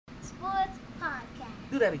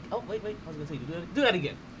Do that again. Oh, wait. I was gonna say do that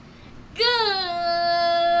again. Good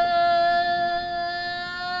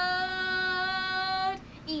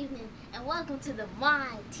evening, and welcome to the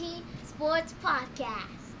MyT Sports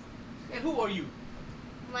Podcast. And who are you?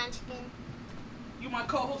 Munchkin. You my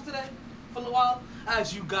co-host today for a while.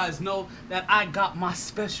 As you guys know, that I got my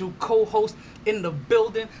special co-host in the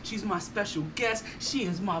building. She's my special guest. She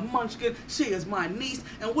is my Munchkin. She is my niece.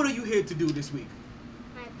 And what are you here to do this week?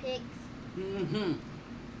 My picks.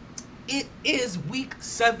 It is week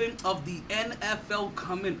 7 of the NFL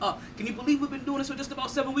coming up. Can you believe we've been doing this for just about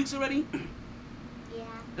 7 weeks already? Yeah.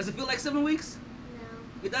 Does it feel like 7 weeks?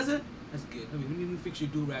 No. It doesn't? That's good. I mean, we need to fix your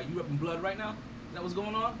do-rag. You repping blood right now? Is that what's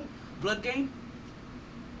going on? Blood game?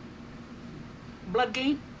 Blood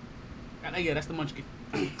game? Yeah, that's the Munchkin.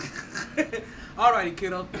 Alrighty,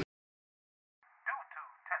 kiddo. Due to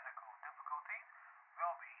technical difficulties,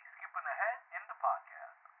 we'll be skipping ahead in the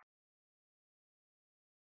podcast.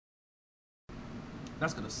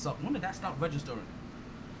 That's gonna suck. When did that stop registering?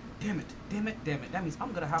 Damn it. That means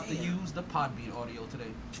I'm gonna have to use the Podbean audio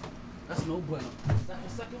today. That's no bueno. Is that the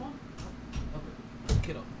second one? Okay.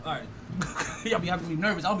 Kiddo. Alright. Y'all be having me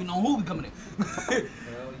nervous. I don't be knowing who be coming in. Hell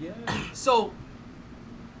yeah. So,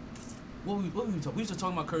 what we talking? We used to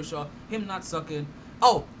talk about Kershaw, him not sucking.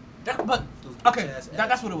 Oh, that's what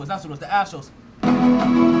it was. That's what it was. The Astros.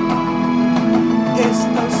 It's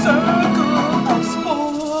the circle of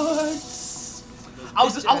sports. I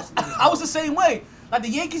was the same way. Like the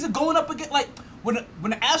Yankees are going up against, like when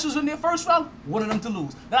the Astros in their first round, wanted them to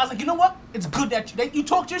lose. Then I was like, you know what? It's good that you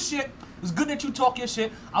talked your shit. It's good that you talk your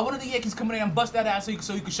shit. I wanted the Yankees come in there and bust that ass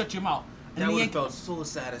so you could shut your mouth. And That would have felt so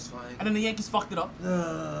satisfying. And then the Yankees fucked it up.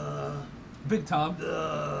 Big time.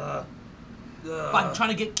 By trying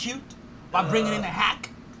to get cute. By bringing in a Hack.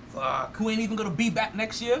 Fuck. Who ain't even going to be back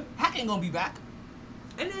next year. Hack ain't going to be back.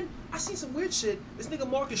 And then I seen some weird shit. This nigga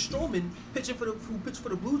Marcus Stroman, who pitched for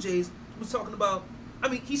the Blue Jays, was talking about. I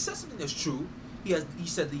mean, he said something that's true. He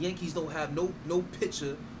said the Yankees don't have no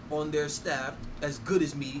pitcher on their staff as good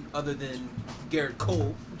as me, other than Garrett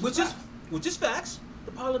Cole, which is facts.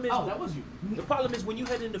 The problem is. Oh, that was you. The problem is when you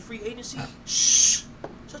head into free agency. Shh.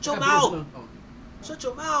 Shut your mouth. Shut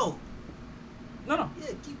your mouth. No.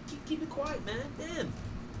 Yeah, keep it quiet, man. Damn.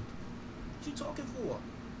 What you talking for?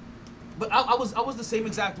 But I was the same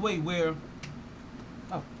exact way where.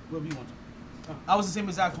 Oh, wherever you want to. I was the same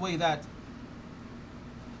exact way that.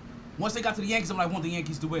 Once they got to the Yankees, I'm like, I want the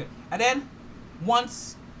Yankees to win. And then,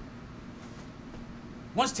 once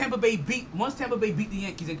Tampa Bay beat the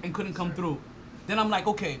Yankees and couldn't come through, then I'm like,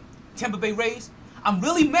 okay, Tampa Bay Rays, I'm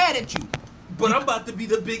really mad at you. But I'm about to be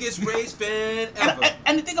the biggest Rays fan ever.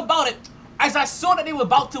 And the thing about it, as I saw that they were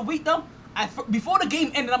about to beat them, before the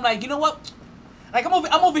game ended, I'm like, you know what? Like I'm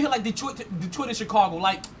over here like Detroit and Chicago,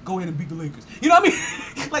 like go ahead and beat the Lakers. You know what I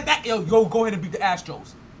mean? Like that, yo, go ahead and beat the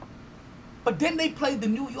Astros. But then they played the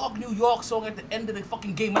New York song at the end of the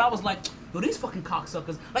fucking game, and I was like, yo, these fucking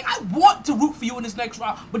cocksuckers. Like, I want to root for you in this next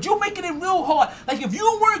round, but you're making it real hard. Like, if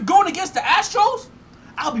you weren't going against the Astros,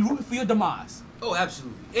 I'll be rooting for your demise. Oh,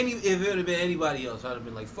 absolutely. If it would have been anybody else, I'd have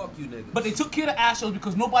been like, fuck you niggas. But they took care of the Astros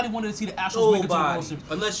because nobody wanted to see the Astros make it to the World Series.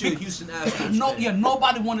 Unless you're a Houston Astros fan.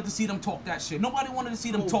 Nobody wanted to see them talk that shit. Nobody wanted to see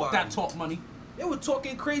them talk that talk money. They were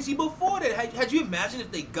talking crazy before that. Had you imagined if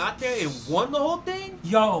they got there and won the whole thing?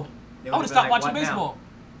 Yo. I would have stopped watching baseball.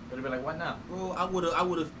 Would have been like, what now? Bro, I would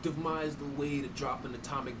have demised the way to drop an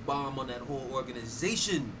atomic bomb on that whole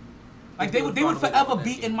organization. Like they would forever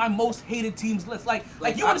be in my most hated teams list. Like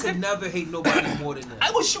you I understand? could never hate nobody more than that. I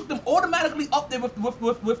would shoot them automatically up there with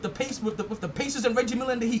the Pacers and Reggie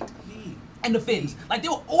Miller and the Heat. And the Finns. Like they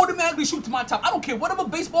will automatically shoot to my top. I don't care whatever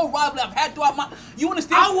baseball rivalry I've had throughout my. You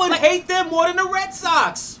understand? I would hate them more than the Red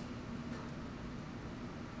Sox.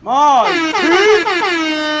 That's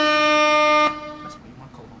me, my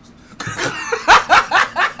co-host.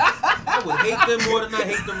 I would hate them more than I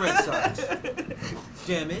hate the Red Sox.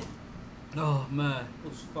 Damn it. Oh man.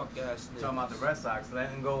 Those fuck ass niggas. Talking about the Red Sox,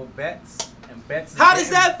 letting go bets and bets. How does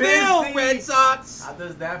that feel, Red Sox? How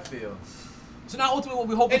does that feel? So now ultimately what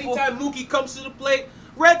we hoping for. Anytime Mookie comes to the plate,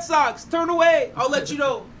 Red Sox, turn away. I'll let you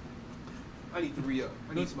know. I need to re-up.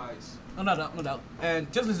 I need some ice. No doubt.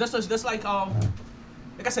 And just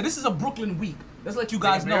like I said, this is a Brooklyn week. Let's let you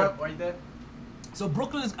guys know. Right there? So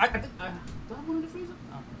Brooklyn is. I think. Do I have one in the freezer?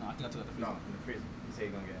 No, I think I took out the freezer. No, in the freezer. You say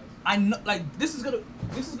you're gonna get ice. I know, like this is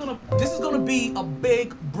gonna be a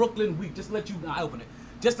big Brooklyn week. Just to let you. I open it.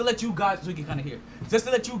 Just to let you guys, so you can kind of hear. Just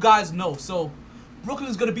to let you guys know. So Brooklyn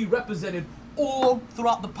is gonna be represented all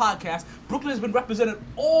throughout the podcast. Brooklyn has been represented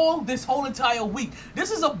all this whole entire week.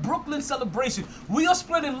 This is a Brooklyn celebration. We are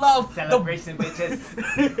spreading love. Celebration,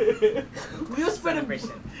 bitches. We are spreading.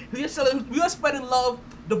 Celebration. We are spreading love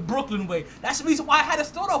the Brooklyn way. That's the reason why I had to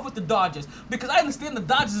start off with the Dodgers, because I understand the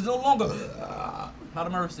Dodgers is no longer. Not a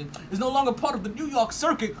mercy. Is no longer part of the New York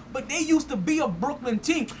circuit, but they used to be a Brooklyn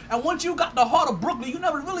team. And once you got the heart of Brooklyn, you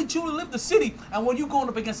never really truly lived the city. And when you going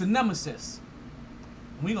up against a nemesis,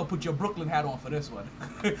 we gonna put your Brooklyn hat on for this one.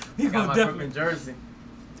 We Got gonna my definitely Brooklyn jersey.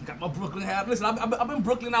 got my Brooklyn hat. Listen, I've been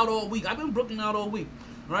Brooklyn out all week.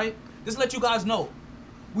 Right? Just to let you guys know,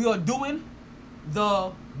 we are doing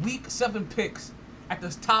the Week 7 picks at the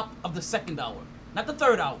top of the second hour, not the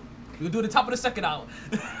third hour. We'll do the top of the second hour.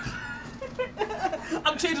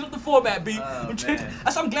 I'm changing up the format, B. Oh,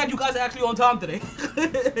 That's why I'm glad you guys are actually on time today.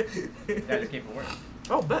 That just came from work.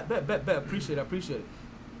 Oh, bet. Appreciate it.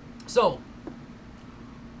 So,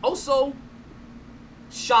 also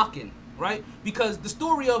shocking, right? Because the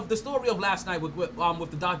story of last night with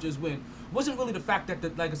the Dodgers win wasn't really the fact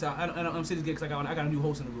that like I said, I'm saying this again because I got a new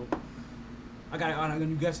host in the room. I got a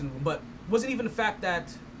new guest in the room, but wasn't even the fact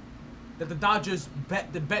that the Dodgers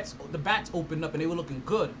the bats opened up and they were looking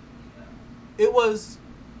good. It was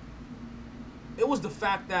the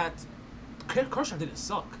fact that Kershaw didn't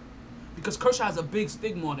suck, because Kershaw has a big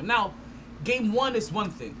stigma on him. Now, Game 1 is one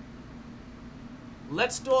thing.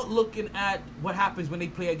 Let's start looking at what happens when they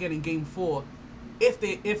play again in Game 4. If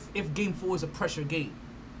Game 4 is a pressure game,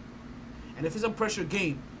 and if it's a pressure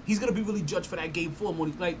game, he's gonna be really judged for that Game 4 more.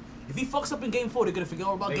 Like, if he fucks up in Game 4, they're gonna forget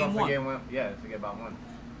all about Game 1. Forget about 1.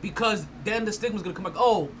 Because then the stigma's gonna come back.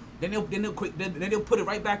 Oh, then they'll put it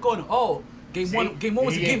right back on. Oh, Game 1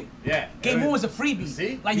 was a game. Yeah. Game 1 was a freebie.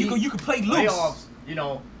 See? Like you could play loose. Playoffs,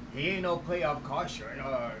 he ain't no playoff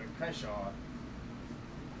Kershaw.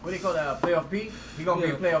 What do you call that? Playoff P? He gonna be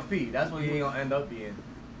a playoff P. That's what he gonna end up being.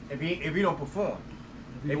 If he don't perform.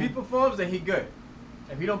 If he performs, then he good.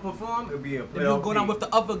 If he don't perform, it'll be a playoff. Then he'll go down with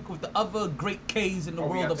the other great K's in the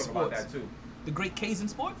world of talk sports. about that too. The great K's in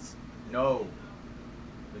sports? No.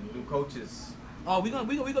 The new coaches. Oh, we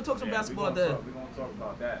gonna talk some basketball there. We're gonna talk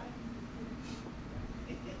about that.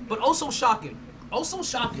 But also shocking,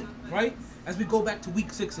 right? As we go back to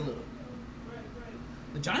Week 6 a little,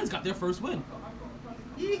 the Giants got their first win.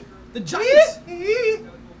 The Giants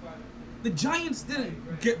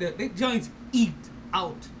didn't get that. The Giants eked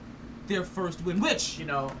out their first win, which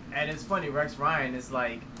And it's funny. Rex Ryan is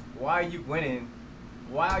like, "Why are you winning?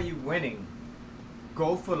 Why are you winning?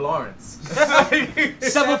 Go for Lawrence."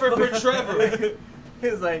 7 for Trevor.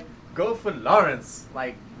 He's like, "Go for Lawrence."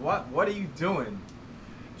 Like, what are you doing?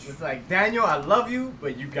 It's like, Daniel, I love you,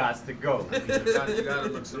 but you got to go. You gotta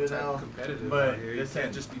look some type of competitive but out here. You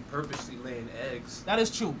can't just be purposely laying eggs. that is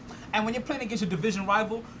true. And when you're playing against your division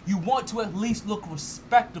rival, you want to at least look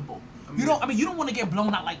respectable. You don't want to get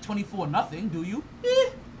blown out like 24-0, do you?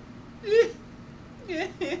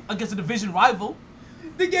 Against a division rival.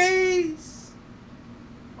 The gays.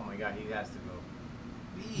 Oh my God, he has to go.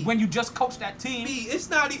 When you just coach that team. It's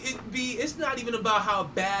not even about how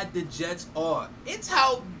bad the Jets are. It's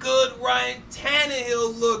how good Ryan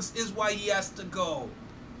Tannehill looks is why he has to go.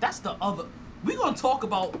 That's the other. We're gonna talk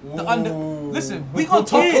about the Ooh. under. Listen, we're gonna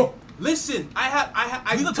talk. Listen,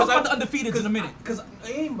 We're gonna talk about the undefeateds in a minute. Because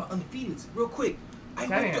I ain't about undefeateds. Real quick,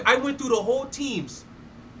 Tannehill. I went through the whole teams.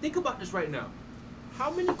 Think about this right now.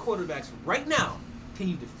 How many quarterbacks right now can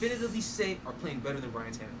you definitively say are playing better than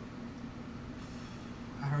Ryan Tannehill?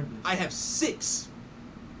 I heard this. I have 6,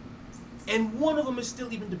 and one of them is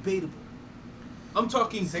still even debatable. I'm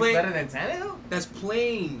talking 6 playing. better than Tannehill? That's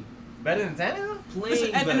playing. Better than Tannehill?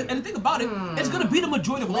 Listen, Better. and the thing about it, it's gonna be the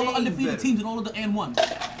majority of all the Playing undefeated better. teams and all of the N1s.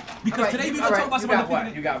 Because Alright, today we're gonna talk about some you got undefeated.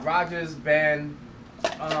 what? You got Rodgers, Ben,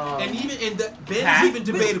 Ben Pat? is even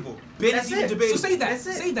debatable. Ben That's is even it. debatable. So say that. That's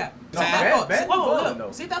it. Say that. No, Say that Ben- thought. Ben Say- whoa, balling, whoa,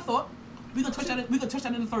 though. say that thought. We gonna touch that. We gonna touch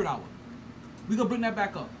that in the third hour. We gonna bring that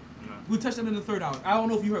back up. We'll touch that in the third hour. I don't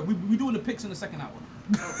know if you heard. We doing the picks in the second hour.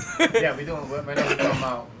 Yeah, we're talking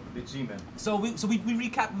about the G-Men. So we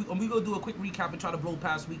recap. We gonna do a quick recap and try to blow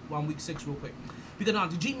past week 6 real quick.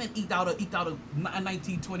 Because the G-Men eked out a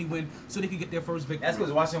 19-20 win so they could get their first victory. That's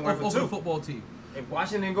because Washington went for over 2. the football team. If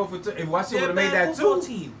Washington didn't go for 2, if Washington would They're have a made bad that football 2,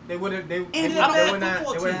 team. they would have. They they're a wouldn't bad have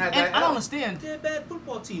football had And that. I don't understand They're a bad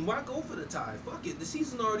football team. Why go for the tie? Fuck it. The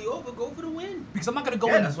season's already over. Go for the win. because I'm not gonna go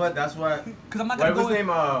Yeah, in. that's what. Because I'm not What gonna was go his in.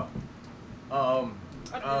 name?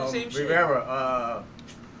 Same shit. Rivera.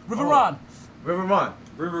 River Ron. River Run.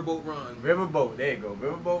 Riverboat Ron. Riverboat. There you go.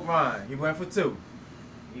 Riverboat Run. He went for 2.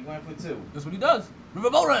 That's what he does. River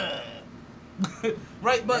Ron.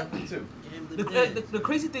 Right, but He went for 2. the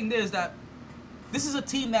crazy thing there is that This is a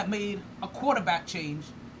team that made a quarterback change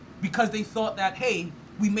because they thought that, hey,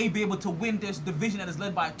 we may be able to win this division that is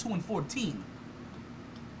led by a 2-4 team.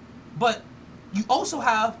 But you also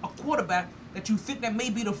have a quarterback that you think that may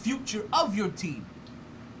be the future of your team.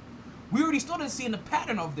 We already started seeing the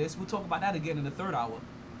pattern of this. We'll talk about that again in the third hour.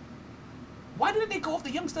 Why didn't they go off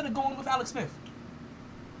the young instead of going with Alex Smith?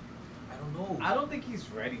 I don't know. I don't think he's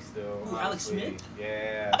ready still. Who, Alex honestly. Smith?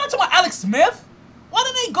 Yeah. I'm not talking about Alex Smith. Why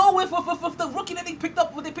didn't they go with the rookie that they picked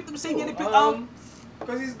up? When they picked up the same year they picked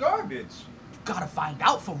Because he's garbage. Gotta find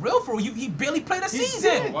out for real. He barely played a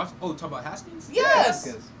season. did. Oh, talk about Haskins? Yes.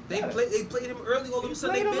 Haskins. They played him early. All of a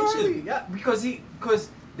sudden they Played him benched early. him. Yeah, because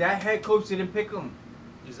that head coach didn't pick him.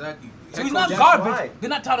 Exactly. So he's not Head coach- That's garbage. why. They're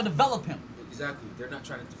not trying to develop him. Exactly. They're not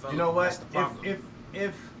trying to develop. You know That's what? the problem.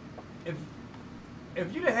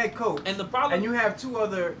 If you're the head coach And the problem. and you have two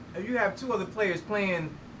other players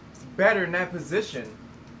playing better in that position,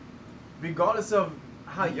 regardless of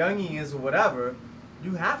how young he is or whatever,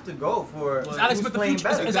 you have to go for Well, Is Alex who's Smith the playing future?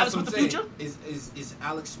 better. Is Alex Smith the future? Is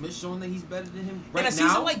Alex Smith showing that he's better than him In right a season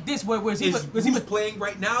now? like this, where Who's he playing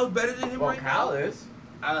right now better than him Well, right Kyle now? is.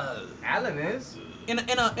 Allen is. in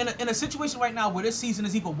a situation right now where this season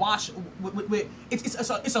is either wash,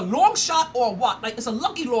 it's a long shot or what? Like it's a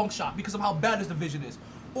lucky long shot because of how bad this division is,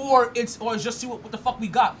 or it's just see what the fuck we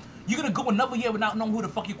got. You're gonna go another year without knowing who the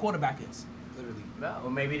fuck your quarterback is. Literally. No, or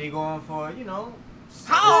maybe they're going for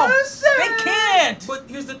How? They can't. But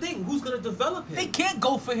here's the thing: who's gonna develop him? They can't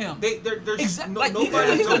go for him. There's Exactly. no, Like,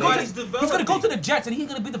 nobody's he's developing. gonna go to the Jets and he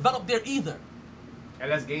ain't gonna be developed there either.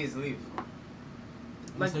 unless Gaze leaves.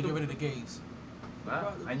 Let's Like get the- rid of the gays.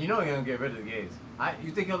 Huh? And you know you're gonna get rid of the Gaze.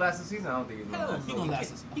 You think he'll last the season? I don't think he's gonna Hell last. He no, gonna he last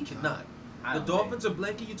can't- us. He cannot. I The don't Dolphins are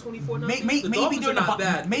blanking you 24 May- nothing. may- The maybe Dolphins during are the not bi-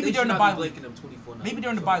 bad. maybe They during should the not be bye week. blanking them 24 nothing. Maybe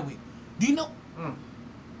during the bye week. Do you know?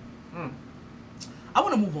 Mm. I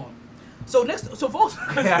want to move on. So next, so folks,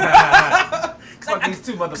 Fuck these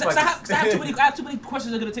two Cause I have motherfuckers. I have too many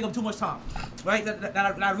questions that are gonna take up too much time, right? That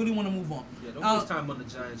I really want to move on. Yeah, don't waste time on the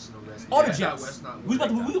Giants and the rest. All the That's not- Jets. that's not We about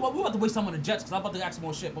to worth it. we about to waste time on the Jets because I'm about to ask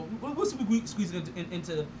more shit. But we'll see if we squeeze it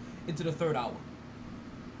into the third hour.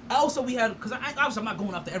 Also, we had because obviously I'm not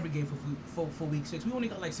going after every game for week 6. We only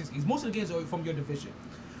got like 6 games. Most of the games are from your division.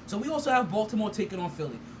 So we also have Baltimore taking on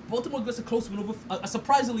Philly. Baltimore gets a close win over a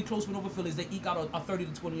surprisingly close win over Philly as they eke out a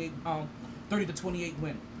 30-28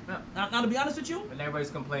 win. Yeah. Now to be honest with you, And everybody's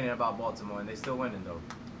complaining about Baltimore, and they still winning though.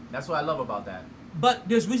 That's what I love about that. but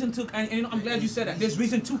there's reason to and you know, I'm glad you said that. There's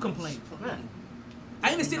reason to complain. Yeah.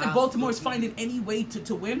 I understand that Baltimore is finding any way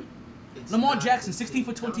to win. It's Lamar not- Jackson, 16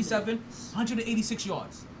 for 27, 186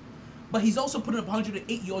 yards. But he's also putting up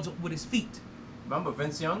 108 yards with his feet. Remember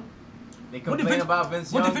Vince Young? They What did complain Vince- about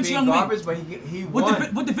Vince what Young did Vince being Young win? garbage, but he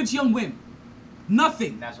What won did Vince Young win?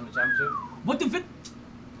 Nothing. national championship. What did Vince...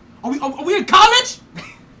 Are we in college?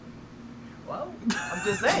 Well, I'm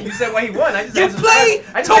just saying. You said what he won. I just You answered play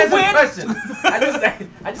I just to answered win. the question.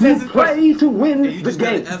 I just answered the question. Play to win Hey, you the just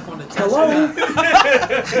got game. an F on the test. Hello?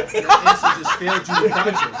 That answer just failed you the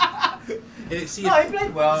project. And see, No, he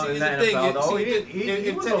played well see, in here's the the thing, NFL, though. see,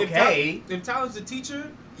 He was if okay. If Tyler's the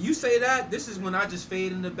teacher, you say that, this is when I just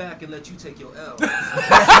fade in the back and let you take your L.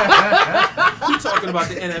 You talking about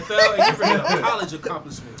the NFL and you bring up college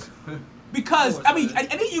accomplishments. Because, I mean,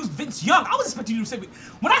 and he used Vince Young. I was expecting you to say...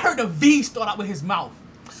 When I heard the V start out with his mouth,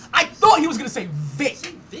 I thought he was going to say Vic.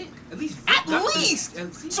 Say Vic. At least Vic. At got least!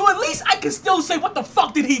 the- So at least I can still say, what the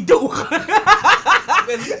fuck did he do? But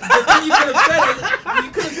then you could have said it.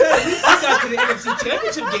 You could have said at least he got to the NFC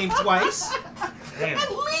Championship game twice. Damn.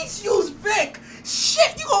 At least use Vic.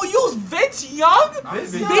 Shit, you gonna use Vince Young? Vince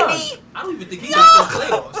Vinny? Young. I don't even think he got to the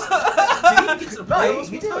playoffs. Did he even get to the No, playoffs?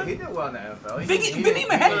 he did well in the NFL. He Vinny- didn't- he Vinny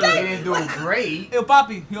didn't- Mahenda? He didn't do great. Yo,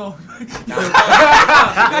 Poppy, yo. Wait, You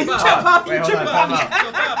trip, Poppy, you hold trip, on, Poppy.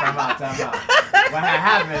 time out. What had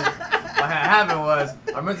happened was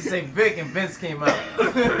I meant to say Vic and Vince came out.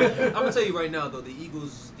 I'm gonna tell you right now though, the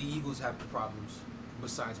Eagles have the problems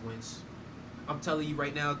besides Wentz. I'm telling you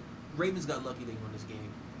right now, Ravens got lucky they won this game.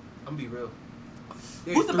 I'm gonna be real.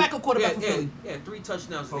 They Who's had the backup quarterback for Philly? Yeah, 3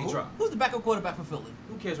 touchdowns that they who? dropped. Who's the backup quarterback for Philly?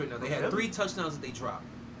 Who cares right now? They had Philly? 3 touchdowns that they dropped.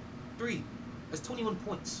 3. That's 21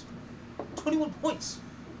 points. 21 points.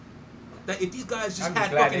 That if these guys just I'm had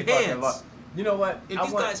just glad fucking they fucking hands. lost. You know what? If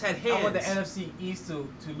these guys had I want the hands. NFC East to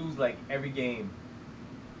lose like every game.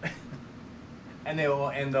 And they all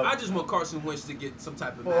end up. I just want Carson Wentz to get some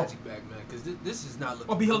type of magic back, man, because this is not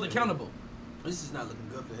looking. Or be held good for him. accountable? This is not looking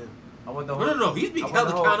good for him. I want the No, he's being I want held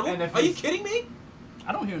the whole accountable. NFC Are you kidding me?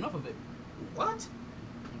 I don't hear enough of it. What?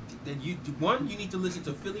 Then you need to listen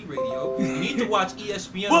to Philly radio. You need to watch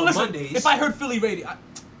ESPN Well, on listen, Mondays. if I heard Philly radio,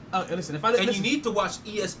 Listen, if I And listen, you need to watch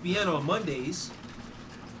ESPN on Mondays.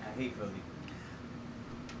 I hate Philly.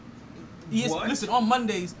 What? listen, on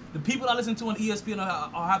Mondays, the people I listen to on ESPN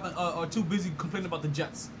are too busy complaining about the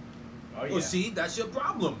Jets. Oh yeah. Well, see, that's your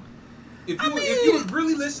problem. If I you, mean, if you would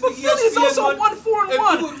really listen to but Philly's ESPN, also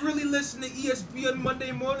 1-4-1. if you would really listen to ESPN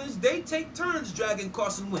Monday mornings, they take turns dragging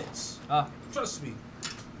Carson Wentz. Trust me.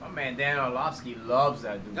 My man Dan Orlovsky loves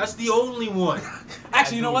that dude. That's the only one.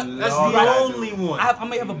 Actually, you know what? That's Love the that only dude. one. I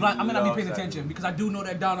may have a blind. I may not be Loves paying that attention dude. because I do know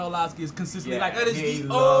that Don Orlovsky is consistently Yeah. like. That is He the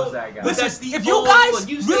loves only. that guy. Listen, That's the if you only guys one.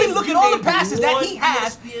 You really said look you at all the named passes that one he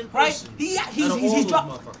has, ESPN right? person out of He's all dropped.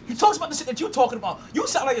 those motherfuckers. He talks about the shit that you're talking about. You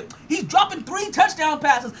sound like he's dropping 3 touchdown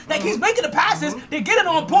passes. Like he's making the passes, they're getting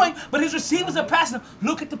on point, but his receivers are passing them.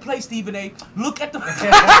 Look at the play, Stephen A. Look at the.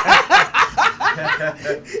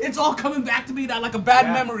 It's all coming back to me now like a bad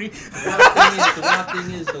Yeah. memory. The wild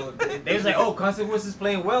thing is though. They was like, oh, Carson Wentz is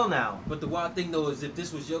playing well now. But the wild thing though is if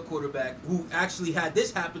this was your quarterback who actually had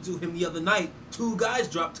this happen to him the other night, 2 guys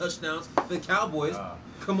dropped touchdowns. The Cowboys.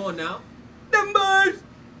 Come on now. Numbers.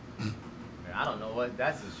 I don't know what.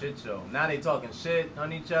 That's a shit show. Now they talking shit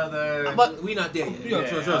on each other. But- We not there yet. Yeah,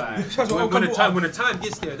 Trust alright. me. Trust me, When, oh, come when the time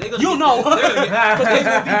gets there, they're gonna You get know. there. They're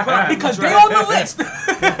gonna get- Because they're on the list.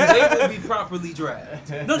 they will be properly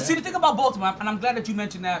dragged. No, see the thing about Baltimore, and I'm glad that you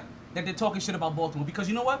mentioned that they're talking shit about Baltimore because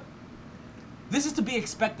you know what? This is to be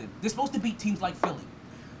expected. They're supposed to beat teams like Philly.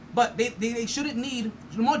 But they shouldn't need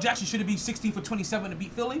Lamar Jackson shouldn't be 16 for 27 to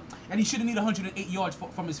beat Philly, and he shouldn't need 108 yards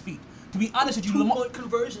from his feet. To be honest with you, Two-point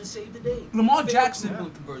conversion saved the day. Lamar Failed Jackson-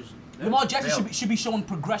 two-point conversion. Lamar Jackson Failed. should be showing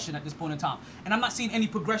progression at this point in time, and I'm not seeing any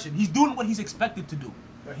progression. He's doing what he's expected to do.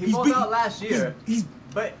 He balled out last year. He's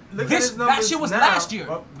But look This- at his numbers that shit was now. last year.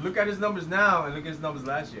 Well, look at his numbers now and look at his numbers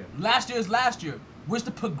last year. last year is last year. Where's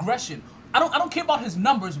the progression? I don't care about his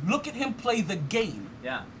numbers. Look at him play the game.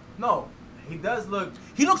 Yeah. No, he does look.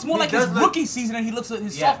 He looks more He like his does look- rookie season than he looks like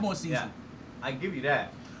his sophomore season. Yeah. I give you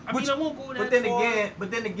that. I mean, I won't go that But then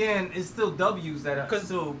far. again, it's still W's that are 'Cause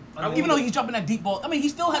still. Even though he's dropping that deep ball, I mean, he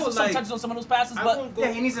still has Well, some like, touches on some of those passes, I but won't go.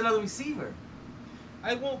 yeah, he needs another receiver.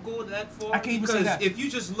 I won't go that far. I can't even say because that. if you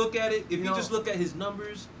just look at it, if you know- just look at his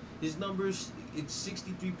numbers, it's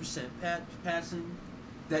 63% passing.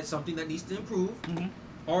 That's something that needs to improve. Mhm.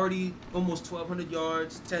 Already almost 1,200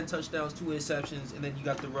 yards, 10 touchdowns, 2 interceptions, and then you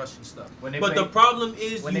got the rushing stuff. When they But play- the problem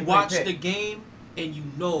is when you they play watch Pitt. the game and you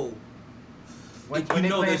know, When you they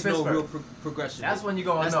know play there's no Pittsburgh. real progression. That's when you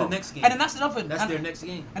gonna That's know. the next game. and then that's enough. That's their next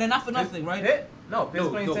game. And then not for nothing, right? Pitt? No, Pitt's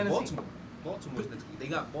playing No, Tennessee. Baltimore. Baltimore's next game. They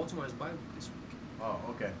got Baltimore's bye week this week. Oh,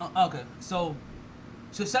 okay. Okay, so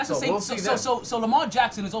that's the So same. we'll see then. So Lamar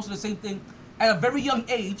Jackson is also the same thing at a very young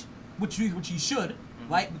age, which he should,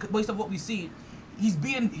 Mm-hmm. right? Because based on what we see,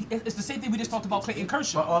 it's the same thing we just talked about Clayton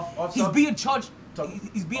Kershaw. But off He's sub- being charged. Talk-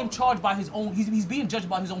 He's being charged by his own. He's being judged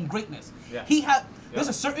by his own greatness. Yeah. There's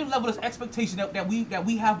a certain level of expectation that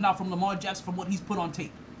we have now from Lamar Jackson from what he's put on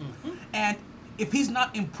tape, and if he's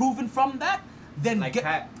not improving from that, then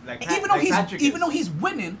even though he's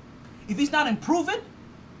winning, if he's not improving,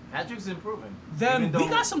 Patrick's improving. then Even we though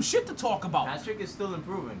got some shit to talk about. Patrick is still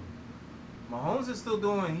improving. Mahomes is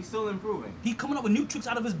he's still improving. He coming up with new tricks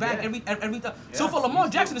out of his bag Yeah. every time. So Yeah, for Lamar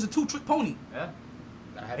he's Jackson, it's a 2-trick pony. Yeah.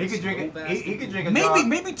 I haven't He could seen drink no it. fast He could drink a Maybe jar.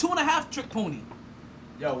 maybe 2.5 trick pony.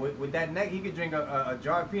 Yo, with that neck, he could drink a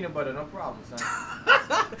jar of peanut butter, no problem, son.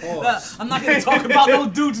 Pause. I'm not gonna talk about no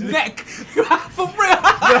dude's neck. For real.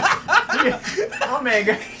 Oh man,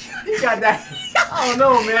 he got that. I don't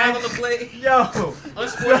know, Flag man. on the play. Yo,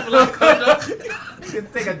 Unsportsmanlike conduct. he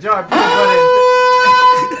could take a jar of peanut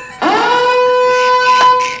butter.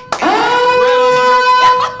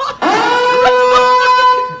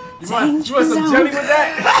 You want some jelly with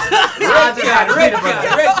that? Red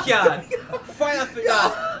card. Fire for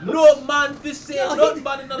that. No man fi say nothing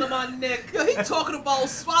about another man's neck. Yo, he talking about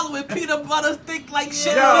swallowing peanut butter thick like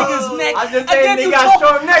shit Yo, in nigga's neck. I just And saying then they you got talk-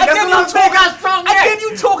 strong neck. and That's then what you I'm saying, talk- got strong And neck. then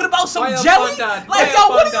you talking about some Fire jelly? fondant, Like, fire yo,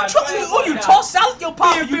 what are you fondant, trying? fire Oh, you fondant. toss salad, yo,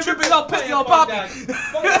 poppy. You tripping out, pit, yo, poppy.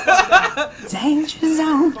 Danger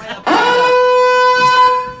zone.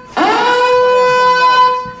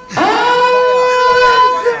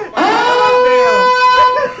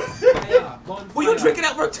 Were you drinking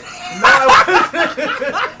at work today?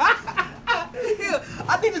 Yeah,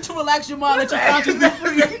 I need you to relax your mind, let your conscience be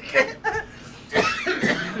free.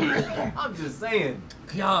 I'm just saying.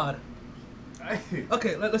 God.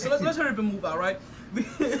 Okay, let's hurry up and move out, right?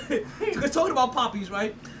 We're talking about poppies,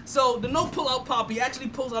 right? So the no pull-out poppy actually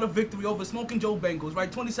pulls out a victory over Smoking Joe Bengals, right?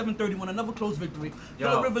 27-31, another close victory. Yo.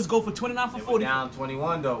 Phillip Rivers go for 29 for They were 40. down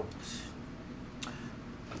 21 though.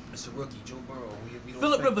 It's a rookie, Joe Burrow. We don't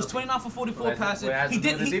Phillip expect Rivers, nothing. 29 for 44 Well, passing. well, He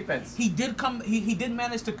did. the defense. He did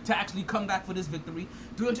manage to actually come back for this victory.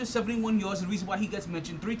 371 yards is the reason why he gets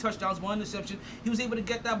mentioned. 3 touchdowns, 1 interception. He was able to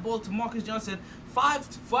get that ball to Marcus Johnson. Five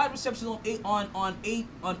receptions on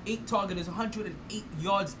eight targets, 108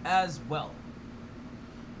 yards as well.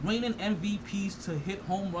 Reigning MVPs to hit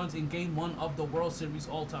home runs in Game 1 of the World Series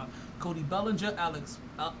all time. Cody Bellinger,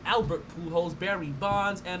 Albert Pujols, Barry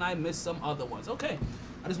Bonds, and I missed some other ones. Okay,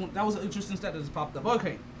 that was an interesting stat that just popped up.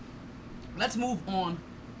 Okay, let's move on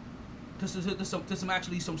to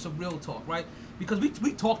some real talk, right? Because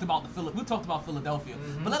we talked about Philadelphia,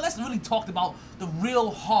 but let's really talk about the real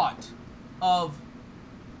heart of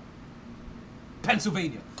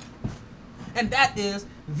Pennsylvania, and that is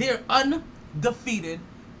their undefeated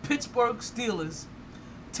Pittsburgh Steelers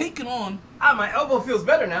taking on, my elbow feels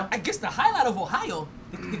better now. I guess, the highlight of Ohio,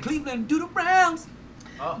 the Cleveland Do the Browns.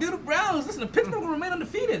 Do the Browns. Listen, the Pittsburgh will remain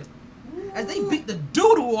undefeated as they beat the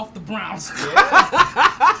doodle off the Browns.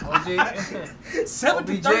 Yeah.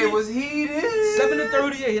 7-30. OBJ was heated.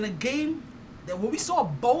 7-38 in a game that where we saw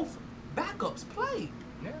both backups play.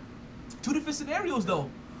 Yeah. Two different scenarios though.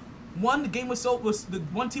 One, the game was the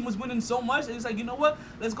one team was winning so much, and it's like, you know what?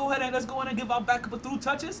 Let's go ahead and give our backup a few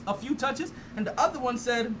touches. And the other one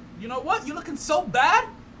said, you know what? You're looking so bad.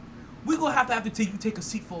 We're gonna have to take a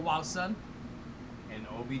seat for a while, son. And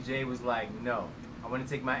OBJ was like, no, I want to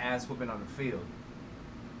take my ass whooping on the field.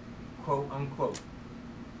 Quote unquote.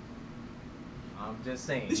 I'm just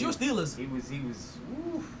saying. This your Steelers. He was.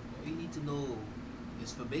 Oof. All you need to know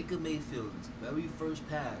is for Baker Mayfield's very first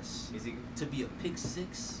pass Is he? to be a pick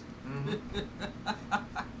 6.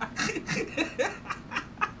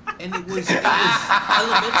 And it was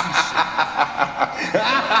elementary shit.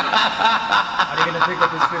 Are they gonna pick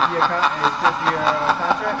up his fifth year contract?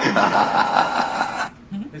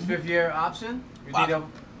 His 5th year option? You think they'll-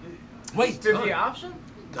 Wait, his 5th year option?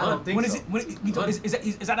 I don't think when so. is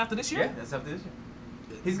that after this year? Yeah, that's after this year.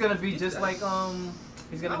 He's gonna be just like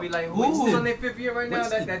He's gonna be like Who's who's on their 5th year right now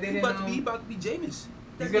that they He didn't. about to be Jameis.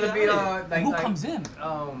 He's gonna be like Who comes in?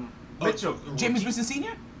 Mitchell. James Winston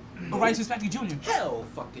Sr. or Ryan Fitzpatrick Jr.? Hell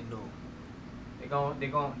fucking no. They're gonna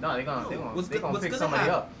pick gonna somebody happen?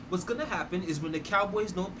 up. What's gonna happen is when the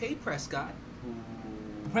Cowboys don't pay Prescott.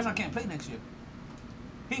 Prescott can't play next year.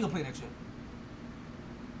 He ain't gonna play next year.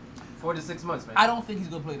 4 to 6 months, man. I don't think he's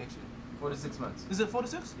gonna play next year. 4 to 6 months. Is it 4 to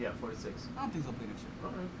 6? Yeah, 4 to 6. I don't think he's gonna play next year.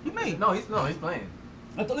 He may. No, he's playing.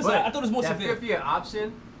 I thought it was more that severe. 5th year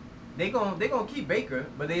option, they gonna keep Baker,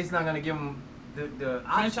 but they just not gonna give him the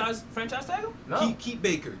option. Franchise tag him? No. Keep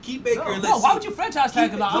Baker. Keep Baker. No. And No, let's why see. would you franchise tag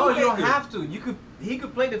him? No, you don't Baker. have to. He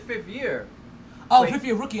could play the 5th year. Oh, Wait. 5th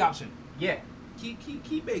year rookie option. Yeah.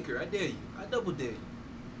 Keep Baker. I dare you. I double dare you.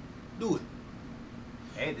 Do it.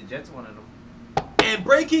 Hey, the Jets wanted him. And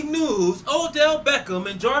breaking news: Odell Beckham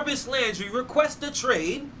and Jarvis Landry request a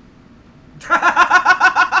trade.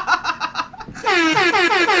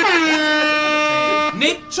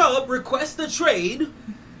 Nick Chubb requests a trade.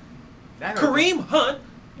 That hurt. Kareem Hunt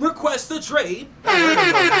requests a trade.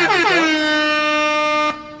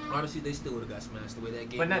 Honestly, they still would have got smashed the way that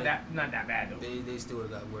game But went. not that bad though. They still would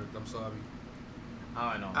have got worked. I'm sorry.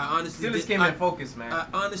 I don't know. I honestly Steelers did- came I- in focus, man.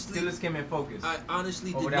 Steelers came in focus. I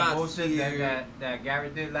honestly Over did that not bullshit fear. that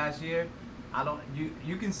Garrett did last year. I don't.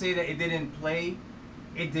 You can say that it didn't play.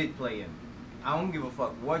 It did play in. I don't give a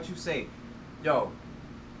fuck what you say. Yo,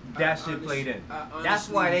 that shit played in. That's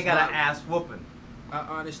why they got an ass whooping. I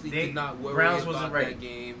honestly They- did not worry Browns about wasn't ready. that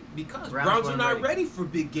game because Browns Browns are weren't not ready. ready for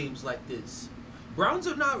big games like this. Browns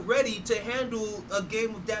are not ready to handle a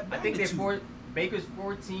game of that I think magnitude. Baker's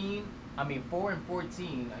 4 and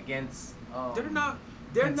 14 against. They're not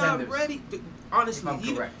contenders. ready. Honestly, If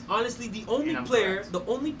I'm correct. honestly, the only And I'm player correct.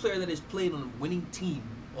 that has played on a winning team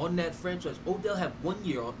on that franchise, Odell had 1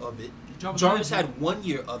 year of it. Jarvis Jarvis Landry. had 1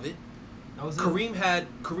 year of it. That was Kareem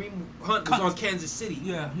Hunt was on Kansas City.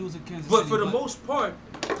 Yeah, he was in Kansas But City. for the most part,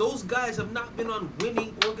 those guys have not been on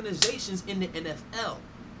winning organizations in the NFL.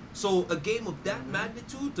 So a game of that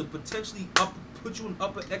magnitude to potentially put you in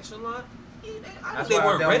upper echelon, I knew That's they why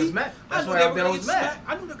weren't Odell ready. was mad. I That's knew why they were Odell gonna was get mad. smacked.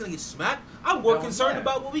 I knew they were gonna get smacked. I'm more Odell was concerned mad.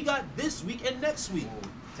 about what we got this week and next week.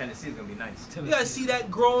 Tennessee's gonna be nice. You gotta see that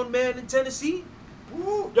grown man in Tennessee.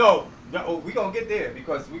 Yo, we gonna get there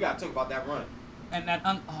because we gotta talk about that run. And that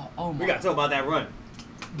oh my. We gotta talk about that run.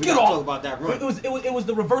 We get gotta off. talk about that run. It was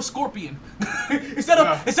the reverse scorpion. instead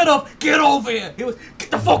of get over here, it was get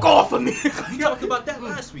the fuck off of me. We talked about that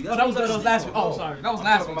last week. Oh, that was last week. Oh, sorry, that was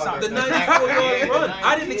last week. Sorry. The 94-yard run.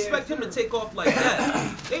 I didn't expect him to take off like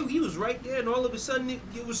that. He was right there, and all of a sudden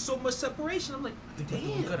it was so much separation. I'm like,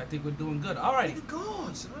 damn. I think we're doing good. All right. Nigga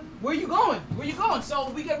gone, son. Where you going? So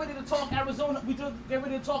we get ready to talk Arizona. We get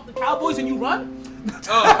ready to talk the Cowboys, and you run.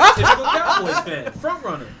 Oh, typical Cowboys fan, front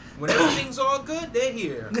runner. When everything's all good, they're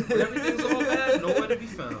here. When everything's all bad, nowhere to be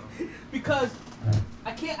found. Because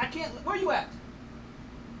I can't. Where you at?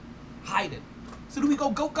 Hiding. So do we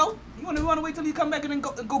go goat? You want to wait till you come back and then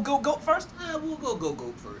go goat first? We'll go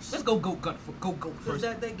first. Let's go goat first.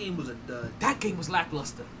 That game was a dud. That game was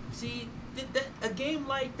lackluster. See, a game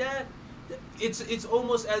like that, it's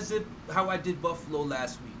almost as if how I did Buffalo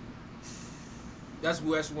last week. That's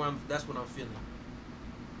what I'm feeling.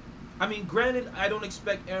 I mean, granted, I don't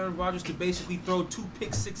expect Aaron Rodgers to basically throw 2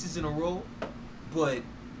 pick sixes in a row, but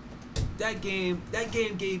that game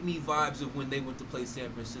gave me vibes of when they went to play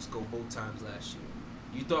San Francisco both times last year.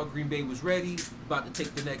 You thought Green Bay was ready, about to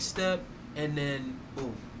take the next step, and then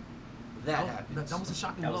boom, that happened. That was a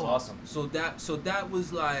shocking That was blow. awesome. So that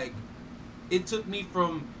was like, it took me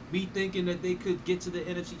from me thinking that they could get to the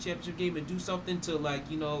NFC Championship game and do something to like,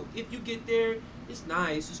 if you get there, it's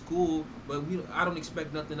nice, it's cool, but I don't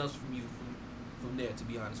expect nothing else from you from there, to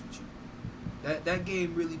be honest with you. That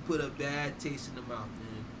game really put a bad taste in the mouth,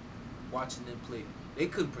 man. Watching them play, they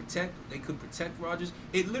couldn't protect Rodgers.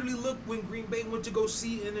 It literally looked when Green Bay went to go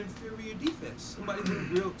see an inferior defense. Somebody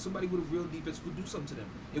with a real defense would do something to them.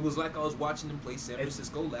 It was like I was watching them play San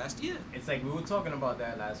Francisco last year. It's like we were talking about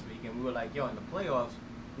that last week, and we were like, yo, in the playoffs,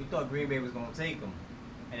 we thought Green Bay was going to take them.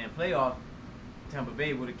 And in playoff, Tampa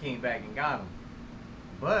Bay would have came back and got them.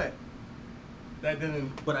 But that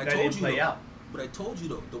didn't play out. But I told you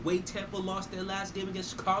though, the way Tampa lost their last game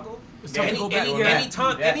against Chicago,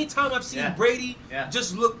 anytime I've seen Brady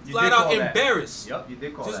just look flat out embarrassed. Yep, you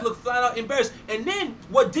did call just that. look flat out embarrassed. And then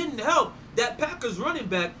what didn't help, that Packers running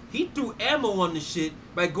back, he threw ammo on the shit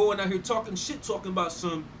by going out here talking about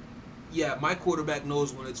my quarterback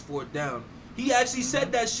knows when it's 4th down. He actually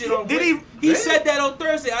said that shit on. Did he? He said that on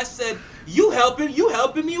Thursday. I said, you helping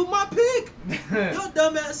me with my pick. Your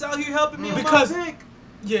dumb ass out here helping me with my pick.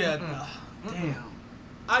 Yeah. Damn.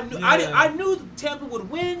 I knew Tampa would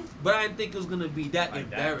win, but I didn't think it was gonna be that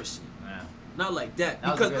embarrassing. Yeah. Not like that.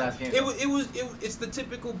 That was a good-ass game, it's the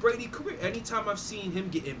typical Brady career. Anytime I've seen him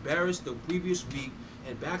get embarrassed the previous week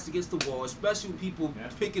and backs against the wall, especially with people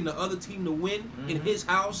picking the other team to win in his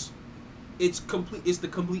house, it's the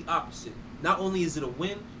complete opposite. Not only is it a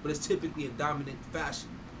win, but it's typically in dominant fashion.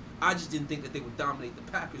 I just didn't think that they would dominate the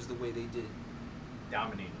Packers the way they did.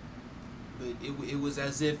 Dominated. But it was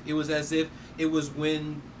as if it was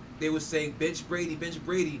when they were saying bench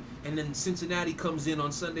Brady, and then Cincinnati comes in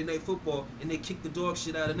on Sunday Night Football and they kick the dog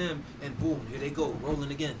shit out of them, and boom, here they go, rolling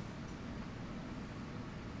again.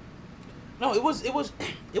 No, it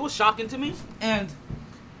was shocking to me, and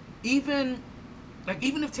even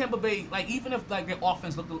if Tampa Bay, even if their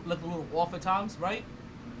offense looked a little off at times, right?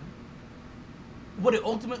 What it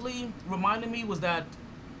ultimately reminded me was that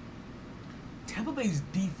Tampa Bay's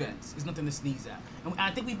defense is nothing to sneeze at, and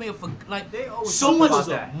I think we may have they always so much about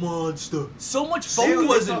that. Monster. So much They focus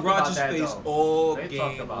was in Rodgers' face all They game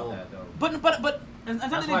talked about long. that though. But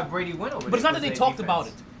That's why Brady went over. But it's not that they talked about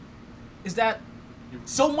it. Is that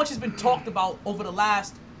so much has been talked about over the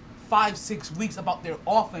last 5-6 weeks about their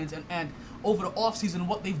offense and over the offseason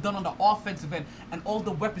what they've done on the offensive end and all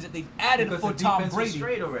the weapons that they've added because for the Tom defense was Brady.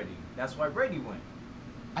 straight already. That's why Brady went.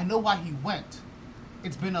 I know why he went.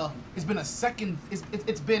 It's been an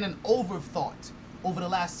overthought over the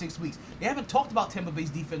last 6 weeks. They haven't talked about Tampa Bay's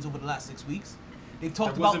defense over the last 6 weeks. They've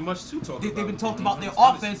talked There wasn't much to talk about. They've been talking about their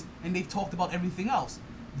offense and they've talked about everything else.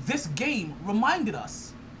 This game reminded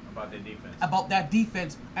us About their defense. about that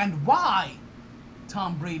defense and why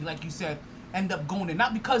Tom Brady, like you said, ended up going there.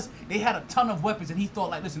 Not because they had a ton of weapons and he thought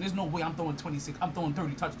like, listen, there's no way I'm throwing 30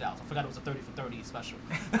 touchdowns. I forgot it was a 30 for 30 special.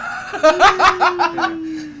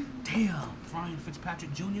 Damn, Ryan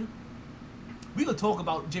Fitzpatrick Jr. We could talk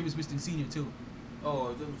about Jameis Winston Sr. too.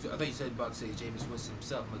 Oh, I thought you said about to say Jameis Winston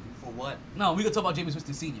himself. Like, for what? No, we could talk about Jameis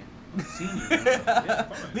Winston Sr. Senior. Yeah,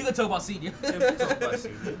 fine. We could talk about Senior. Yeah, we can talk about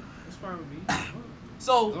senior. That's fine with me. As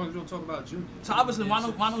So, long as we don't talk about junior. so obviously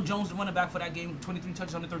Ronald Jones, the running back for that game, 23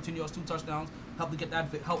 touches, 113 yards, 2 touchdowns, helped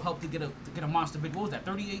to get a monster victory. What was that?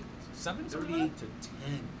 38-7? 38 to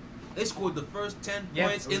 10. They scored the first 10 Yeah,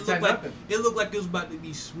 points. it It was looked 10-0. like it was about to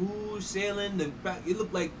be smooth sailing. It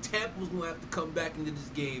looked like Tampa was gonna have to come back into this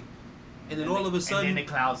game, and then all of a And sudden, then the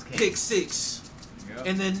clouds came. pick 6. Yep.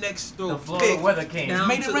 And then next throw, The Florida pick weather came. down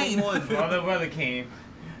Made it to rain. the one. Florida weather came.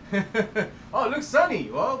 Oh, it looks sunny.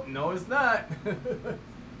 Well, no, it's not.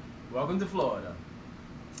 Welcome to Florida.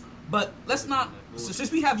 But let's not. So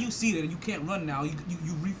since we have you seated and you can't run now, you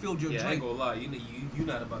refilled your Yeah, I ain't drink. gonna lie. You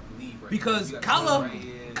not about to leave right Because now. You got to Kyler, run right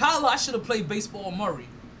here. Kyler, I should have played baseball Murray.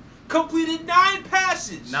 Completed 9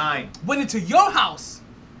 passes. 9. Went into your house,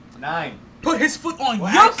 9. put his foot on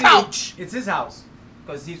Well, your actually, couch, It's his house.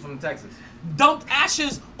 Because he's from Texas. dumped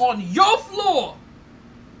ashes on your floor,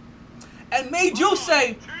 and made you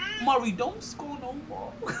say, Murray, don't score no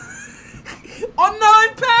more. On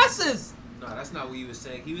 9 passes. No, that's not what he was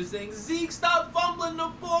saying. He was saying, Zeke, stop fumbling the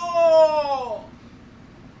ball.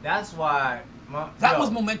 That's why. That was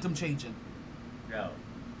momentum changing. Yo.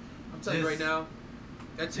 I'm telling you right This- now,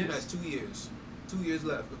 that team this- has 2 years. 2 years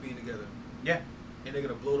left of being together. Yeah. And they're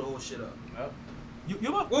going to blow the whole shit up. Yep.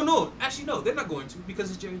 You up? Well, no. Actually, no. They're not going to because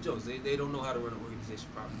it's Jerry Jones. They don't know how to run an organization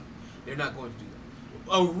properly. They're not going to do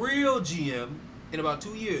that. A real GM, in about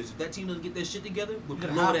 2 years, if that team doesn't get their shit together, would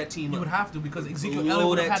blow that team You up. would have to because Ezekiel Blow Elliott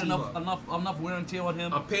would have that had team enough wear and tear on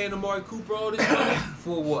him. I'm paying Amari Cooper all this money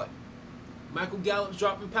for what? Michael Gallup's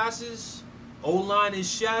dropping passes. O-line is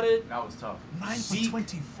shattered. That was tough. 9 Zeke. for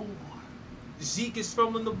 24. Zeke is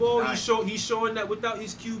fumbling the ball. Nice. He's showing that without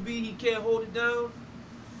his QB, he can't hold it down.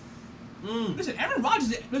 Listen, Aaron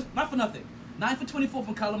Rodgers, not for nothing. 9 for 24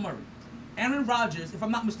 from Kyler Murray. Aaron Rodgers, if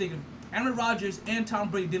I'm not mistaken, Aaron Rodgers and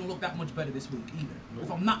Tom Brady didn't look that much better this week either. Nope.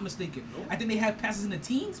 If I'm not mistaken. Nope. I think they had passes in the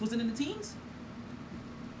teens. Was it in the teens?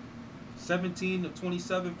 17 of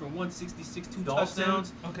 27 for 166, 2 Dalton.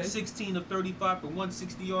 touchdowns. Okay. 16 of 35 for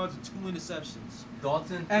 160 yards and 2 interceptions.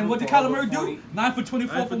 Dalton. And threw what did for Kyler over Murray 40 do? 9 for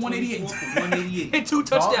 24 9 for 188. 24 for 188. Hit 2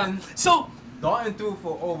 touchdowns. Dalton. So Dalton threw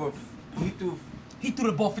for over. He threw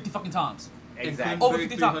the ball 50 fucking times. exactly. Over Very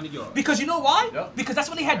 50 300 times. yards. Because you know why? Yep. Because that's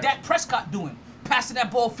what they had Right. Dak Prescott doing. Passing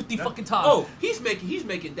that ball 50 Yep. fucking times. Oh, he's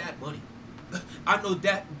making Dak money. I know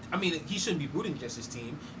Dak. I mean, he shouldn't be rooting against his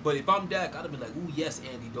team. But if I'm Dak, I'd have been like, "Ooh, yes,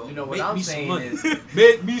 Andy, dog. You know what Make I'm me some saying money. is-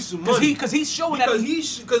 Make me some money." Because he's showing that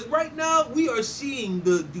Because right now we are seeing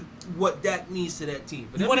the what Dak means to that team.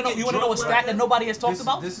 For You them want to to know? get You want to know a drunk stat like that nobody has talked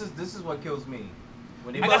about? This is what kills me.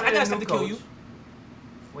 When they I put got in a something new to kill coach, you.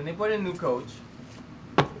 when they put in a new coach,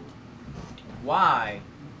 why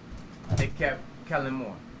they kept Kellen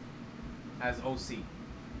Moore as OC?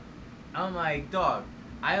 I'm like, dog,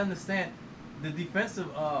 I understand the defensive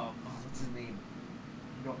what's his name?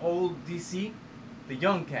 The old DC, the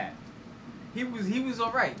young cat. He was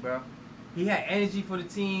alright, bro. He had energy for the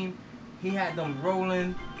team. He had them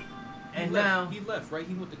rolling. And now he left, right?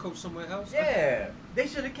 He went to coach somewhere else. yeah, they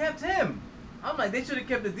should have kept him. I'm like, they should have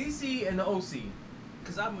kept the DC and the OC.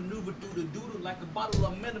 Because I maneuver through the doodle like a bottle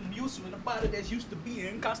of Metamucil in a body that's used to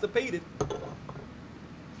being constipated.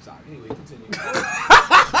 Sorry. Anyway, continue.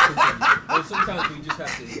 Well, sometimes we just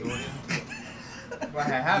have to ignore him. What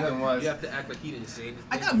had happened was You have to act like he didn't say anything.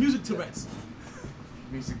 I got music Tourette's.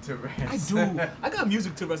 music to I rest. do. I got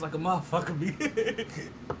music Tourette's like a motherfucker, me.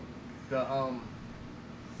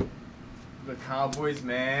 The Cowboys,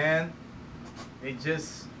 man. They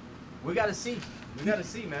just we gotta see. We gotta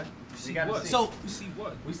see, man. We See gotta what? see. So- you see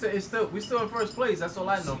what? we still in first place. That's all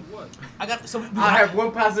I See know. what? I got so. I have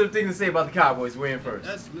one positive thing to say about the Cowboys. We're in first.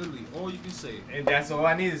 That's literally all you can say. And that's all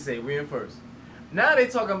I need to say. We're in first. Now they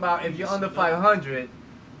talking about if you're under 500,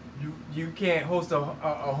 you can't host a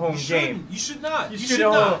home game. You should not. You should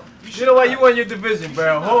shouldn't not. hold. You You should know what? not. You won your division,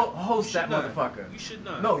 bro. should not. Host You that should not. motherfucker. You should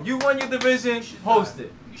not. No, you won your division. You should Host not.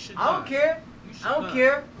 it. You should I don't not. care. You should I don't not.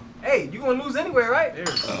 care. Hey, you gonna lose anyway, right? There it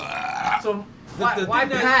is. So why the why thing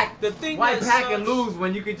that- pack? the thing Why that pack and sucks- lose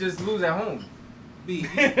when you could just lose at home? B,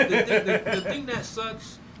 the thing that sucks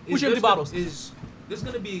is Who's your empty bottles? there's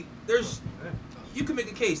gonna be you can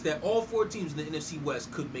make a case that all 4 teams in the NFC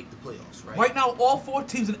West could make the playoffs, right? Right now, all 4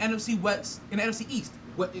 teams in NFC West, in NFC East.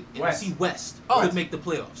 NFC West Oh. could make the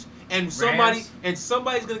playoffs. And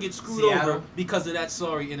somebody's gonna get screwed Seattle. over because of that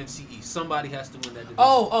sorry NFC East. Somebody has to win that division.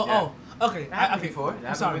 Oh. Okay. That happened Okay. before.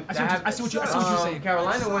 I'm sorry. I see what you're saying.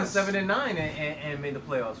 Carolina won 7-9 and made the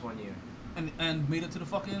playoffs one year. And made it to the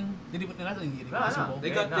fucking. They didn't get the No, Super no. Bowl. They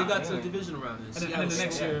Yeah, got nah, to the anyway. division round. And And then the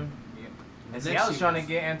next year. And Next Seattle's year. trying to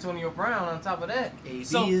get Antonio Brown on top of that. AB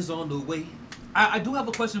So- is on the way. I do have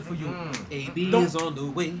a question for you. AB Don't- is on the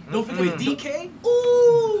way. Don't forget With don't- DK.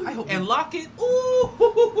 Ooh. I hope and you- Lockett.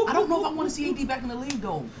 Ooh. I don't know if I want to see AD back in the league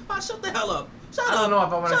though. Ah, shut the hell up. Shut I up. don't know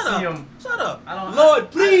if I wanna Shut see up. him. Shut up. I don't-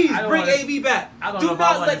 Lord, please I don't bring wanna- AB back. I don't Do know if I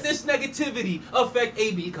not wanna let this negativity affect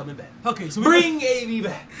AB coming back. Okay, so Bring AB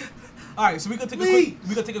back. All right, so we're gonna take Please.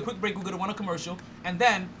 a quick break. We're gonna run a commercial, and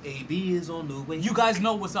then AB is on the way. you guys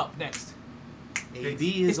know what's up next.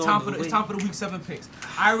 AB It's is time on for the the It's time for the week 7 picks.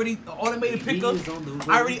 I already automated AB picker. is on the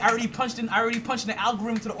way. I already punched in the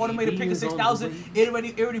algorithm to the automated AB picker is on the 6000. way.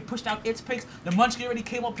 It already pushed out its picks. The Munchkin already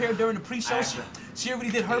came up here during the pre-show. She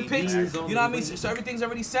already did her AB picks. You is know on what I the mean? way. So everything's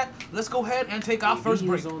already set. Let's go ahead and take our AB first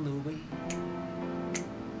break. is on the way.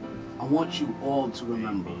 I want you all to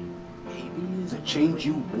remember AB is the on change the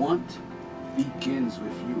you way. want begins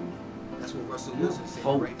with you. That's what Russell Wilson's saying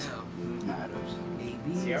Vote right now. matters.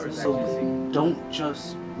 AB is Sierra's on the actually So way. singing. don't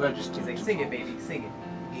just register He's like, to sing it, vote. baby, sing it.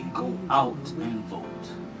 AB Go is out on the way. and vote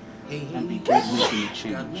Hey, and hey, begin making the God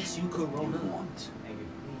change bless you, you Corona. want. Thank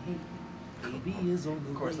you. Hey, AB is on the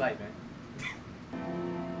Of course, way. light, man.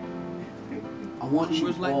 I want you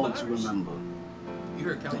Coors Light all to virus. remember You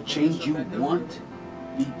heard the California change shut you back down? want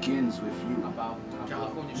begins with you. About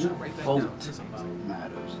California You shut right back vote down.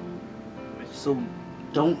 matters. So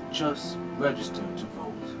don't just register to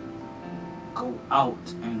vote. Go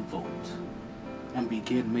out and vote and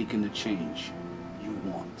begin making the change you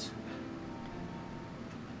want.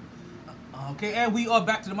 Okay, and we are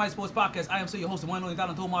back to the MyT Sports Podcast. I am still your host, the one and only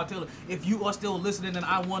Donald Tomar Taylor. If you are still listening, then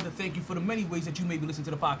I want to thank you for the many ways that you may be listening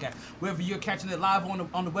to the podcast. Wherever you're catching it live on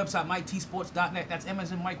the website, mytsports.net. That's M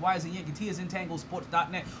as in Mike, Y as in Yankee, T as in Tango,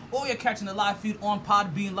 sports.net. Or you're catching the live feed on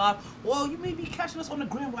Podbean Live. Or you may be catching us on the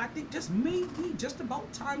gram, where I think just maybe just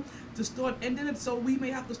about time to start ending it. So we may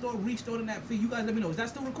have to start restarting that feed. You guys let me know. Is that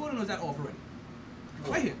still recording or is that off already?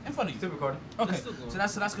 Right here, in front of you. Still recording. Okay, It's still going.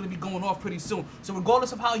 so that's gonna be going off pretty soon. So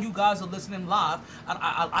regardless of how you guys are listening live,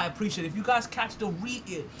 I appreciate it. If you guys catch the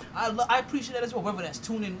read, I appreciate that as well. Whether that's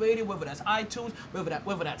TuneIn Radio, whether that's iTunes, whether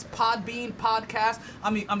that's Podbean podcast, I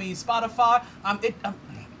mean Spotify,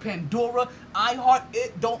 Pandora, iHeart,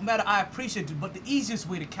 it don't matter. I appreciate it. But the easiest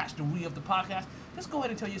way to catch the read of the podcast, just go ahead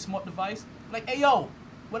and tell your smart device, like, hey yo,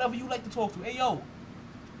 whatever you like to talk to, hey yo,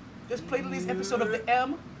 just play the latest episode of the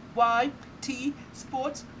MyT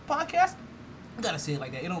Sports Podcast. I gotta say it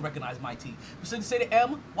like that. It don't recognize MyT. So you say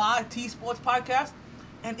the MyT Sports Podcast,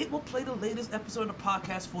 and it will play the latest episode of the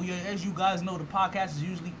podcast for you. As you guys know, the podcast is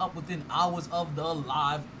usually up within hours of the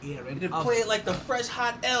live airing. They play it like the fresh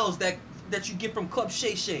hot L's that you get from Club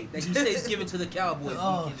Shay Shay that he says giving to the Cowboys.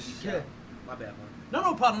 Oh, shit. My bad, man.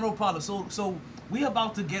 No problem. So we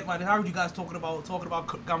about to get right. I heard you guys talking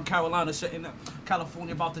about Carolina shutting down,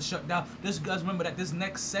 California about to shut down. Just guys remember that this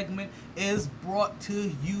next segment is brought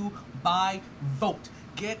to you by Vote.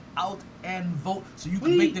 Get out and vote so you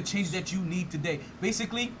can make the change that you need today.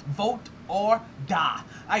 Basically, vote or die.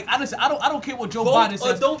 Honestly, I don't care what Joe Vote Biden or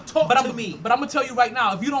says. don't talk but to me. But I'm gonna tell you right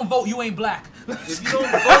now, if you don't vote, you ain't black. If you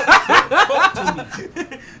don't vote, don't talk to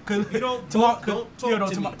me. Cause If you don't tomorrow, vote, don't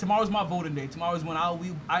talk to me. Tomorrow's my voting day. Tomorrow's when I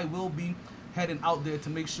will be heading out there to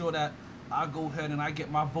make sure that I go ahead and I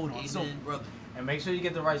get my vote on. So Amen, brother. And make sure you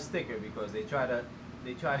get the right sticker because they try to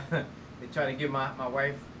give my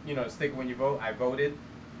wife, the sticker when you vote. I voted.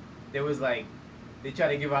 There was like, they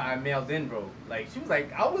tried to give her I mailed in, bro. Like she was like,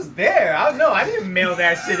 I was there. I didn't mail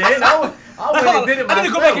that shit in. I went and did it myself. I need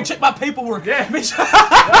to go back and check my paperwork. Yeah. Make sure,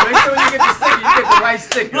 Make sure when you get the sticker, you get the right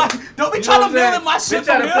sticker. Like, don't be You know trying what to I'm mail saying? in my shit They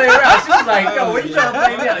trying from to here. play around. She was like, yo, what you trying to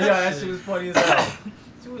play me out? Yo, that shit was funny as hell.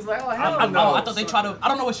 She was like, oh hell no. I thought they tried to. I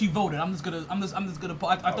don't know what she voted. I'm just gonna. I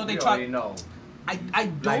thought they we tried. already know. I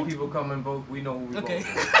Black don't. people come and vote. We know who we Okay.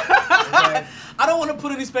 vote for. Okay? I don't want to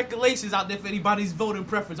put any speculations out there for anybody's voting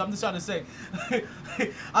preference. I'm just trying to say, I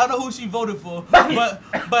don't know who she voted for, but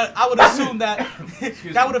I would assume that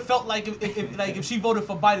that would have felt like if she voted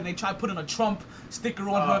for Biden, they tried putting a Trump sticker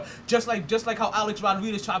on her, just like how Alex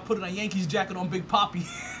Rodriguez tried putting a Yankees jacket on Big Papi.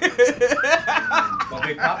 But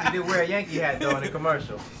Big Papi did wear a Yankee hat though in the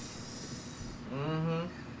commercial.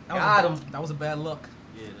 Mm-hmm. That was a bad look.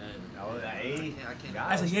 Yeah, Hey, I can't.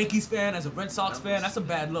 got As a him. Yankees fan, as a Red Sox fan, that's a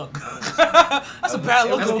bad look. That's a bad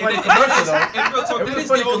It look. was a over funny there. commercial though. And real talk, It that was is a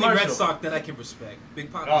funny the only Red commercial. Sox that I can respect.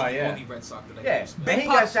 Big Pop Oh, is the yeah. only Red Sox that I Yeah, can respect. but he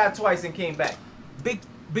got shot twice and came back. Big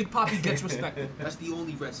Papi gets respected. That's the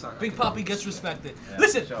only Red Sox. Big Papi gets respected. Yeah,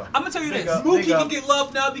 Listen, for sure. I'm gonna tell you Big this. up. Mookie Big can get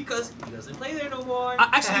love now because he doesn't play there no more.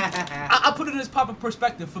 I put it in this proper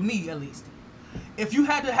perspective for me at least. If you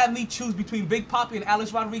had to have me choose between Big Papi and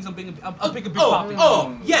Alex Rodriguez, I'm picking Big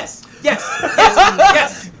Papi. Yes. I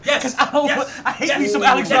hate me some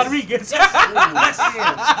Alex Rodriguez. You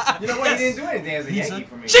know what? He didn't do anything as a He's Yankee a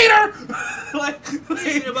for me. cheater. It's not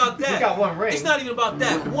even about that. He got one ring. It's not even about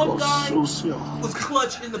that. One guy was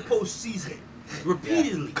clutch in the postseason.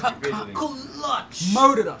 Repeatedly. Repeatedly. Clutch.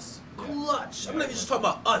 Murdered us. Clutch. I'm not even just talking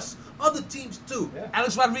about us. Other teams too. Yeah.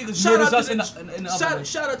 Alex Rodriguez Shout murders out us to in the, the other way.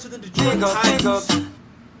 shout out to the Detroit Tigers.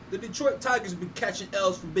 The Detroit Tigers have been catching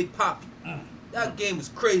L's from Big Papi. That game was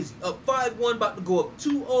crazy. Up 5-1, about to go up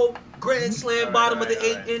 2-0. Grand slam, bottom of the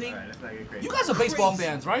eighth inning. Alright, let's not get crazy. You guys are baseball Crazy.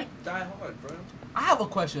 fans, right? Die hard, bro. I have a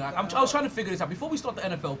question. I was trying to figure this out before we start the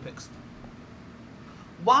NFL picks.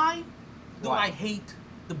 Why do Why? I hate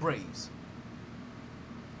the Braves?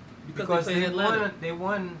 Because they played Atlanta.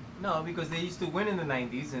 No, because they used to win in the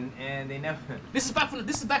 '90s and they never. This is back in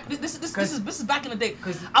the day.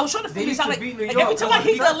 'Cause I was trying to they figure this used out. to Like, beat New like, York. every time I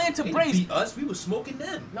hate the Atlanta They Braves, beat us. We were smoking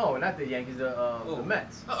them. No, not the Yankees. The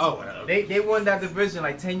Mets. Oh, whatever. They won that division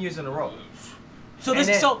like 10 years in a row. so And this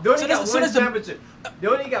then so they only so got this so one this the, championship. They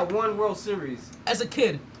only got one World Series. as a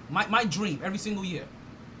kid, my dream every single year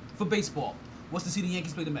for baseball was to see the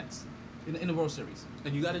Yankees play the Mets in the World Series.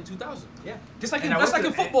 And you got in 2000. Yeah. Just like And in, I just went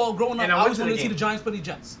like to in football, growing up, and I I went always to wanted the to see the game. Giants play the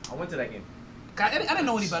Jets. I went to that game. I didn't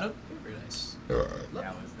know any better. Very nice. Yeah, I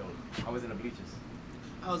was dope. I was in the bleachers.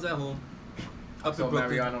 I was at home. Up So in Brooklyn.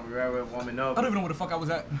 Mariano Rivera warming I up. don't even know where the fuck I was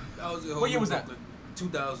at. I was at home What year in was that? Brooklyn.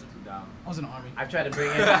 2000. I was in the army. I tried to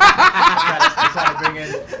bring in. I tried to bring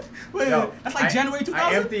in. Wait, Yo, that's like January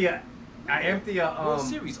 2000? I empty a World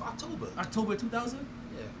Series, October. October 2000?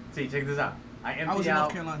 Yeah. See, check this out. I I was empty in North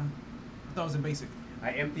out. Carolina. I thought I was in basic.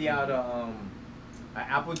 I empty out an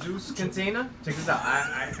apple juice container. Check this out.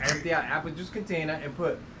 I empty out apple juice container and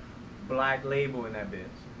put Black Label in that bitch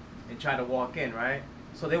and try to walk in, right?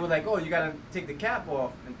 So they were like, "Oh, you gotta take the cap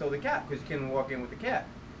off and throw the cap because you can't walk in with the cap."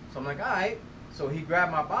 So I'm like, "All right." So he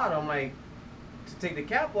grabbed my bottle. I'm like, to take the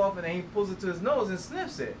cap off, and then he pulls it to his nose and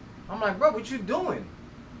sniffs it. I'm like, "Bro, what you doing?"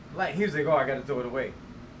 Like he was like, "Oh, I gotta throw it away."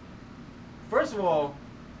 First of all,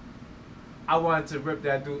 I wanted to rip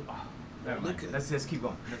that dude. Oh, never mind. Liquor. Let's just keep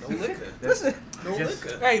going. No liquor. Listen, No Just-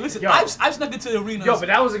 liquor. hey, listen. Yo. I've snuck into arenas. Yo, but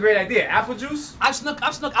that was a great idea. Apple juice? I've snuck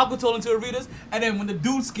alcohol into arenas, and then when the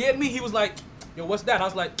dude scared me, he was like, "Yo, what's that?" I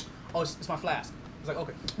was like, "Oh, it's my flask." I was like,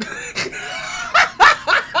 "Okay."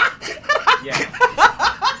 Yeah.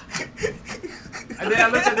 And then I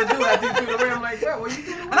looked at the dude, I think through the ring, I'm like, bro, what you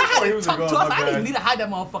doing? And I had He to was talk like, to "Oh, us. my I didn't even bad." need to hide that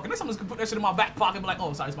motherfucker. Next time I'm just gonna put that shit in my back pocket and be like,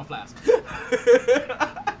 "Oh, sorry, it's my flask."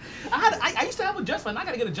 I used to have a Jets flask. I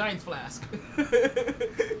gotta get a Giants flask.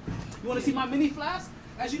 You want to see my mini flask?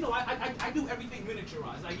 As you know, I do everything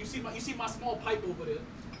miniaturized. Like you see my small pipe over there.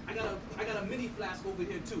 I got a mini flask over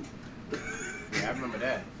here too. Yeah, I remember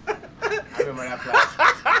that. I remember that flash.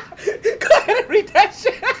 Go ahead and read that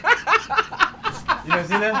shit. You never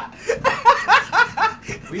seen that?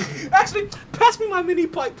 Actually, pass me my mini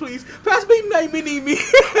pipe, please. Pass me my mini me.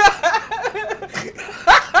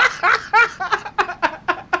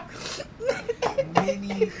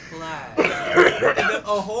 Mini flash. And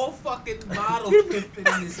a whole fucking bottle can fit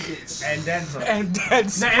in this bitch. And then some. And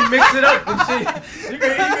that's And mix it up and shit. You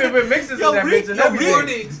can even mixes Yo, in that read bitch and the everything.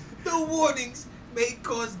 Warnings. The warnings may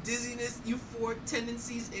cause dizziness, euphoric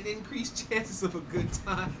tendencies, and increased chances of a good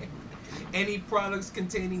time. Any products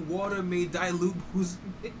containing water may dilute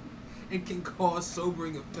boozing and can cause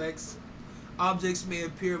sobering effects. Objects may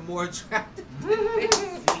appear more attractive than they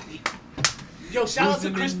see. yo. Shout out to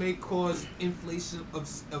Boozing Chris. may cause inflation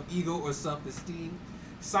of ego or self-esteem.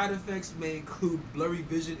 Side effects may include blurry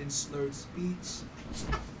vision and slurred speech.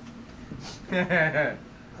 I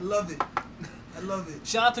love it. I love it.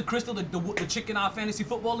 Shout out to Crystal, the chick in our fantasy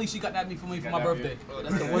football league. She got that for me for Got my that, birthday. Oh,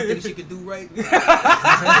 that's the one thing she could do right.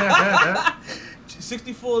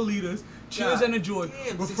 64 liters. Cheers God and enjoy.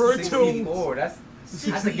 damn, Refer to 64, that's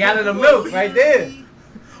a gallon of milk right there.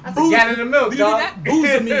 That's a gallon of milk, Did you dog. hear that?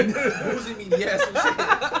 Boozamine. Boozamine, yes. I'm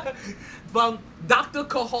saying. From Dr.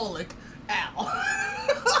 Kaholic Al.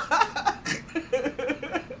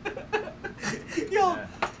 Yo. Yeah.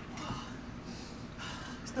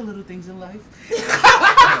 It's the little things in life. Yeah.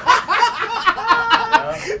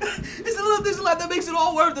 It's the little things in life that makes it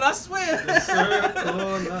all worth it, I swear. Yes, sir.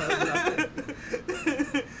 Oh,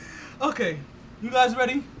 no. Okay, you guys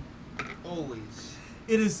ready? Always.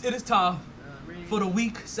 It is time for the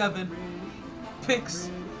week 7 picks.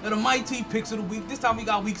 And the MyT picks of the week. This time we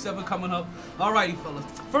got week 7 coming up. Alrighty, fellas.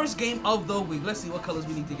 First game of the week. Let's see what colors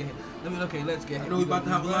we need to get here. Let's get I here. know we're about to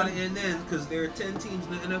have a lot of end-ends because there are 10 teams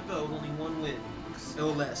in the NFL with only one win. No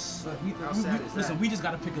less. How sad is Listen, that? we just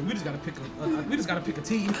gotta pick a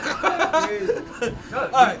team. No,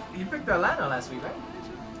 Alright. you picked Atlanta last week, right?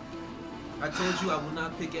 I told you I will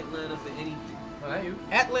not pick Atlanta for anything. Well, not you.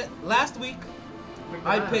 Last week, Picked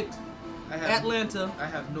I Atlanta. picked I have Atlanta. I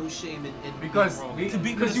have no shame in Because being wrong.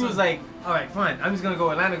 beat you was like, all right, fine, I'm just gonna go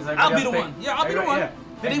Atlanta because I'll be the one. Yeah, I'll be the one. Yeah.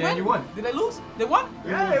 Did And they then win? you won. Did they lose? They won?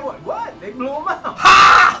 Yeah, they won. What? They blew them out.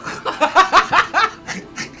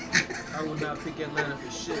 I will not pick Atlanta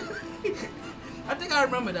for shit. I think I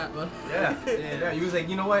remember that one. Yeah. You was like,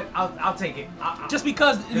 you know what? I'll take it. Just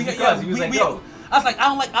because, because he was like, yo. I was like, I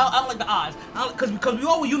don't like the odds. Because we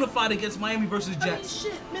all were unified against Miami versus Jets. I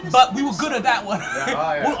mean, shit, But we were good at that one. Yeah,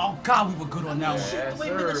 oh, yeah. Oh God, we were good on that one. Shit, the way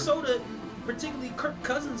sir. Minnesota, particularly Kirk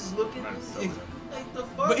Cousins, is looking. Minnesota. Like the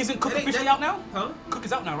fuck. But isn't Cook It ain't officially that- out now? Huh? Cook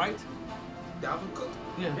is out now, right? Dalvin Cook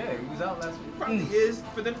Yeah. Yeah, he was out last week. probably is.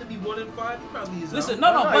 For them to be 1-5, he probably is. Listen,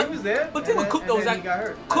 out. no, No, but he was there. But thing with Cook though is then that he got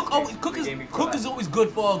hurt. Cook Last always game. Cook The is game before Cook is last. always good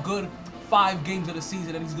for a good 5 games of the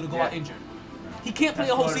season, and he's gonna go out Yeah. injured. He can't play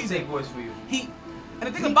That's a whole Florida season. State boys for you.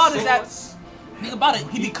 And the thing about it is that Sauce. think about it,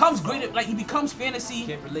 he becomes great at, like he becomes fantasy.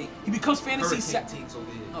 Can't relate. He becomes fantasy Hurricane sexy. takes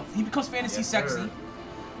over here. He becomes fantasy Yes, sexy, sir.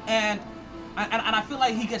 and I feel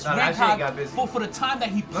like he gets Nah, ranked last year he high got busy. for the time that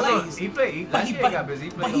he No, plays. he played. but Last he, year but, he got busy. He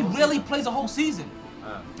played but the he whole rarely season. plays a whole season.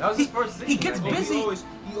 That was his first season. he gets I think. busy.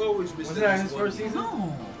 He always missed. Was at that least his one first game. season?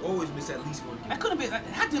 No, Always missed at least one game. that couldn't be. That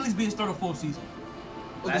had to at least be his third or fourth season.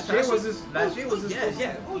 Oh, Last this year past was year? his. Last year was his. Yeah, first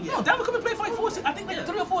yeah. season. Oh yeah. No, Dalvin could be playing for like 4. I think like Yeah.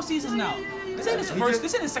 3 or 4 seasons now. This ain't his He first. just-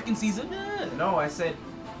 This ain't his second season. Yeah. No, I said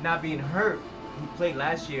not being hurt. He played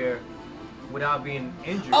last year without being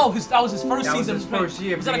injured. Oh, that was his first That was season. his first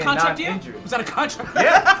year Was that a being contract not year? injured. Was that a contract?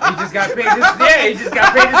 Yeah, he just got paid. He just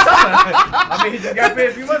got paid this summer. I mean, he just got paid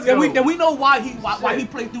a few months ago. Then we know why he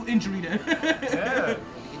Shit. played through injury then.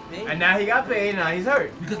 Yeah. And now he got paid. Now he's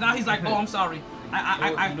hurt. Because now he's like, oh, I'm sorry.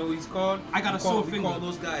 You know what he's called? I got a sore We finger. call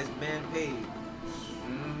those guys man paid.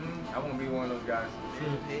 I won't be one of those guys.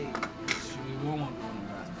 Man paid.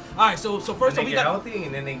 All right, so first And we they get got. healthy,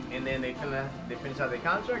 and then they finish out their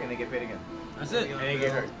contract, and they get paid again. That's it. And they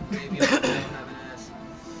get hurt. Maybe I don't have an ass.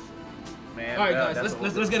 Man, All right, that- guys,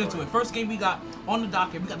 that's let's get into it. First game we got on the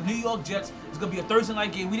docket. We got the New York Jets. It's gonna be a Thursday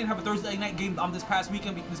night game. We didn't have a Thursday night game this past week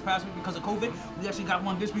because of COVID. We actually got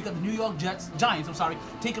one this week. Got the New York Giants. I'm sorry,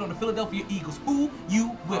 taking on the Philadelphia Eagles. Who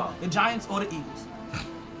you with, the Giants or the Eagles?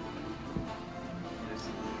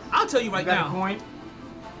 I'll tell you right You got now. a coin?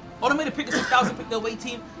 Automated pick a 6,000 pick the away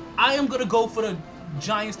team. I am gonna go for the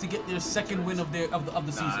Giants to get their second win of the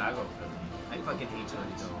season. Nah, I go Philly. I fucking hate Philly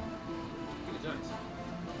though. Get the Giants.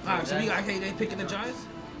 All right, so we got they picking the Giants.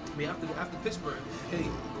 I mean, after Pittsburgh, hey,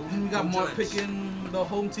 And we got go Mark Giants. picking the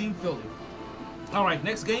home team, Philly. All right,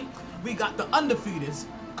 next game, we got the undefeateds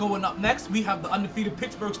going up next. We have the undefeated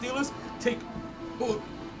Pittsburgh Steelers taking on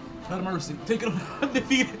the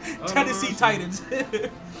undefeated Tennessee Titans.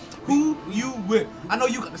 Who you with? I know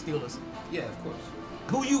you got the Steelers. Yeah, of course.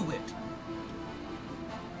 Who you with?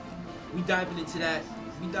 We diving into that.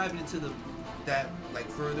 We diving into that like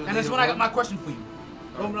further. And that's later when I got on? my question for you.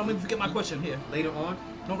 Don't let me forget my question here. Later on.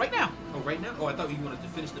 No, right now. Oh, right now. Oh, I thought you wanted to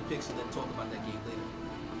finish the picks and then talk about that game later.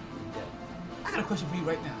 Yeah. I got a question for you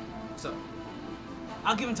right now. So,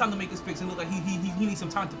 I'll give him time to make his picks and look like he needs some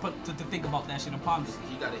time to think about that shit and ponder.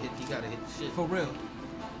 he gotta hit the shit. For real.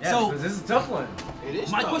 Yeah, So- because this is a tough one. It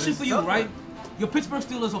is. My tough. question It's for you, tough. right? Your Pittsburgh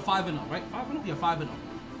Steelers are 5-0, right? 5-0? Yeah, 5-0.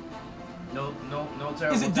 No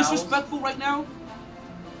terrible. Is it towels. disrespectful right now?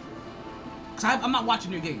 Because I'm not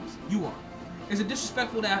watching your games. You are. Is it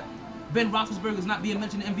disrespectful that Ben Roethlisberger is not being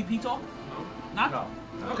mentioned in MVP talk? Not? No.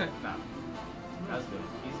 Okay. No. That's good.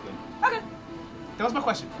 He's good. Okay. That was my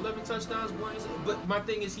question. 11 touchdowns, one. But my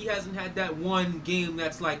thing is, he hasn't had that one game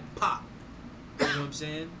that's like pop. You know what I'm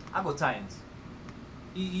saying? I go Titans.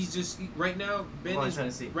 He's just right now. Ben Going is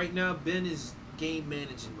Tennessee. right now. Ben is game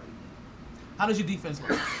managing right now. How does your defense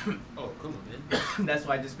look? Oh, come on, man. That's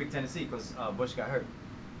why I just picked Tennessee because Bush got hurt.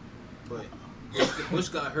 But Bush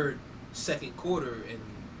got hurt second quarter and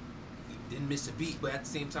he didn't miss a beat. But at the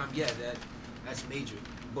same time, yeah, that's major.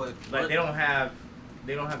 But Like they don't have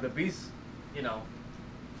the beast,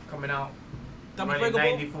 coming out Dame running fuego, bro.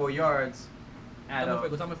 94 yards at Dame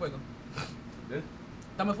fuego, dame fuego. Good.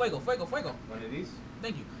 Dame fuego, fuego, fuego. One of these.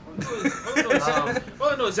 Thank you. all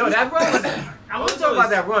I know is Yo, that run was. I want to talk about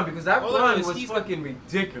that run because that all I know run is was he's- fucking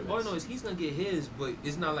ridiculous. all I know is he's gonna get his, but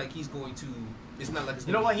it's not like he's going to. It's not like it's.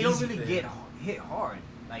 You know gonna what? be He don't easy really for get him. hit hard.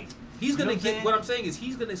 Like He's you know gonna what I'm get. saying? What I'm saying is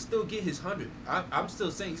he's gonna still get his 100. I'm still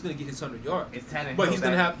saying he's gonna get his 100 yards. It's Tannehill But he's that-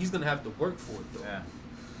 gonna have to work for it though. Yeah.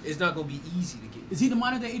 It's not gonna be easy to get. Is he the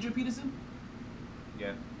modern day Adrian Peterson?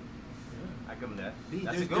 Yeah. I give him that. There's-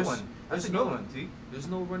 That's a good there's- one. That's a there's good no- one, T. There's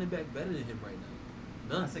no running back better than him right now.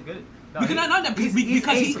 None. That's a good. Because not that because he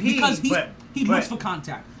but looks for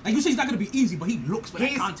contact. Like you say, he's not gonna be easy, but he looks for that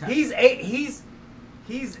he's contact. he's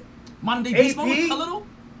modern day beast AP mode a little.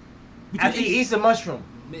 at the Easter mushroom.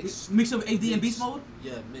 Mix of AD and beast mode.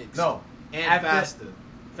 Yeah, mix. No. And After- faster.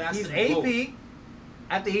 He's than both. AP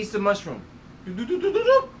at the Easter mushroom. You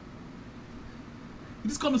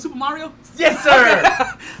just call him Super Mario? Yes, sir.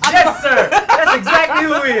 Yes, sir. That's exactly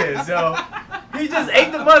who he is, yo. He just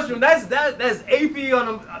ate the mushroom. That's AP on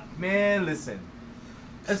him. Man, listen.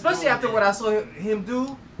 Especially after what I saw him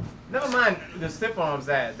do Never mind the stiff arms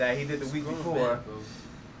that he did the week Grown before. man, bro.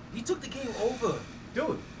 He took the game over.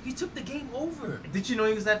 Dude, He took the game over. did you know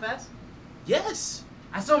he was that fast? Yes.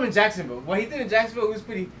 I saw him in Jacksonville. What he did in Jacksonville was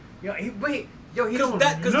pretty. He don't look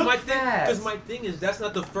fast. Because my thing is, that's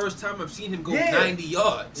not the first time I've seen him go Yeah. 90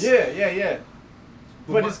 yards. Yeah.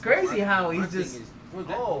 But it's crazy how my he's thing just. is, bro,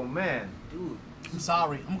 that- Oh man. dude, I'm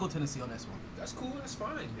sorry. I'm gonna go Tennessee on this one. that's cool. That's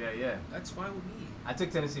fine. Yeah. That's fine with me. I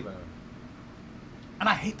took Tennessee by the way. And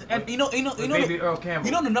I hate the, and you know Baby Earl Campbell.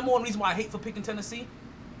 you know the number one reason why I hate for picking Tennessee?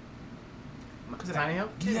 Tannehill?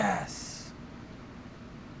 Yes.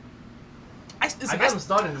 I got him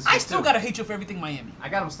starting this week. I still too. gotta hate you for everything Miami. I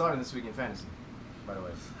got him starting this week in fantasy. By the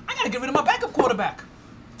way. I gotta get rid of my backup quarterback.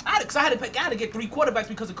 I had to get 3 quarterbacks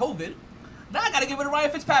because of COVID. Now I gotta get rid of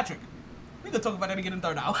Ryan Fitzpatrick. We can talk about that again in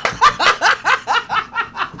third hour.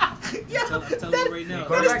 Yeah, I'm telling you right now.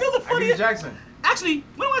 that is still the I give you funniest. Jackson. Actually,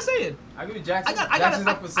 what am I saying? I give you Jackson. I Jackson's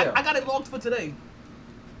up for sale. got it logged for today.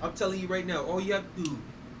 I'm telling you right now. All you have to do,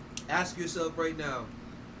 ask yourself right now.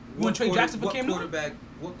 You wanna trade Jackson for Cam Newton?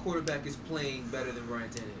 What quarterback is playing better than Ryan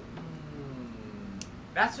Tannehill?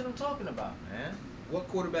 That's what I'm talking about, man. What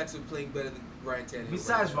quarterbacks are playing better than Ryan Tannehill?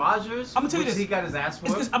 Besides right Rodgers, I'ma tell you which this. he got his ass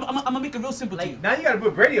It's 'cause whooped. I'm gonna make it real simple to you. Like now you gotta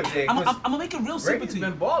put Brady up there. I'm 'cause gonna make it real simple Brady's to you.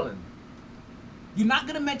 been balling. You're not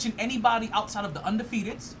gonna mention anybody outside of the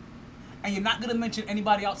undefeateds, and you're not gonna mention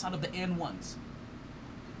anybody outside of the N1s.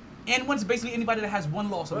 N1's basically anybody that has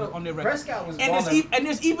one loss on their record. Prescott was And balling.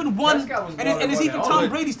 there's even one, Prescott was and there's balling even more than Tom all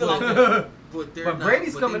Brady still of out it. there. But they're But not,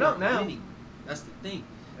 Brady's but coming they're up not now. winning. That's the thing.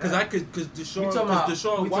 Yeah. Because We talking about-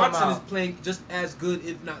 Deshaun we talking Watson is about- playing just as good,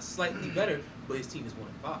 if not slightly better, but his team is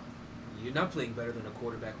 1-5. You're not playing better than a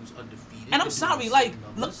quarterback who's undefeated. And I'm with sorry, those like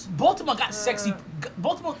numbers. Baltimore got sexy.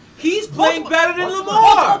 Baltimore, He's playing better than Baltimore-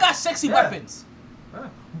 Lamar. Baltimore got sexy Yeah. weapons. Huh.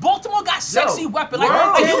 Baltimore got sexy weapons. Like,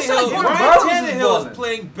 Ryan and you said, Tannehill- like, Ryan Ryan Tannehill Tannehill balling. is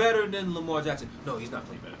playing better than Lamar Jackson. No, he's not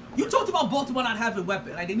playing better. you talked about Baltimore not having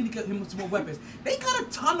weapons. Like, they need to get him some more weapons. They got a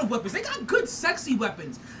ton of weapons. They got good, sexy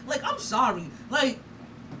weapons. Like, I'm sorry. Like,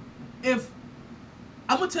 if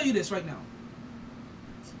I'm gonna tell you this right now.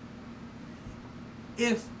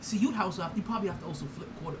 You'd you probably have to also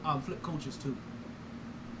flip coaches too.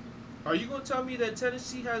 Are you gonna tell me that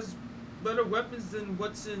Tennessee has better weapons than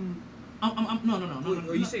what's in? No.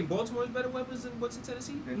 Are you saying Baltimore has better weapons than what's in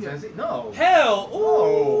Tennessee? In Yeah. Tennessee? No. Hell,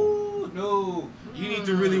 Oh. ooh, no! You need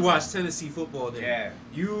to really watch Tennessee football. Then Yeah.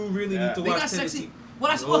 you really Yeah. need to They watch got Tennessee. sexy.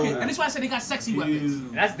 Well, that's Oh. okay, and that's why I said they got sexy weapons.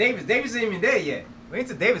 And that's Davis. Davis ain't even there yet. Wait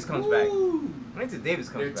until Davis comes back. Ooh. Wait until Davis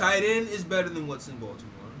comes Their back. tight end is better than what's in Baltimore.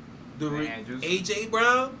 Andrews. AJ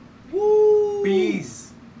Brown, woo,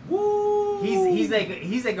 Beast. woo. He's like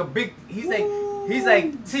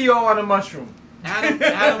T.O. on a mushroom.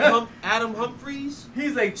 Adam Humphries,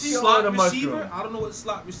 He's like T.O. on slot a receiver. mushroom. I don't know what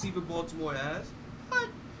slot receiver Baltimore has. What?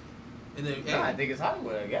 And then Nah, I think it's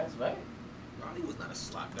Hollywood, I guess, right? Ronnie was not a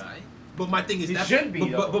slot guy. But my thing is He that's should be,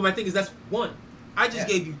 though. but my thing is that's one. I just Yeah.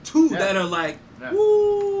 gave you two Yeah. that are like Yeah.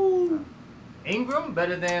 woo. Ingram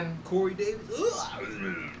better than. Corey Davis.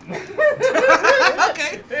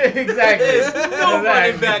 Okay. Exactly. There's no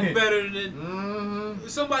running back Exactly. better than. Mm-hmm.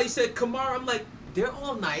 Somebody said Kamara. I'm like, they're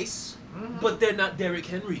all nice, but they're not Derrick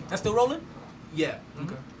Henry. That's still rolling. Yeah.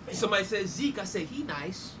 Okay. Somebody said Zeke. I said he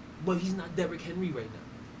nice, but he's not Derrick Henry right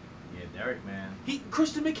now. Yeah, Derek, man.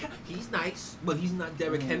 Christian McCaffrey. He's nice, but he's not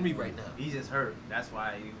Derrick Henry right now. He's just hurt. That's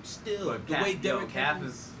why you. Still, But the way Derrick Henry,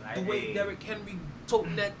 the way hey. Derrick Henry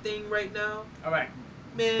toting that thing right now, All right.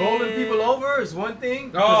 man. Bowling people over is one thing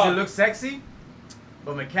because Oh. it looks sexy,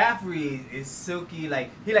 but McCaffrey is silky. Like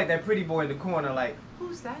he like that pretty boy in the corner. Like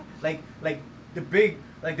who's that? Like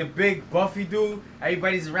the big Buffy dude.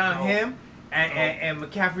 Everybody's around No. him, and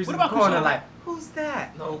McCaffrey's What in the about corner. Kershaw? Like who's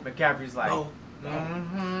that? No. McCaffrey's like. No.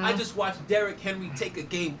 Mhm. I just watched Derrick Henry take a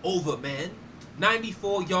game over, man.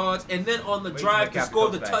 94 yards, and then on the Wait drive till to McCaffrey score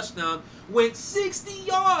the comes back. touchdown, went 60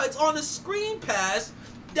 yards on a screen pass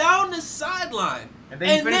down the sideline. And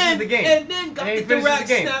then he finishes the game. And then got And the he finishes direct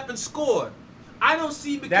the game. snap and scored. I don't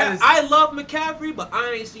see That McCaffrey. is- I love McCaffrey, but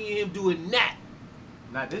I ain't seen him doing that.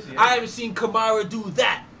 Not this year. I haven't seen Kamara do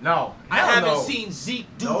that. No. I Hell haven't no. seen Zeke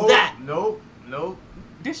do Nope, that. Nope.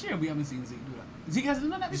 This year we haven't seen Zeke do that. Zeke hasn't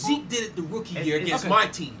done that before. Zeke did it the rookie It's- year it's- against okay. my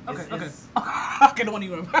team. Okay, It's- okay. it's- Okay, the one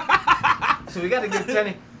you were. So we got to give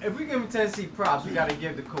Tennessee. If we give Tennessee props, we got to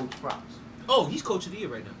give the coach props. Oh, he's coach of the year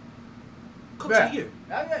right now. Coach Yeah. of the year.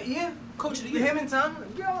 Yeah. Coach of the year. Him and Tom,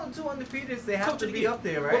 you're all two undefeated. They have Coach to of the be year. up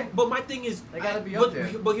there, right? But my thing is, They gotta be but, up there.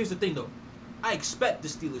 But here's the thing, though. I expect the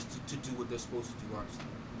Steelers to do what they're supposed to do, honestly.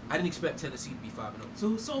 I didn't expect Tennessee to be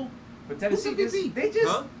 5-0. So But Tennessee Who's just, MVP? they just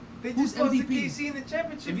Huh? They Who's just lost to MVP? KC in the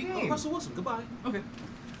championship game. Russell Wilson. Goodbye. Okay.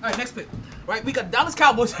 All right, next pick. Right, we got Dallas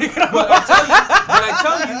Cowboys. But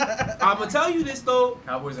I'm gonna tell you this though.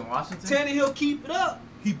 Cowboys in Washington. Tannehill keep it up.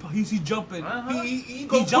 He's jumping. Uh-huh. He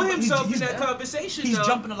gonna put himself in that conversation. He's now.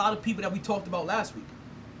 jumping a lot of people that we talked about last week.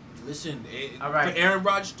 Listen, all right. for Aaron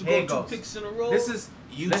Rodgers to Here go it 2 goes. picks in a row,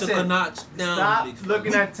 you listen, took a notch down. Stop big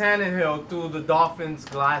looking fella. at Tannehill through the Dolphins'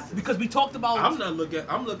 glasses. Because we talked about. I'm looking at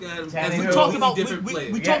him as Tannehill. we a talked about different we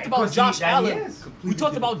player. talked about 'cause Josh that he Allen. is. We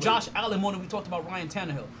talked about different Josh Allen more than we talked about Ryan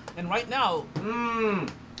Tannehill. And right now,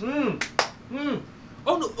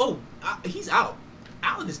 Oh no! He's out.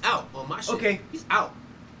 Allen is out on my shit. Okay. He's out.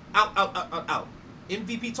 Out.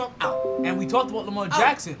 MVP talk out. and we talked about Lamar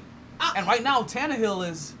Jackson. And right now, Tannehill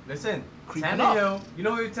is Listen, creeping Tannehill. up. You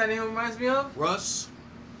know who Tannehill reminds me of? Russ,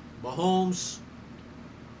 Mahomes.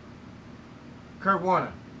 Kurt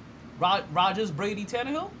Warner. Rodgers, Brady,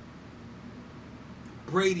 Tannehill.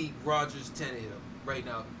 Brady, Rodgers, Tannehill. Right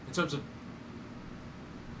now, in terms of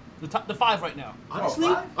The 5 right now.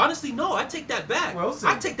 honestly, no. I take that back. Wilson.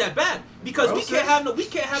 I take that back because we Wilson. can't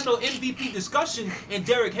have no MVP discussion, and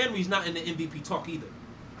Derrick Henry's not in the MVP talk either.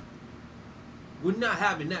 We're not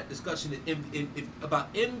having that discussion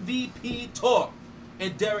about MVP talk,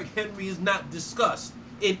 and Derrick Henry is not discussed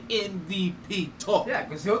in MVP talk. Yeah,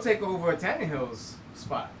 because he'll take over Tannehill's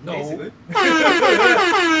spot. No. Basically. He's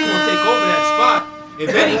gonna take over that spot. If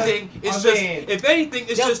anything,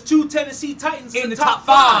 it's just 2 Tennessee Titans In the top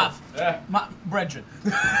top 5. Yeah. My brethren.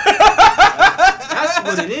 That's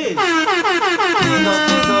what it is.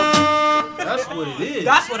 That's what it is.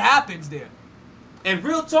 That's what happens there. And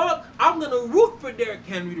real talk, I'm gonna root for Derrick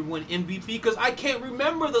Henry to win MVP because I can't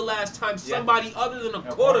remember the last time somebody other than a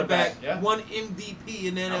quarterback won MVP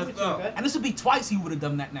in the NFL. And this would be twice he would have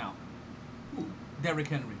done that now. Who? Derrick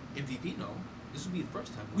Henry. MVP? No. This would be the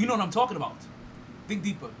first time. You know what I'm talking about. Think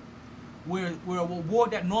deeper. Where an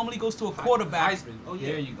award that normally goes to a quarterback. Heisman. Oh yeah.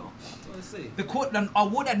 There you go. Let's see. The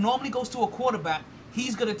award that normally goes to a quarterback,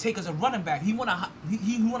 he's gonna take as a running back. He won a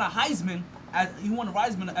Heisman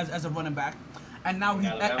as a running back, and now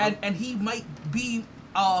he might be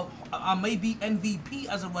MVP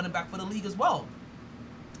as a running back for the league as well.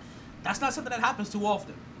 That's not something that happens too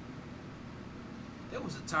often. There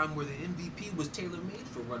was a time where the MVP was tailor-made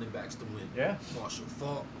for running backs to win. Yeah. Marshall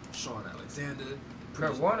Faulk, Sean Alexander.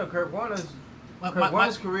 Kurt Warner's My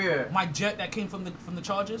career. My jet that came from the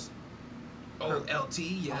Chargers. Oh, LT,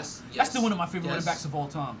 yes. That's still one of my favorite running backs of all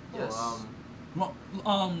time. Yes.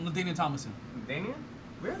 LaDainian Tomlinson. Daniel?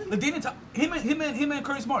 Really? Him and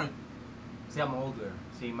Curtis Martin. See, I'm older.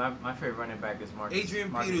 See, my favorite running back is Marcus.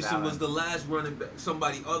 Adrian Marcus Peterson Allen. was the last running back,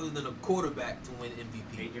 somebody other than a quarterback to win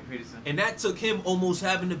MVP. Adrian Peterson. And that took him almost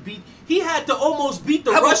having to beat. He had to almost beat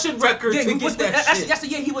the Russian record to get that shit. That's the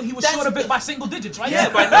year he was short of it by single digits, right? Yeah,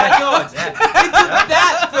 by 9 yards. It took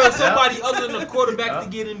that for somebody other than a quarterback to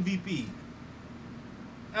get MVP.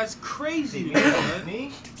 That's crazy, man.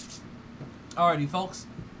 Me? Alrighty, folks.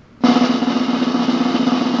 And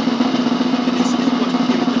they still wanted to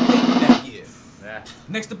give it to Peyton that year. Yeah.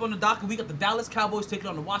 Next up on the docket, we got the Dallas Cowboys taking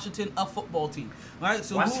on the Washington football team. All right,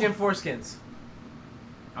 so Washington Foreskins.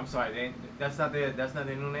 I'm sorry, that's not their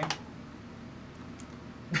new name.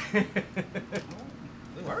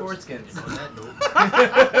 Foreskins. On that note.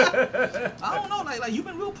 I don't know, like you've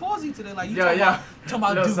been real pausey today. Like you Yeah, talking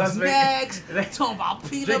about Little dudes' suspect. necks, talking about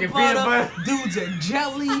peanut Drinking butter, peanut butter. dudes and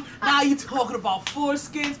jelly. Now you talking about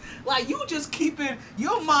foreskins. Like you just keeping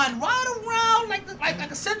your mind right around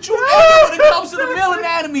like a central area when it comes to the male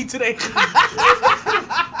anatomy today.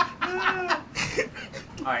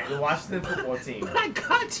 Alright, the Washington football team. I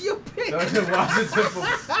got your pick. The Washington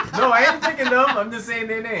football. No, I ain't picking them. I'm just saying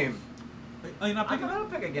their name. Oh, you're not I picking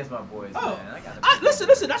don't pick against my boys, Oh, man. I gotta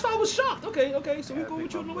listen. That's why I was shocked. Okay. So we gotta go pick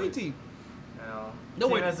with you on the my away boys. team. No, No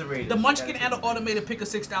same wait. as the Raiders. The You Munchkin gotta and the pick automated picker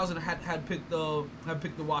 6000 had picked the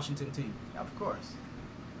Washington team. them. Of course.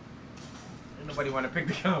 Ain't nobody want to pick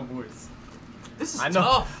the Cowboys. This is I know.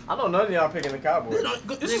 tough. I know none of y'all picking the Cowboys.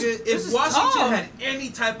 This Nigga, is if Washington tough. had any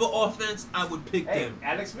type of offense, I would pick Hey, them.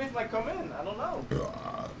 Alex Smith might come in. I don't know.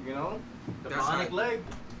 You know, the That's bionic right. leg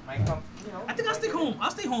might come. You know. I think I'll stay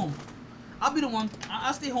home. I'll be the one.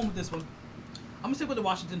 I'll stay home with this one. I'm gonna stick with the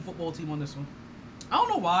Washington football team on this one. I don't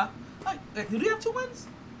know why. Do they have 2 wins?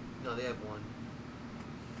 No, they have one.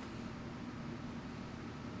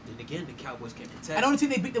 Then again, the Cowboys can't protect. And the only team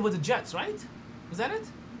they beat them was the Jets, right? Was that it?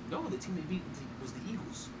 No, the team they beat was the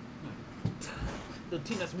Eagles. The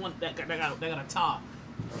team that's won that got a tie.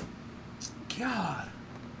 God.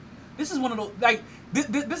 This is one of those like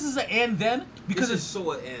this is an and then because this it's is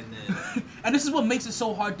so an and then. and this is what makes it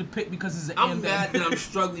so hard to pick because it's an I'm and mad then. that I'm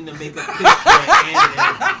struggling to make a pick for an and then.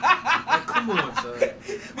 Like, come on, son.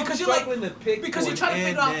 Because I'm you're like struggling to pick because for you're trying to an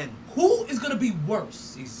figure out and who is gonna be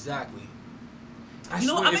worse. then. Exactly. You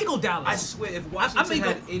know what? I may go Dallas. I swear, if Washington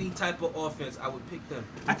had any type of offense, I would pick them.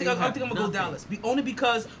 I think I'm gonna go Dallas. Only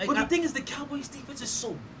because like, But the thing is, the Cowboys' defense is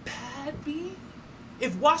so bad, B.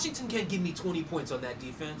 If Washington can't give me 20 points on that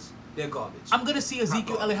defense, they're garbage. I'm gonna see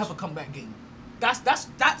Ezekiel Elliott have a comeback game. That's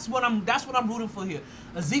what I'm rooting for here.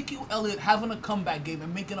 Ezekiel Elliott having a comeback game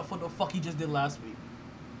and making up for the fuck he just did last week.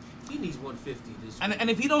 He needs 150 this week. And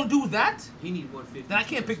if he don't do that, He needs 150. then I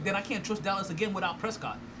can't pick. Then I can't trust Dallas again without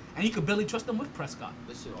Prescott. And you could barely trust them with Prescott.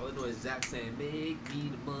 But shit, all I know is Zach saying, "Make me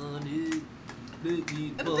the money." Make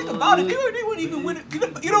me And the thing about it, they weren't even winning.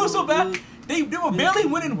 You know what's so bad? They were barely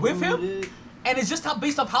winning with him. And it's just how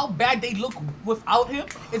based off how bad they look without him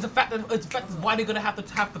is the fact that why they're gonna have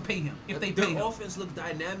to pay him if they pay Their him. offense looked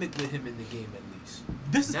dynamic with him in the game at least.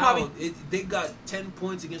 This is Now probably they got 10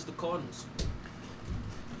 points against the Cardinals.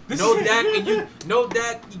 this No is, Dak, and you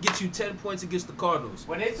get you 10 points against the Cardinals.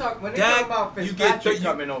 When they talk Dak, about you get Fitzpatrick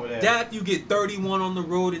coming over there. Dak, you get 31 on the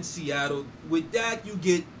road in Seattle. With Dak, you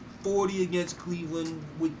get 40 against Cleveland.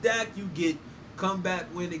 With Dak, you get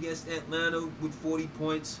comeback win against Atlanta with 40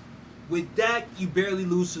 points. With Dak, you barely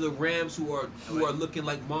lose to the Rams, who are looking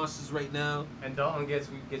like monsters right now. And Dalton gets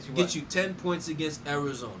you Get you 10 points against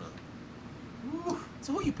Arizona.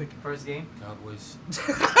 So who you picking? first game. Cowboys.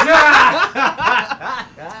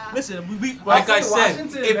 Listen, we Like I said,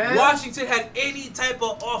 Washington, if man. Washington had any type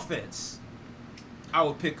of offense, I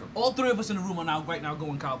would pick them. all three of us in the room are right now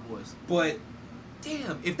going Cowboys. But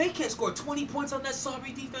damn, if they can't score 20 points on that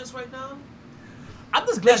sorry defense right now, I'm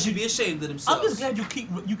just they glad should be ashamed of themselves. I'm just glad you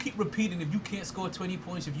keep repeating. If you can't score 20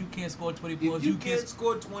 points, if you can't score 20 points, If you can't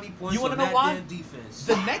score 20 points You wanna on know that why? damn defense.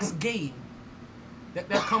 The next game that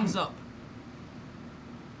comes up,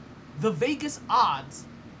 the Vegas odds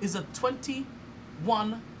is a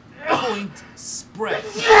 21-point spread.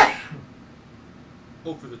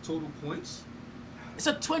 Oh, for the total points? It's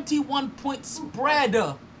a 21-point spread.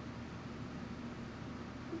 What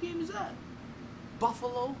game is that?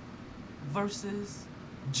 Buffalo versus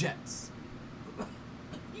Jets.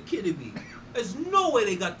 You kidding me? There's no way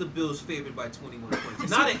they got the Bills favored by 21 points.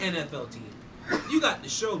 Not an NFL team. You got to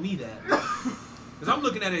show me that. Because I'm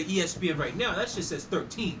looking at it at ESPN right now. That shit says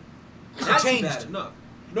 13. That's changed. bad enough.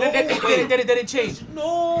 No Did way. it change?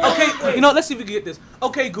 No Okay, way. you know, let's see if we can get this.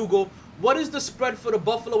 Okay, Google, what is the spread for the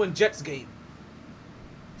Buffalo and Jets game?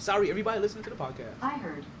 Sorry, everybody listening to the podcast. I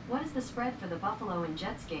heard. What is the spread for the Buffalo and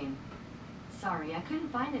Jets game? Sorry, I couldn't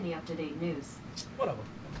find any up-to-date news. Whatever.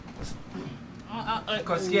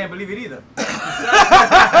 Because you can't believe it either.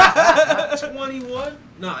 21?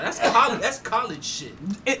 Nah, that's college. That's college shit.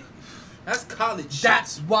 That's college shit.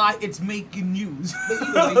 That's why it's making news.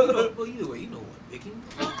 But either way, you know what picking.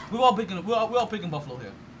 We're all picking Buffalo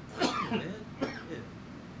here. Man. Yeah.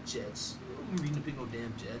 Jets. I'm reading the pick no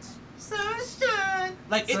damn Jets. Sunshine.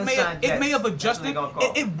 Like it may Sunshine have Jets. adjusted. That's what they gonna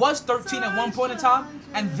call It was 13 at one point in time,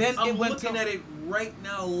 and then I'm it went looking to. at it right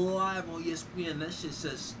now live on ESPN. That shit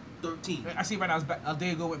says 13. I see right now. It's back, a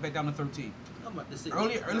day ago went back down to 13. I'm about to say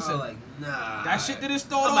Earlier- I'm listen. like, nah. That shit didn't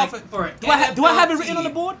start I'm off. like, for an Do I have it NFL written on the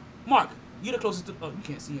team. board? Mark, you're the closest to. Oh, you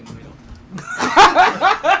can't see anyway though.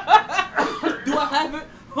 Do I have it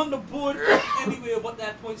on the board anywhere? What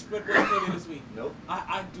that point spread was earlier this week? Nope.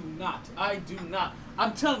 I do not. I do not.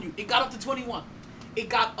 I'm telling you, it got up to 21. It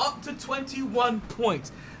got up to 21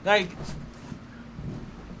 points. Like,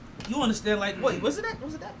 you understand? Like, wait, was it that?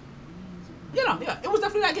 Was it that? Yeah, it was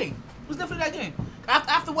definitely that game. It was definitely that game.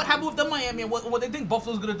 After what happened with the Miami and what they think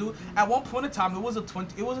Buffalo's gonna do, at one point in time it was a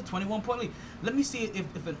 21-point lead. Let me see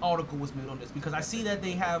if an article was made on this because I see that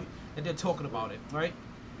they're talking about it, right?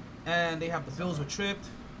 And they have the Bills were tripped.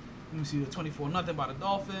 Let me see the 24-0 by the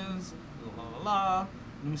Dolphins. La la la.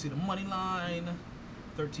 Let me see the money line.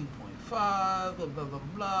 13.5. Blah blah blah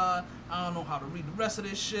blah. I don't know how to read the rest of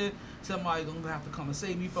this shit. Somebody gonna have to come and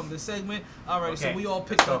save me from this segment. Alright, Okay, so we all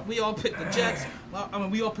picked let's go. the Jets. Well, I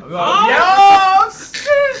mean, we all picked. Oh,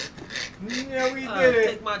 shit! Yeah, we did it.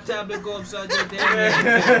 Take my tablet, go upside your damn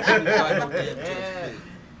head.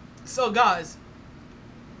 So guys,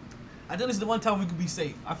 I think this is the one time we can be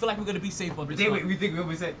safe. I feel like we're gonna be safe on this one. We think we'll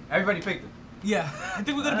be safe. Everybody picked them. Yeah, I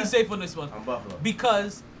think we're gonna be safe on this one I'm Buffalo.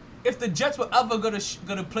 because if the Jets were ever gonna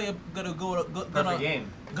play Perfect game.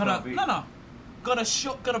 It's gonna gonna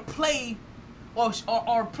be. gonna play or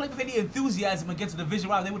play with any enthusiasm against the division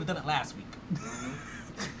rival, they would have done it last week.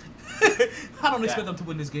 I don't expect them to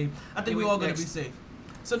win this game. I think we're all gonna be safe.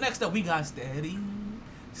 So next up, we got steady,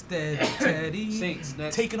 Steady. Saints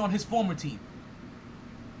next. Taking on his former team.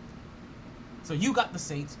 So you got the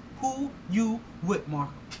Saints. Who you with, Mark?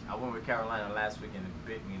 I went with Carolina last week and it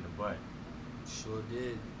bit me in the butt. Sure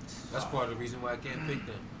did. That's part of the reason why I can't pick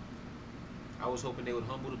them. I was hoping they would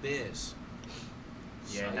humble the Bears.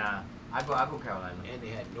 Yeah, Psych. nah. I go Carolina. And they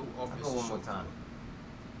had no I offense. go to one more show time.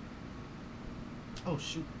 Oh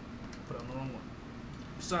shoot. Put on the wrong one.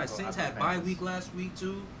 Besides, Oh, Saints I had got bye Panthers. week last week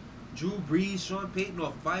too. Drew Brees, Sean Payton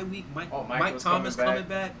off bye week. Mike Mike was Thomas coming coming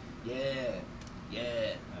back. Yeah.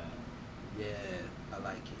 I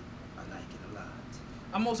like it. I like it a lot.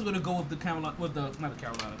 I'm also gonna go with the Carolina, not the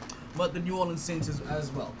Carolina, but the New Orleans Saints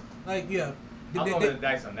as well. Like, yeah, I'm going to the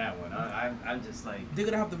dice on that one. I'm just like, they're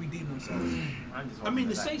gonna have to redeem themselves. I'm just. I mean,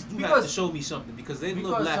 the Saints do have to show me something because they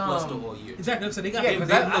look because, lackluster all year. Exactly. So they got. Yeah, They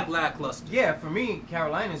 'cause look lackluster. Yeah, for me,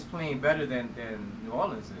 Carolina's playing better than New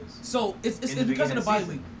Orleans is. So it's In the because of the beginning bye of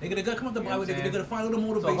the week. season. They're gonna come up the You know bye what week. I'm They're gonna find a little So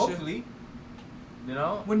motivation. hopefully, you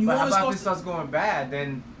know. When New but Orleans how about if starts- it starts going bad,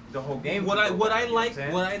 then the whole game. What could I go what bad, I you know what like I'm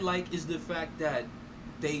saying? what I like is the fact that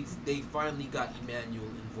they finally got Emmanuel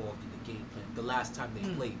involved in the game plan. The last time they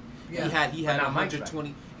played, Yeah. he had But now Mike's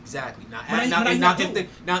 120 exactly. Now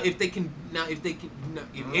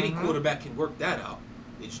if any quarterback can work that out,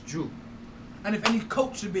 it's Drew. And if any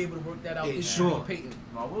coach should be able to work that out, it's Sure. Sean Payton.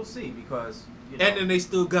 Well, we'll see because. You know, And then they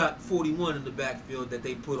still got 41 in the backfield that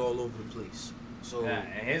they put all over the place. So yeah,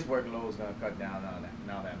 and his workload is gonna cut down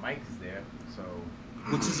now that Mike is there. So.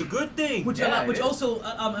 which is a good thing. Which Yeah, which it is. also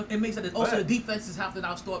it makes it also But- the defenses have to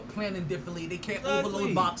now start planning differently. They can't Exactly.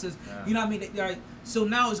 overload boxes. Yeah. You know what I mean? Like, so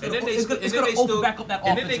now it's and gonna then they it's still, gonna, and it's then gonna they open still back up that and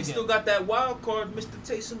offense then they again. still got that wild card, Mr.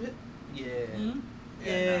 Taysom hit. Yeah. Mhm.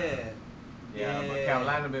 Yeah, but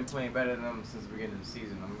Carolina been playing better than them since the beginning of the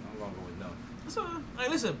season. I'm gonna go with them. So, like,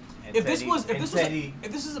 listen, And if this Teddy- was and Teddy,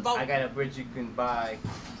 if this is about I got a bridge you can buy,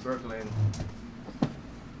 Brooklyn,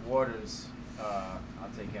 Waters. I'll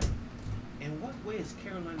take him. In what way has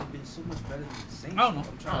Carolina been so much better than the Saints? I don't know.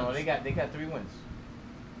 I'm I trying don't know. to They got 3 wins.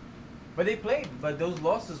 But they played. But those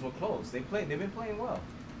losses were close. They've been playing well.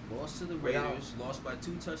 lost to the Without- Raiders, lost by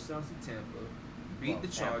 2 touchdowns to Tampa, beat Well, the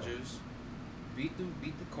Tampa. Chargers, beat the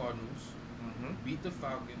Cardinals, Mm-hmm. beat the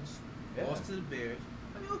Falcons, Yeah. lost to the Bears.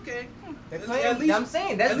 I mean, okay. They're At playing. least- I'm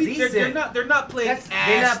saying that's At least decent. they're not playing That's, ass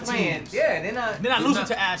they're not playing. teams. Yeah, they're not. they're not They're losing not-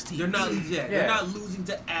 to ass teams. They're not. They're Yeah. not losing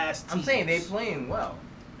to ass teams. I'm saying they playing well.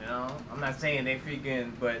 You know, I'm not saying they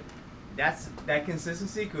freaking, but that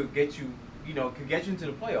consistency could get you, could get you into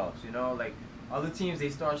the playoffs. You know, like other teams, they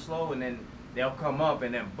start slow and then they'll come up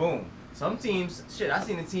and then boom. Some teams, I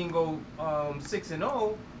seen a team go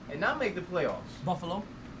 6-0 and not make the playoffs. Buffalo.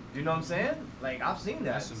 You know what I'm saying? Like I've seen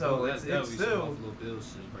that. That's some So bull- it's that would be some still, Buffalo Bills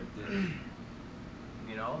shit right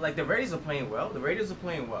there. like the Raiders are playing well. The Raiders are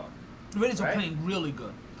playing well. The Raiders are Right? playing really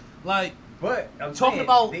good. Like, But I'm Talking saying,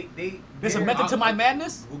 about- they there's a they're- method to my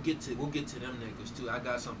madness. We'll get to them niggas too. I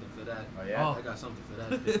got something for that. Oh yeah. Oh. I got something for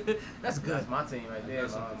that. pick. That's good. That's my team right there.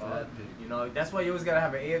 That's something for that pick. You know, that's why you always gotta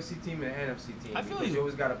have an AFC team and an NFC team. I feel because you. you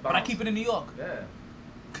always gotta bounce. But I keep it in New York. Yeah.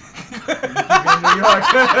 You keep it in New York.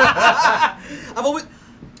 I've always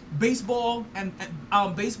baseball and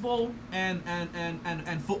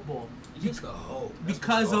football You're just a hoe. That's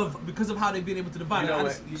because what you are. of how they've been able to divide You know it.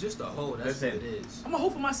 what? You're just a hoe. That's Listen. what it is. I'm a hoe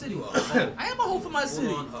for my city. You a hoe. I am a hoe for my city.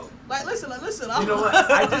 Full-on hoe. Like, listen. You know what?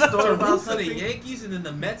 I just thought To about root for the something. Yankees and then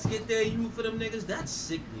the Mets get there, you root for them niggas. That's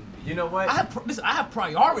sickening. B. You know what? I have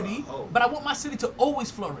priority, You a hoe. but I want my city to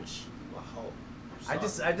always flourish. You a hoe. I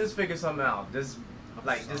I'm just figured something out. Just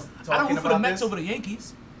talking I don't root for the about Mets this. over the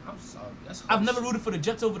Yankees. I'm sorry. That's I've never hoe rooted for the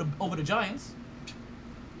Jets over the Giants.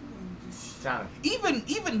 shit. China. Even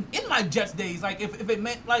in my Jets days, like if it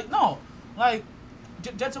meant like no, like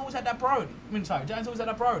Jets always had that priority. Giants always had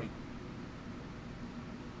that priority.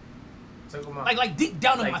 Took them out. Like deep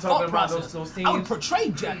down in Like my talking thought about process, those I would teams. portray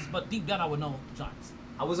Jets, but deep down I would know Giants.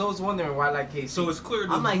 I was always wondering why I like KC. So it's clear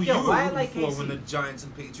to I'm like, who yo, you were why I rooting like for KC? when the Giants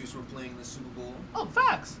and Patriots were playing the Super Bowl. Oh,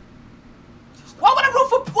 facts. Why would I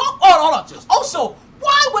root for? Hold on. Just- Also,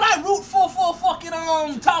 why would I root for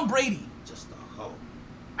fucking Tom Brady? Just a hoe.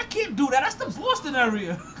 I can't do that. That's the Boston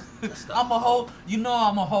area. Just a I'm a hoe. You know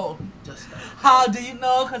I'm a hoe. Just a How do you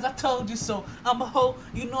know? Cause I told you so. I'm a hoe.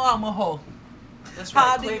 You know I'm a hoe. That's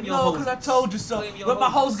How right. do Claim you your know? Cause I hoes. told you so. Claim your When my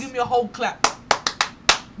hoes hoes. give me a whole clap.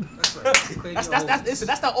 That's right. Claim That's your hoes. listen,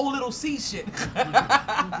 that's that old little C shit. for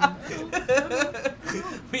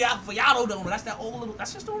y'all don't know. That's that old little.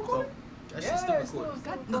 That's just the recording. That's Yeah, just the it's still- recording.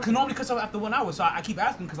 still- No, can normally cut off after 1 hour, so I keep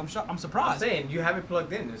asking because I'm I'm surprised. saying you have it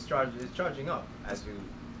plugged in. It's charging up as you.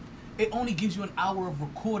 It only gives you an hour of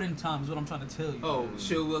recording time. Is what I'm trying to tell you. Oh,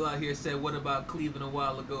 Chill Will out here said, what about Cleveland a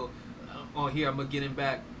while ago? On here, I'm going to get him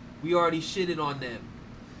back. We already shitted on them.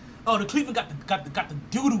 Oh, the Cleveland got the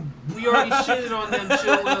doo-doo. We already shitted on them,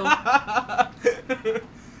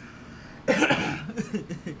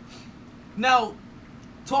 chill. Now,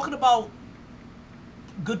 talking about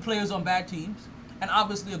good players on bad teams, and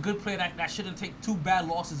obviously a good player that shouldn't take 2 bad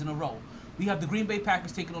losses in a row. We have the Green Bay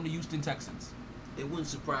Packers taking on the Houston Texans. It wouldn't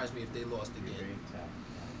surprise me if they lost again.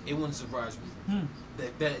 It wouldn't surprise me.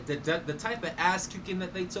 The type of ass kicking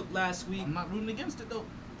that they took last week. I'm not rooting against it though.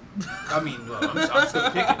 I mean, well, I'm still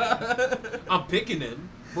picking them. I'm picking them.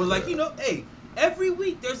 But like, you know, hey, every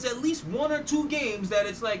week there's at least 1 or 2 games that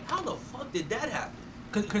it's like, how the fuck did that happen?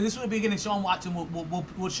 Because this would be beginning. Deshaun Watson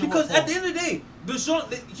will show Because up. at the end of the day,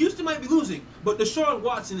 Houston might be losing, but Deshaun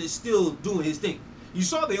Watson is still doing his thing. You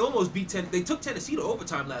saw they almost beat they took Tennessee to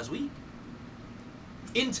overtime last week.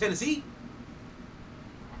 In Tennessee.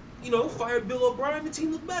 You know, fired Bill O'Brien, the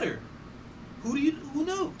team looked better. Who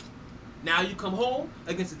knew? Now you come home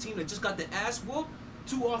against a team that just got the ass whooped.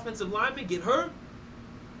 2 offensive linemen get hurt.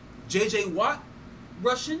 J.J. Watt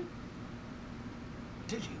rushing.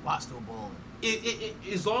 J.J. Watt still balling.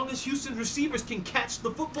 As long as Houston's receivers can catch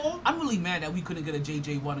the football. I'm really mad that we couldn't get a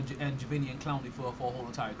J.J. Watt and Javinian Clowney for a whole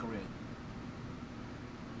entire career.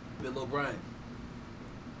 Bill O'Brien.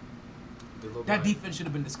 That defense should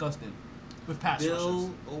have been disgusting with pass rushers.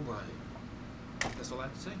 Bill O'Brien. That's all I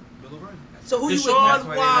have to say. Bill O'Brien. So who Deshaun, you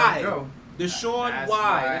with? why? Deshaun,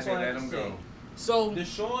 why? That's they all I let have him to go. say. So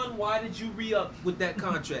Deshaun, why did you re-up with that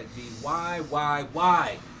contract, B? Why? You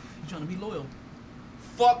trying to be loyal.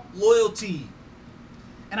 Fuck loyalty.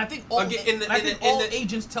 And I think all,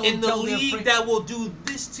 agents tell in the their league friends, that will do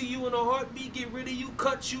this to you in a heartbeat, get rid of you,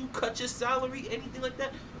 cut your salary, anything like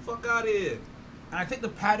that. Fuck out of here. and I think the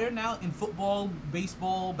pattern now in football,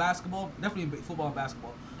 baseball, basketball, definitely in football and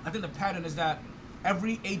basketball, I think the pattern is that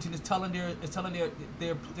every agent is telling their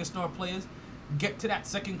star players get to that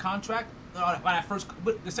second contract,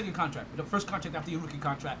 the second contract, the first contract after your rookie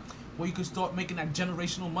contract, where you can start making that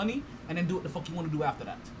generational money and then do what the fuck you want to do after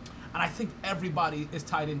that. And I think everybody is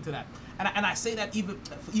tied into that. And I say that even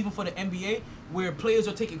for the NBA, where players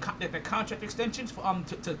are taking their contract extensions for,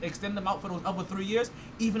 to extend them out for those other 3 years,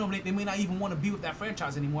 even though they may not even want to be with that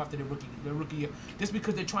franchise anymore after their rookie year, just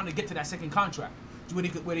because they're trying to get to that second contract, where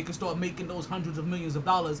they could start making those hundreds of millions of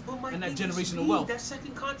dollars and that generational wealth. That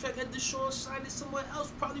second contract, had Deshaun signed it somewhere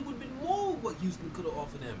else, probably would have been more what Houston could have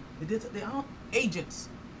offered him. They are agents.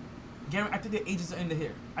 Gary, I think the agents are in the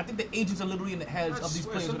hair. I think the agents are literally in the heads of these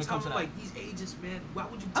players when it comes to that. Like these agents, man, why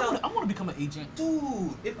would you tell? I want to become an agent,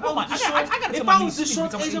 Dude, if Oh I my- was I gotta tell my niece she needs to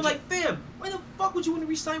Deshaun's become an agent, agent. like, fam, why the fuck would you want to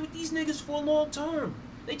re-sign with these niggas for a long term?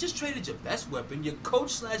 They just traded your best weapon. Your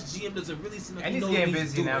coach/GM doesn't really seem like And he he's knows what getting he's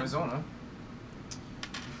busy in doing. Arizona.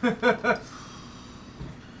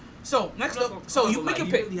 So next I'm not up, gonna so you lie, pick your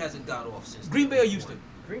he pick: really hasn't got off since Green Bay or that Houston.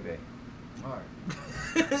 point. Green Bay. All right.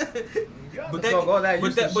 But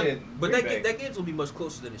that game's gonna be much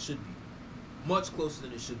closer than it should be. Much closer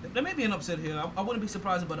than it should be. There may be an upset here. I wouldn't be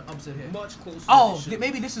surprised about an upset here. Much closer. Oh, than it should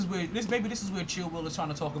maybe this is where Chill Will is trying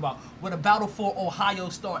to talk about, where the battle for Ohio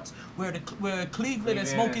starts, where Cleveland and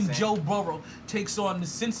Smoking Joe Burrow takes on the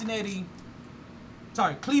Cincinnati.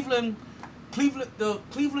 Sorry, Cleveland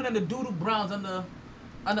and the Doodle Browns under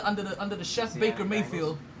the Chef Seattle Baker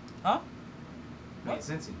Mayfield, huh? Wait,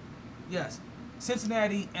 Cincy. Yes,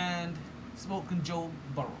 Cincinnati and Smoking Joe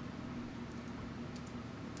Burrow.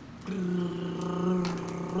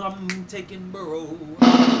 I'm taking Burrow.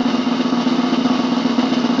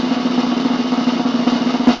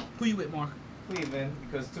 Who you with, Mark? Cleveland,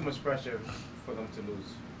 because too much pressure for them to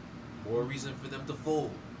lose. More reason for them to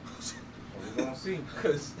fold. Well, we're gonna see.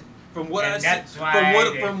 Because from what And I've that's seen,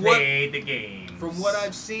 why they played the game. from what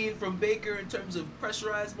I've seen from Baker in terms of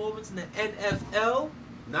pressurized moments in the NFL,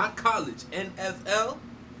 not college, NFL,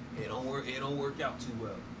 it don't work out too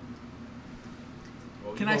well.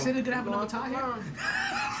 Well, Can you I gonna- say they're gonna have you another tie here?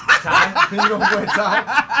 Tie? You gonna put a tie?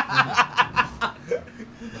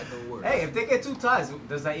 That don't work. Hey, if they get 2 ties,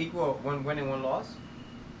 does that equal 1 win and 1 loss?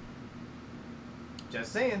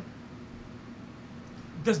 Just saying.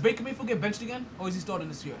 Does Baker Mayfield get benched again, or is he starting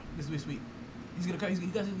this week? He got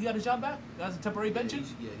his job back. That's a temporary benching.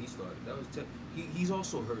 He started. That was he's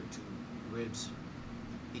also hurt too, ribs.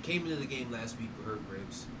 He came into the game last week with hurt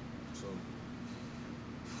ribs, so.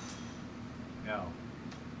 No.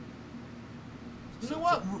 You know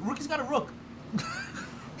what? Rookie's got a rook.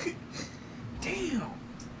 Damn.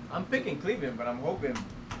 I'm picking Cleveland, but I'm hoping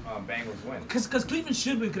Bengals win. Because Cleveland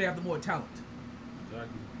should win because they have the more talent.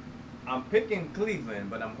 Exactly. I'm picking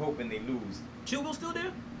Cleveland, but I'm hoping they lose. Chilwell still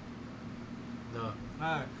there? No. All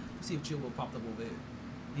right. Let's see if Chilwell popped up over here.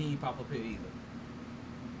 He ain't pop up here either.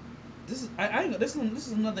 This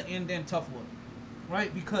is another end tough one.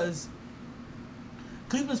 right? Because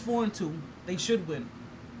Cleveland's 4-2. They should win.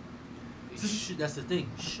 That's the thing.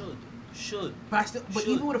 Should. But Should.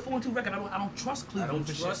 even with a 4-2 record, I don't trust I Cleveland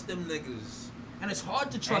don't for trust shit. them niggas. And it's hard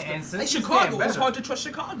to trust And them. since Like he's Chicago, getting it's better. hard to trust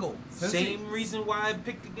Chicago. Same reason why I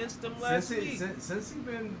picked against them last week. Since they've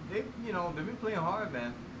been playing hard,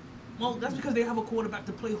 man. Well, that's because they have a quarterback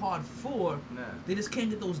to play hard for. Nah. They just can't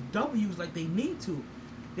get those W's like they need to.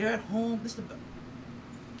 They're at home.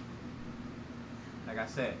 Like I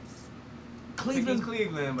said, Cleveland. picking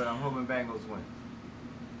Cleveland, but I'm hoping Bengals win.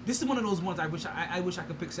 This is one of those ones I wish I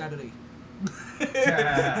could pick Saturday.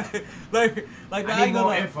 like I need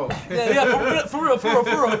more info. Yeah, for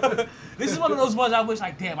real. This is one of those ones I wish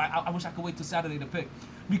I wish I could wait till Saturday to pick,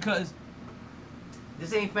 because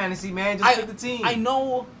This ain't fantasy, man. Just pick the team. I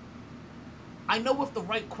know with the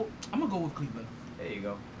right I'm gonna go with Cleveland. There you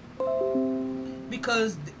go.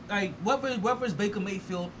 Because like whether it's Baker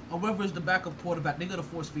Mayfield or whether it's the backup quarterback, they're gonna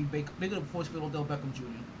force feed Odell Beckham Jr.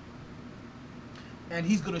 And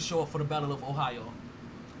he's gonna show up for the Battle of Ohio.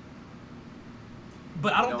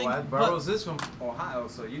 But I don't think Burrows is from Ohio,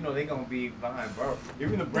 so they're gonna be behind Burrow.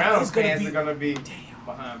 Even the That Browns is gonna fans be- are gonna be Damn.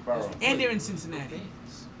 behind Burrow. And they're in No Cincinnati.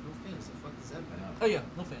 fans. The fuck does that matter? Oh yeah,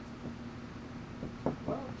 no fans.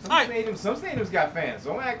 Well, Alright. some stadiums got fans.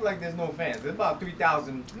 Don't act like there's no fans. There's about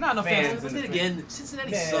 3,000 Not enough fans. But then again,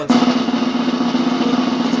 Cincinnati Man. sucks.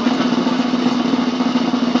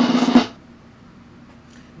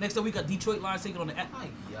 Next up we got Detroit Lions taking on the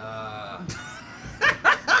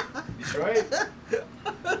Detroit.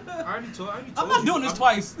 I already told I'm not doing this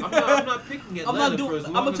twice. I'm not picking Atlanta for as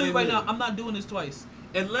long I'm gonna as tell you they right win. now, I'm not doing this twice.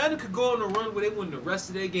 Atlanta could go on a run where they win the rest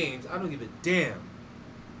of their games. I don't give a damn.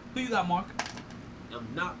 Who you got, Mark? I'm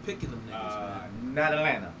not picking them niggas, man. Not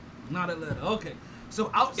Atlanta. Not Atlanta. Okay. So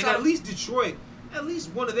And outside at least Detroit, at least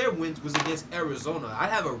one of their wins was against Arizona. I'd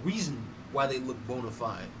have a reason why they look bona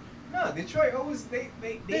fide. No, Detroit always they're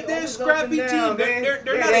They're a always scrappy up and team. down. They're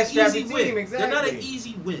Yeah, not that an scrappy easy team, win. Exactly. They're not an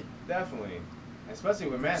easy win. Definitely, especially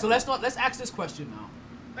with Matthew. so let's ask this question now.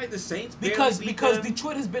 Like the Saints barely Because beat them.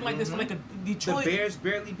 Detroit has been like this for like a The Detroit Bears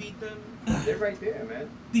barely beat them. They're right there, man.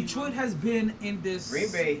 Detroit has been in this Green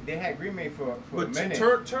Bay, they had Green Bay for a But minute.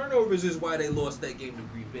 turnovers is why they lost that game to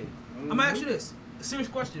Green Bay. I'm gonna ask you this, a serious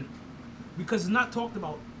question, because it's not talked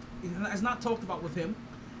about. It's not talked about with him,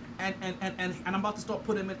 and I'm about to start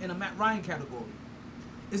putting him in a Matt Ryan category.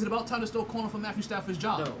 Is it about time to start calling for Matthew Stafford's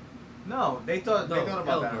job? No. No, they thought No, about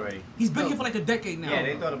hell that no. already. He's been No. here for like a decade now. Yeah,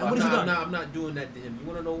 they thought And about what has he that. done? I'm not doing that to him. You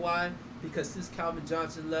want to know why? Because since Calvin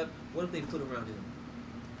Johnson left, what have they put around him?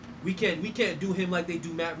 We can't do him like they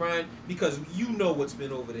do Matt Ryan because you know what's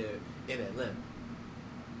been over there in Atlanta.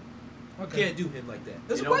 Okay. Can't do him like that.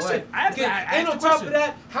 There's You a know question. what? I asked And on the top question. of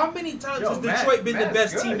that, how many times Yo, has Matt- Detroit been the Matt's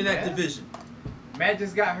best good, team in that man. division? Matt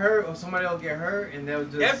just got hurt, or somebody else get hurt, and they'll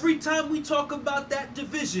just Every time we talk about that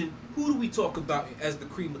division, who do we talk about as the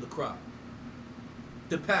cream of the crop?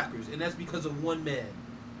 The Packers, and that's because of one man.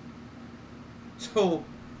 So,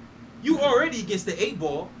 you already against the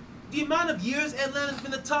 8-ball. The amount of years Atlanta's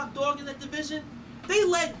been the top dog in that division, they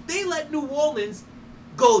let New Orleans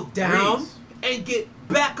go down Breeze. and get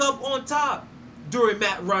back up on top during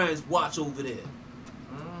Matt Ryan's watch over there.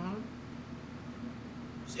 Mhm.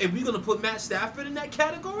 And we gonna put Matt Stafford in that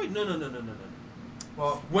category? No.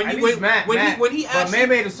 Well, When at he- least when- Matt, when he- Matt, when he but actually- Matt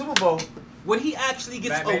made the Super Bowl. When he actually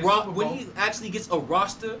gets Matt made the Super when Bowl. he actually gets a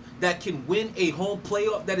roster that can win a home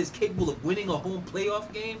playoff, that is capable of winning a home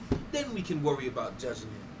playoff game, then we can worry about judging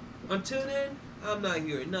him. Until then, I'm not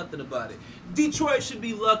hearing nothing about it. Detroit should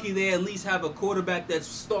be lucky they at least have a quarterback that's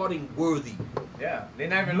starting worthy. Yeah, they're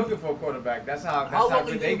not even looking for a quarterback. That's how long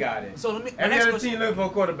good do they you- got it. So let me. my Every next other question- team looking for a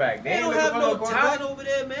quarterback. They They ain't don't looking have for no no quarterback. talent over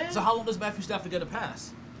there, man. So how long does Matthew Stafford get a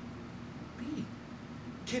pass? B.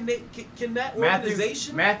 Can that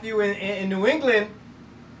organization? Matthew in New England.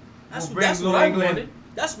 That's will what, bring that's New what I England. wanted.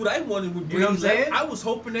 That's what I wanted with You know what I'm Brady. saying? I was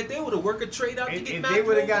hoping that they would have worked a trade out to If get they Matthew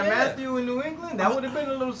would have got over there. Matthew in New England, that would have been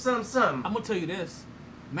a little something. I'm gonna tell you this: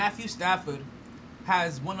 Matthew Stafford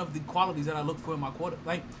has one of the qualities that I look for in my quarter.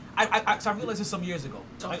 Like I realized this some years ago.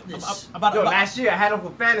 Toughness. About Last year I had him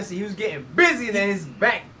for fantasy. He was getting busy, and then his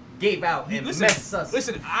back gave out and messed us.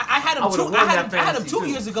 Listen, I had him I would've two. won I that had him fantasy 2 too.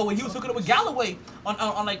 years ago when he was hooking up with Galloway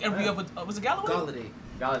on like every other. Was it Galloway? Galladay.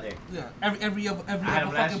 Galladay. Yeah, every other I had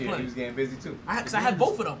him last fucking year. play. He was getting busy too. Because I had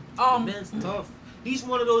both of them. Man's tough. He's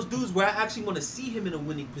one of those dudes where I actually want to see him in a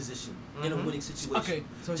winning position, in a winning situation. Okay,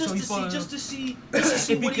 so just he's falling- to see If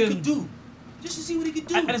what he he can- could do. Just to see what he could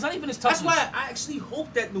do. And it's not even his toughness. That's why I actually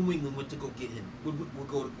hope that New England went to go get him. We'll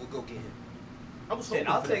go get him. I was Shit, hoping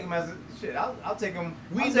I'll for take that. him as a shit. I'll take him.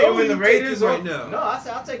 We I'll know take him in you the take Raiders him right or- now. No,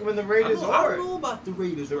 I'll take him in the I Raiders don't, or. I don't know about the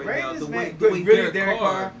Raiders The right Raiders, now. The man, way really Derek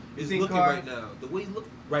Carr Carr is think looking Carr- right now. The way he look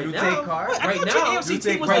right You now. take Carr? Wait, I Right thought now, your AFC you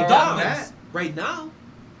team take was right the Carr now, over Dolphins. Matt. right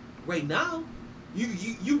now, you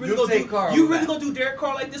really You gonna take do Carr you over really Matt. gonna do Derek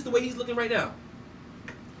Carr like this the way he's looking right now?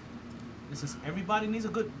 This is everybody needs a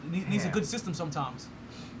good system sometimes.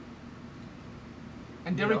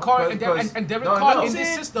 And You Derek know, Carr because- and Derek no, Carr no. in See,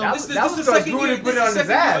 this system. that This was is the because second year. Gruden put This it is on the his second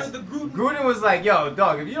year ass. under Gruden. Gruden was like, "Yo,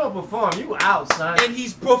 dog, if you don't perform, you out, son." And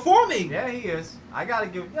he's performing. Yeah, he is. I gotta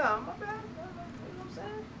give. Yeah, my bad. You know what I'm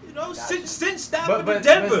saying? You know, Gotcha. since Stafford to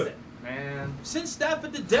Denver. Man. Send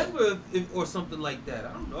Stafford to Denver or something like that.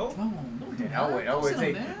 I don't know. Oh, don't do I that. would Don't sit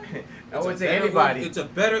take. him there. I would It's take a better anybody. It's a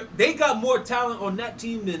better. They got more talent on that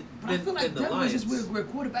team than But I feel like the Denver Lions. is just where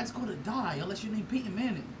quarterbacks go to die unless your name Peyton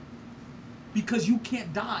Manning. Because you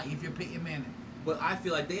can't die if you're Peyton Manning. But I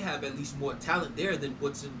feel like they have at least more talent there than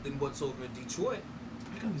what's over in Detroit.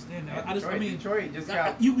 I can understand that. Yeah, I mean, Detroit just I-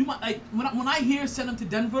 got. you might like when I hear send them to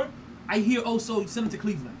Denver, I hear also send them to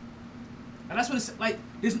Cleveland, and that's what it's like.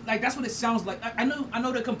 That's what it sounds like. I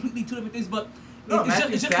know they're completely two different things, but No,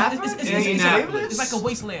 Matthew Stafford? Indianapolis. it's like a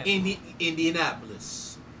wasteland.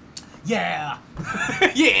 Indianapolis. Yeah,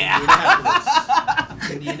 yeah.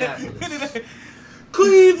 Indianapolis.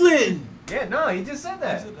 Cleveland. Yeah, no, he just said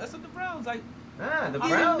that. That's what the Browns like. Nah, the Get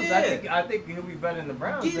him Browns. there. I think he'll be better than the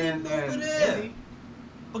Browns Get than him over there. Indy.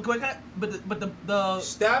 But the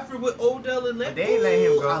Stafford with Odell and But they ain't let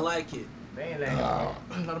him go. I like it. They ain't letting him go.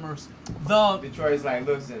 not a mercy. The Detroit's like,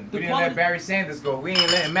 listen, The we didn't quality- let Barry Sanders go. We ain't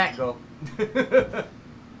letting Matt go. the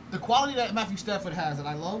quality that Matthew Stafford has that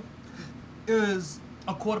I love is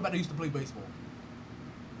a quarterback that used to play baseball.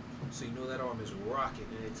 So you know that arm is rocking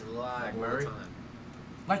and it's alive Like all Murray? the time.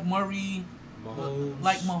 Like Murray, Mahomes.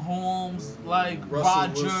 like Mahomes, like Russell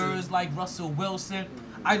Rodgers, Wilson. like Russell Wilson.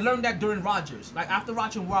 I learned that during Rodgers. Like after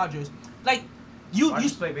watching Rodgers, like you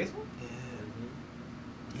Rodgers play baseball?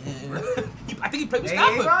 yeah. I think he played with Hey,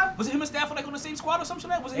 Stafford. A-Rod? Was it him and Stafford like on the same squad or something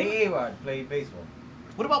like that? Was it him? A-Rod played baseball.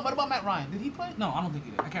 What about Matt Ryan? Did he play? No, I don't think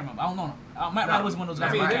he did. I can't remember. I don't know. Matt No. Ryan was one of those I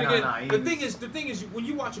guys. mean, Right, then no, again, no, the thing is, when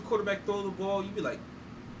you watch a quarterback throw the ball, you be like,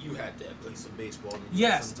 you had to play some baseball.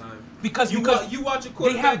 Yes. Sometime. because You watch a they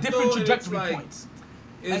quarterback have different throw, and trajectory it's like, points.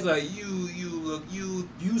 It's like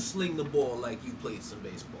you sling the ball like you played some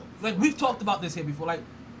baseball. Like we've talked about this here before. Like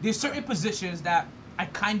there's certain positions that I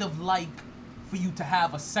kind of like for you to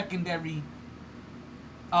have a secondary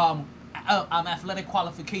athletic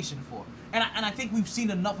qualification for, and I think we've seen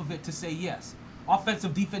enough of it to say yes.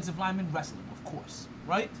 Offensive, defensive lineman, wrestling, of course,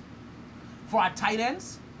 right? For our tight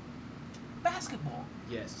ends, basketball.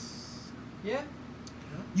 Yes. Yeah.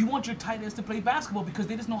 You want your tight ends to play basketball because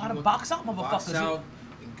they just know how to box out motherfuckers. Box out,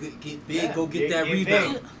 and get big, Yeah, go get that get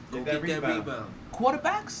rebound. big. Go Get get that that rebound. rebound.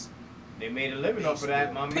 Quarterbacks, They made a living off of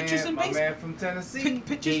that. My Pitchers in man, my baseball. man from Tennessee.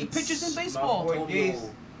 pitches in My baseball. boy Antonio. Gates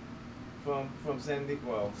from San Diego.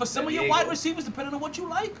 Well, For some San of your Diego. wide receivers, depending on what you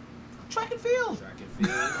like, track and field. Track and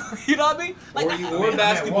field. You know what I mean? or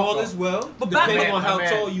basketball Walker. as well, But depending Batman- on how my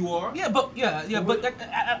man. tall you are. Yeah, but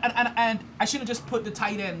and I shouldn't just put the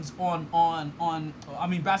tight ends on I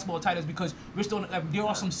mean basketball tight ends because we're still there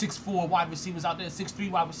are some 6'4" wide receivers out there,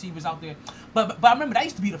 6'3" wide receivers out there. But I remember that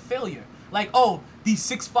used to be the failure. Like these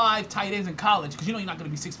 6'5" tight ends in college because you know you're not going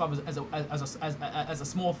to be 6'5" as a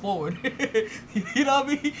small forward. You know what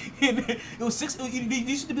I mean? And it was it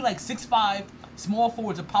used to be like 6'5" small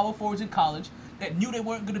forwards or power forwards in college that knew they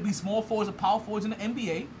weren't going to be small forwards or power forwards in the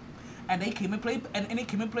NBA. And they came and played, and they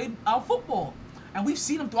came and played our football, and we've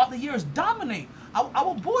seen them throughout the years dominate.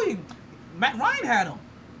 Our boy, Matt Ryan had him.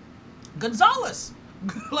 Gonzalez,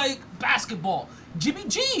 like basketball. Jimmy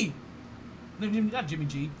G, not Jimmy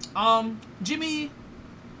G. Jimmy.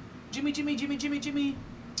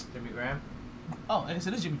 Jimmy Graham. Oh, I guess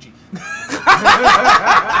it is Jimmy G. My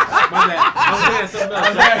bad. I was saying something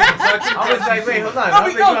else. I was like, wait, hold on. No, I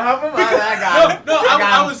was no, gonna help him. I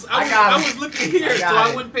got him. I was looking here, I so got I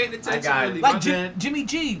it. wasn't paying attention got it. really. Like My bad. Jimmy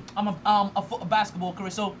G. I'm a basketball career,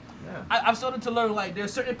 so Yeah. I've started to learn like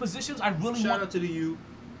there's certain positions I really Shout want. out to the U.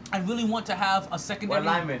 I really want to have a secondary.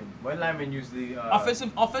 What lineman usually?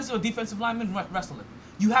 Offensive or defensive lineman wrestling.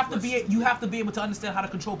 You have to be able to understand how to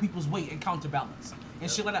control people's weight and counterbalance and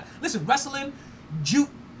shit like that. Listen, wrestling,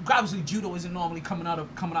 obviously judo isn't normally coming out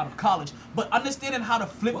of college, but understanding how to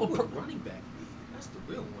flip What a would running back be? That's the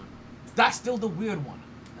real one. that's still the weird one.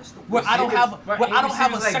 That's the Where I don't have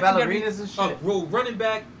a like secondary. ballerinas and shit. Well, running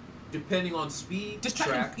back, depending on speed, Just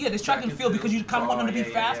track and field because you kind of want them to be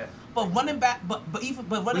fast. Yeah. But running back, but running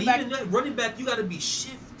But back. even that running back, you got to be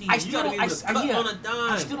shifty. safety. I You still gotta don't. be able to cut on a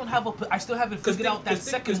dime. I still don't have a. I still haven't figured out that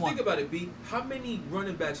second one. Think about it, B. How many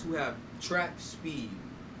running backs who have track speed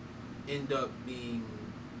end up being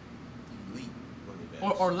elite running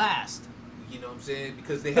backs? Or last. You know what I'm saying?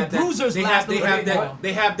 Because they The have bruisers that. last They a little have bit more. that.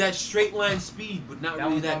 They have that straight line speed, but not That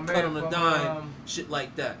really was that my cut man on a from, dime. Shit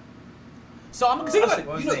like that. So I'm gonna Think say. about it.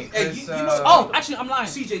 What's You know, his name? hey, Chris, you know. Oh, actually, I'm lying.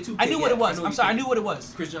 CJ2K. I knew what it was. I'm sorry. I knew what it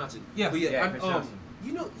was. Chris Johnson. Yeah. But Yeah, I'm, Chris Johnson.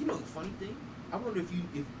 you know the funny thing? I wonder if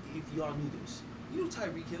y'all knew this. You know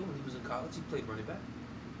Tyreek Hill when he was in college, he played running back.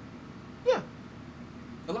 Yeah.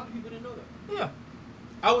 A lot of people didn't know that. Yeah.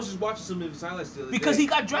 I was just watching some of his highlights the other Because day. he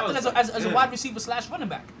got drafted as a Yeah. wide receiver / running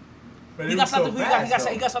back. But He got something.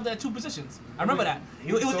 He got something at 2 positions. I remember that.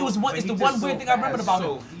 he was It was so- one. but It's he the just one so weird thing I remembered fast. about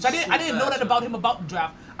So him. he's So I didn't know fast, that about man. him about the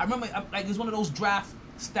draft. I remember like it's one of those draft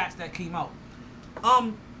stats that came out.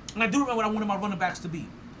 And I do remember what I wanted my running backs to be,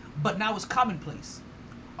 but now it's commonplace.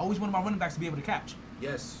 I always wanted my running backs to be able to catch,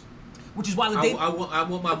 Yes. which is why I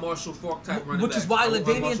want my Marshall Faulk type running which back. is why I want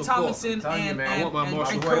my LaDainian Marshall Faulk. Tomlinson telling you, and man, I want my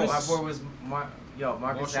Marshall and My Curtis. boy was Marcus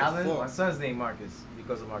Marshall Allen. Faulk. My son's name Marcus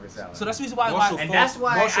because of Marcus Allen. So that's the reason why. Marshall and Faulk. that's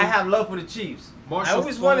why Marshall- I have love for the Chiefs. I Marshall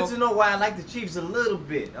always Faulk. wanted to know why I like the Chiefs a little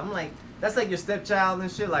bit. I'm like, that's like your stepchild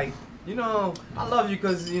and shit. Like, you know, I love you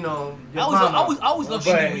because you know. Your mama. I always loved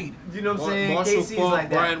But, Randy Reed. You know what I'm saying? Marshall KC's Faulk, like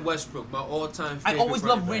that. Brian Westbrook, my all-time I favorite.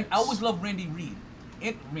 always loved Randy Reed.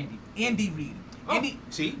 Andy Reed. Oh, Andy,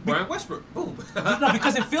 see, Brian Westbrook. Boom. no,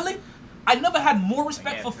 because in Philly, I never had more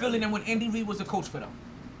respect Yeah, for Philly Philly. than when Andy Reid was the coach for them.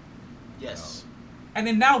 Yes. And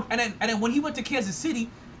then now, and then when he went to Kansas City,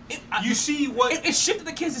 You see what? it shifted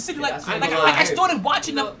to Kansas City. Yeah, Like, that's like, what like I it is. started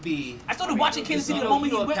watching them. B. I started watching Kansas City the You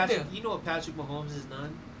moment know he what went there. Patrick, you know what Patrick Mahomes has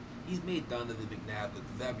done? He's made Donovan McNabb look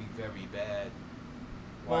very, very bad.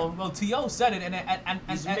 Well, T.O. said it, and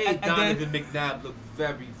He's then made Donovan McNabb look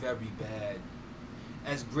very, very bad.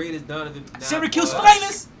 As great as Donovan McNabb Syracuse was,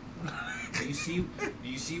 finest. Do you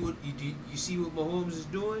see what Mahomes is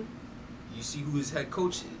doing? You see who his head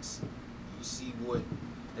coach is. You see what,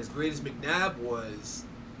 as great as McNabb was.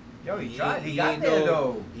 Yo, he He tried. ain't- He he got ain't there no-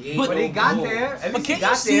 though. he ain't But But no he got Mahomes. there. At But least can he you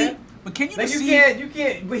got see? there. But can you Like just you see?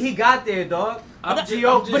 can't. But he got there, dog. I'm But just-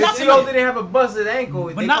 T.O. I'm but If not- just- T.O. didn't have a busted ankle,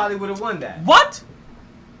 But they not- probably would have won that. What?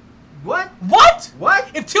 What? What? What?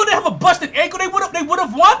 If T.O. didn't have a busted ankle, they would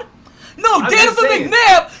have won. No, I'm just Donovan saying.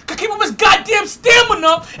 McNabb could keep up his goddamn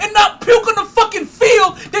stamina and not puke on the fucking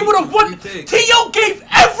field. They would have won. You think? T.O. gave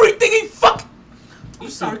everything he fuck. I'm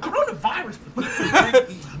sorry, coronavirus.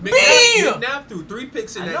 McNabb threw 3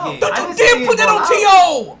 picks in I that know. game. Don't I you didn't say dare he put that ball on out.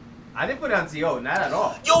 T.O. I didn't put it on T.O. Not at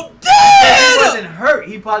all. You If he did. wasn't hurt,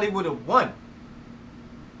 he probably would have won.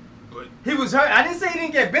 But He was hurt. I didn't say he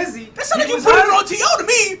didn't get busy. That sounds like He you was put it hurt. on T.O. to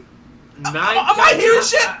me. 9 Am I hearing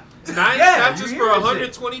shit? 9 Yeah, catches you for hearing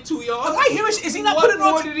 122 yards. Am I hearing shit? Is he not What putting it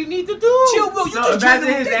on? more did he need to do? Chill, Will. You So just imagine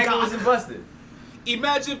trying his to ankle wasn't busted.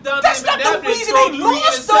 Imagine if Donovan That's not the McNabb didn't reason throw they 3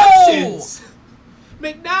 lost, interceptions.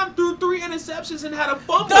 McNabb threw 3 interceptions and had a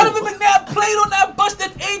fumble. Donovan McNabb played on that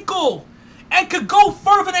busted ankle and could go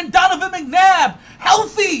further than Donovan McNabb.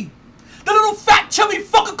 Healthy. The little fat chubby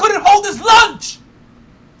fucker couldn't hold his lunch.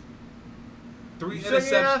 3 You sure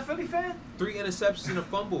you're not a interceptions. Philly fan? 3 interceptions and a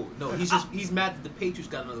fumble. No, he's mad that the Patriots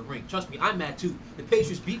got another ring. Trust me, I'm mad too. The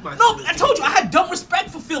Patriots beat my No, Steelers. I told you I had dumb respect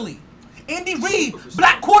for Philly. Andy Reid,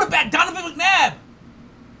 black quarterback, Donovan McNabb.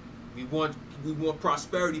 We want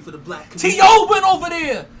prosperity for the black community. T.O. went over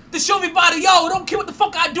there to show everybody, yo, I don't care what the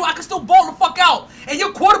fuck I do, I can still ball the fuck out. And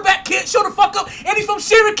your quarterback can't show the fuck up, and he's from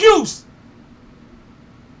Syracuse.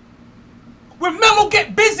 Where Melo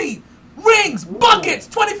get busy. Rings, buckets,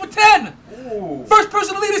 20 for 10. Ooh. First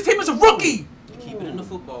person to lead his team is a rookie. Keep it in the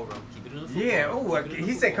football realm. Keep it in the football Yeah. realm. Oh, Keep it in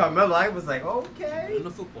the he said football Carmelo. I was like, realm. Keep it okay. in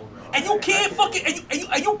the football realm. And you can't fucking,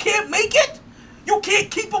 and you can't make it? You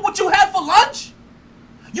can't keep up what you had for lunch?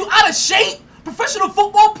 You out of shape? Professional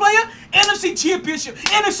football player? NFC championship,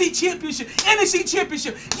 NFC championship, NFC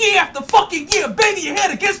championship. Year after fucking year, banging your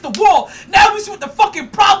head against the wall. Now we see what the fucking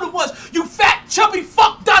problem was. You fat, chubby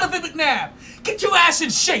fuck Donovan McNabb. Get your ass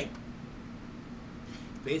in shape.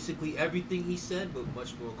 Basically everything he said, but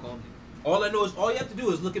much more calmly. All I know is all you have to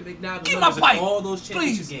do is look at McNabb's Give my numbers in pipe, all those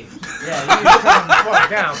championship please. games. Yeah, you need to calm the fuck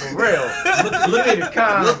down for real. Look You need to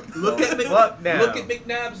calm Look the at fuck down. Look at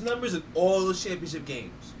McNabb's numbers in all those championship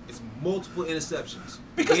games. It's multiple interceptions.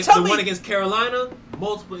 Because the tell one me- against Carolina,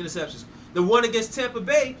 multiple interceptions. The one against Tampa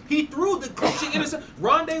Bay, he threw the coaching interception.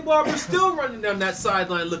 Rondé Barber's still running down that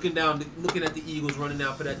sideline, looking at the Eagles running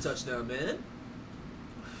down for that touchdown, man.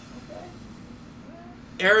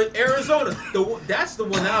 Arizona, that's the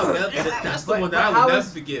one I would never. That's the But- one but that I how would never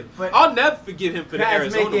is- forgive. but- I'll never forgive him for the Pat's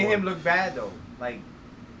Arizona making one. him look bad though. Like,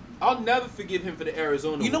 I'll never forgive him for the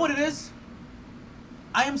Arizona. You know one. what it is?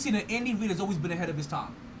 I am seeing that Andy Reid has always been ahead of his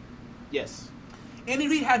time. Yes. Andy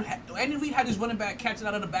Reid had his running back catching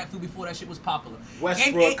out of the backfield before that shit was popular.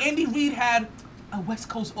 Westbrook. Andy Reid had a West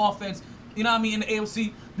Coast offense, you know what I mean, in the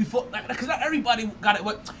AFC before, because not everybody got it.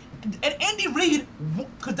 And Andy Reid,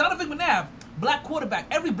 because Donovan McNabb, black quarterback,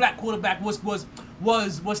 every black quarterback was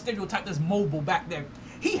stereotyped as mobile back then.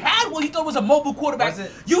 He had what he thought was a mobile quarterback.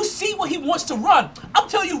 You see what he wants to run. I'm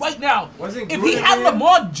telling you right now, if he had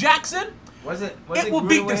Lamar Jackson, it would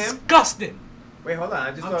be disgusting. Wait, hold on. I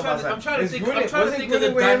just I'm thought about something. trying to think of the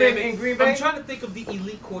dynamic. In Green Bay? I'm trying to think of the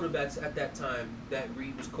elite quarterbacks at that time that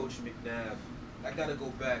Reid was coaching McNabb. I gotta go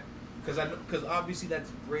back because obviously that's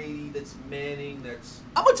Brady, that's Manning, that's.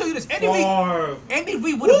 I'm gonna tell you this. Andy Reid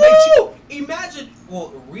would have made you. Imagine,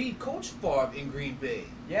 Reid coached Favre in Green Bay.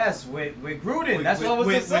 Yes, with Gruden. That's what I was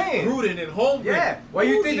just saying. With Gruden and Holmgren. Yeah. Well,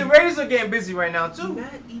 you think the Raiders are getting busy right now too?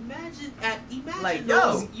 Imagine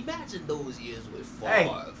those years with Favre. Hey.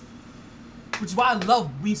 Which is why I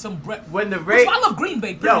love some Brett. When the Which is why I love Green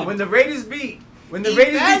Bay. Yo, when the Raiders beat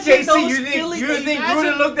KC, you think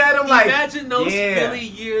Gruden looked at him like, imagine those Philly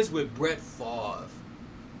years with Brett Favre.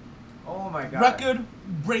 Oh my God.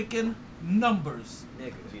 Record-breaking numbers.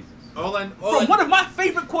 Nigga, Jesus. From one of my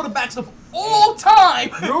favorite quarterbacks of all time.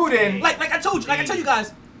 Gruden. like I told you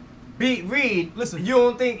guys. Beat Reid. Listen. You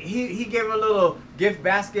don't think he gave him a little gift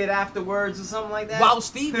basket afterwards or something like that? While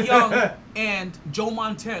Steve Young and Joe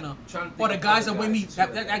Montana are the guys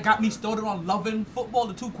that got me started on loving football,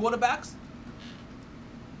 the two quarterbacks.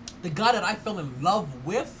 The guy that I fell in love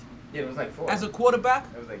with it was like 4. as a quarterback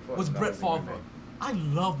was Brett Favre. I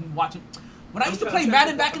loved watching. When I used to play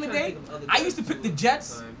Madden back in the day, I used to pick the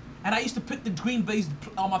Jets and I used to pick the Green Bay's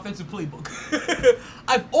offensive playbook.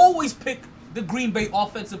 I've always picked the Green Bay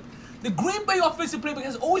offensive. The Green Bay offensive playbook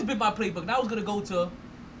has always been my playbook. Now I was going to go to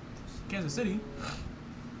Kansas City.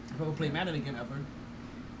 If I ever play Madden again ever.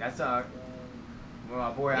 That's my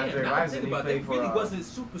boy Andre Rison. He played for. Really wasn't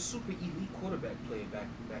super elite quarterback playing back in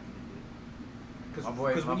the day. My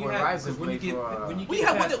boy Rison played for.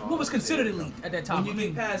 What was considered elite at that time? When you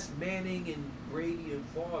get past Manning and Brady and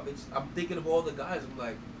Favre, I'm thinking of all the guys.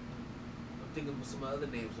 I'm thinking of some other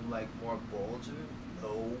names. I'm like Mark Bolger.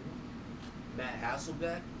 No. Matt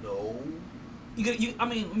Hasselbeck? No. I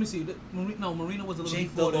mean, let me see. Marino was a little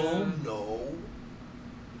Jake before Delhomme? that. No.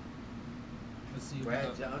 Let's see.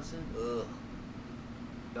 Brad Johnson? Ugh.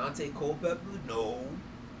 Dante Culpepper? No.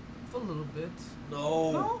 For a little bit.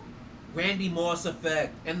 No. Randy Moss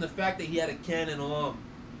effect. And the fact that he had a cannon arm.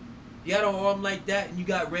 You had an arm like that and you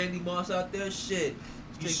got Randy Moss out there? Shit.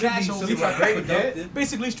 You should be some type of productive.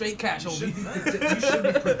 Basically straight cash only. You should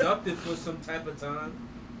be productive for some type of time.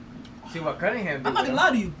 See what Cunningham did. I'm not gonna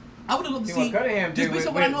lie to you. I would have loved to see. Just based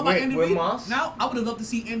on what I know about Andy Reid, now I would have loved to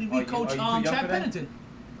see Andy Reid coach Chad Pennington.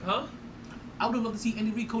 Huh? I would have loved to see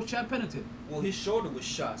Andy Reid coach Chad Pennington. Well, his shoulder was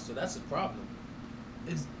shot, so that's a problem.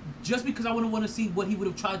 It's just because I wouldn't want to see what he would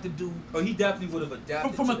have tried to do. Oh, he definitely would have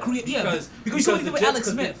adapted from a creative. Because you with Alex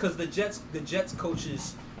Smith. Because the Jets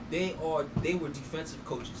coaches. They were defensive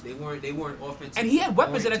coaches. They weren't offensive. And he had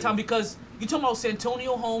weapons at that time because you talking about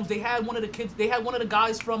Santonio Holmes. They had one of the kids. They had one of the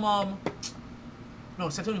guys from No,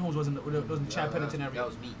 Santonio Holmes wasn't Chad Pennington area. That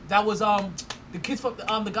was me. That was the kids from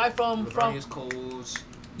the guy from Coles,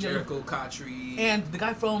 Jericho Cottree, and the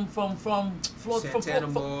guy from Santana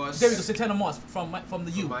Moss. There we go, Santana Moss from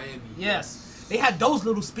the U. Miami. Yes. They had those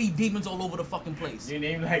little speed demons all over the fucking place. You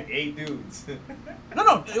named like 8 dudes.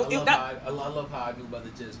 No. I love how I knew about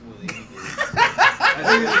the Jets more than he did.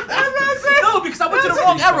 No, because I went to the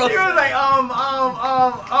wrong era. He was like,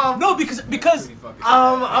 No, because the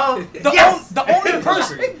only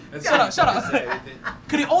person. Shut up.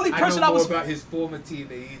 Cause the only person I know more about his former team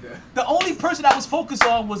than either. The only person I was focused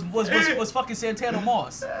on was fucking Santana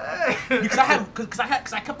Moss. Because I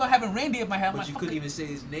kept on having Randy in my head. But you couldn't even say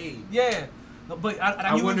his name. Yeah. But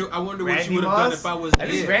I wonder what you would have done if I was there.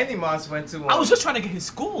 At least Randy Moss went to. I was just trying to get his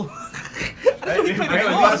school. At least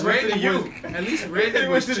Randy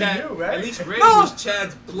was Chad. Right? At least Randy was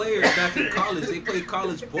Chad's player back in college. They played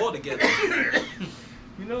college ball together.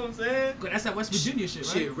 You know what I'm saying? That's that West Virginia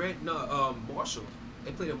shit, right? Marshall.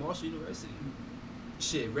 They played at Marshall University.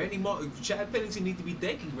 Chad Pennington need to be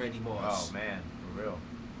thanking Randy Moss. Oh man, for real.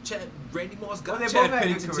 Randy Moss got Chad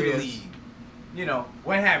Pennington to the league. You know,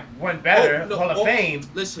 one better, Hall of Fame.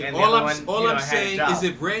 Listen, all I'm saying is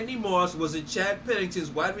if Randy Moss wasn't Chad Pennington's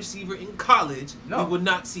wide receiver in college, we would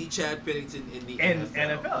not see Chad Pennington in the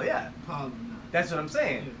NFL. Yeah, that's what I'm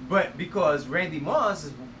saying. Yeah. But because Randy Moss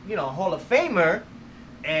is, Hall of Famer,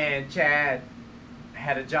 and Chad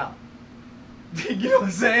had a job. You know what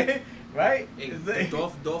I'm saying? Right? Hey,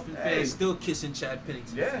 Dolphin fans still kissing Chad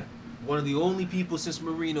Pennington. Yeah. One of the only people since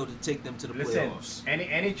Marino to take them to the Listen, playoffs.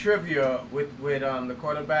 any trivia with the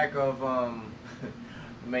quarterback of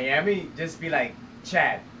Miami, just be like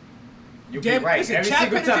Chad. You'll be right listen, every Chad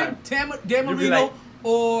single time. Pennington, Dan You'll be Marino, like-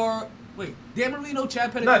 or wait, Dan Marino,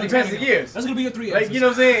 Chad Pennington. No, it depends on Tannehill. years. That's gonna be your 3 answers. Like, you know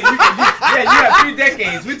what I'm saying? You have 3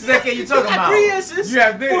 decades. Which decade you talking about? 3 answers. You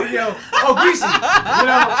have, Greasy.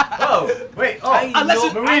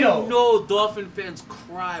 Marino. I know Dolphin fans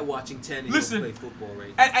cry watching Tannehill Listen, play football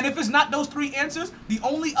right now. and if it's not those 3 answers, the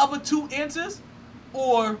only other 2 answers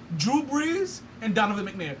are Drew Brees and Donovan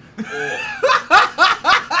McNair.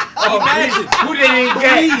 Imagine Who they didn't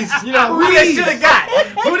get? You know, who they should have got?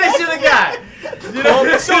 Who they should have got? You know,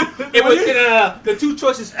 it was the 2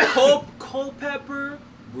 choices: Culpepper,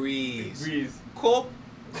 Breeze. Culp.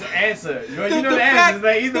 the answer. You know The the answer.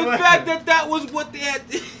 Like either the one. fact that was what they had.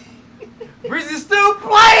 Breeze is still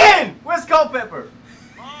playing. Where's Culpepper?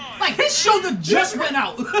 Like, his shoulder just went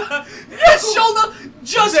out. His shoulder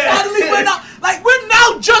just finally went out. Like, we're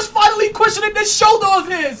now just finally questioning this shoulder of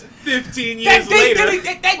his 15 that years they later.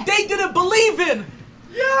 didn't believe in.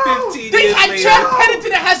 15 They years had later. Chad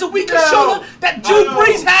Pennington that has a weaker shoulder that Drew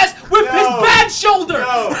Brees has with his bad shoulder.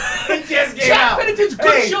 No, he just came Chad out. Pennington's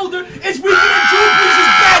good shoulder is weaker than Drew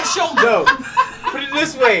Brees' bad shoulder. No, put it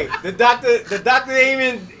this way: the doctor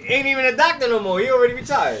ain't even a doctor no more. He already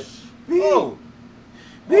retired. Oh,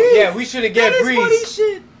 yeah, we should have That get is funny Breeze.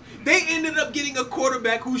 shit. They ended up getting a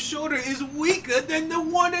quarterback whose shoulder is weaker than the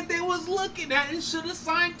one that they was looking at and should have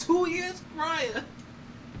signed 2 years prior.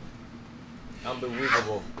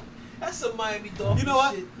 Unbelievable. That's some Miami Dolphins You know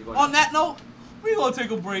what? shit. On that note, we gonna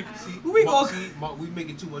take a break. We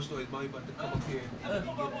making too much noise. Miami about to come up here.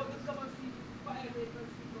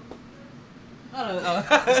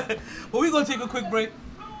 But we gonna take a quick break.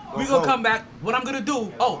 We gonna come back. What I'm gonna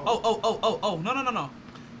do?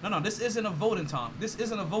 No. This isn't a voting time.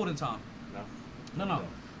 No.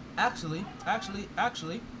 Actually,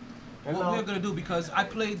 what we're gonna do, because I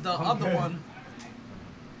played the other one.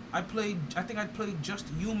 I think I played Just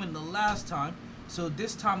Human the last time. So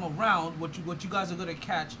this time around, what you guys are gonna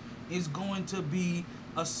catch is going to be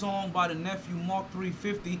a song by the nephew Mark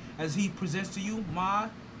 350 as he presents to you My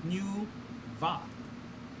New Va.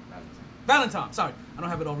 Valentine. Sorry, I don't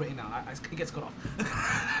have it all written down. It gets cut off.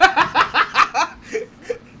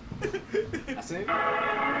 That's it. Put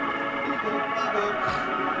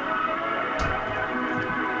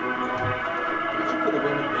a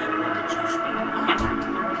rubber band around the juice.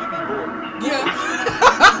 Yeah.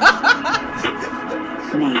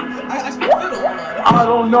 I spit fiddle. I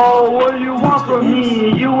don't know what you want from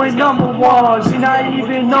me. You ain't number 1, you're not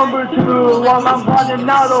even number 2. While I'm running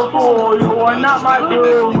out of 4, you are not my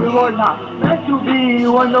girl. We were not meant to be.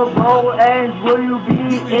 When the road ends, will you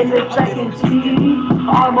be in the second seat?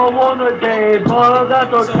 I'm alone today, but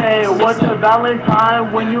that's okay. What's a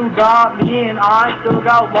Valentine when you got me and I still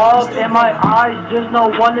got love in my eyes? Just no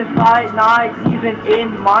one inside, not even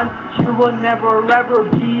in mine. She will never ever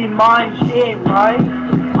be mine, she ain't right.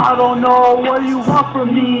 I don't know what you want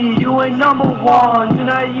from me. You ain't number 1, you're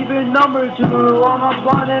not even number 2. I'm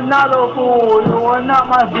running out of 4. You are not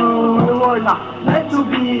my boo. You are not meant to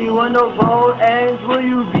be. When the road ends, will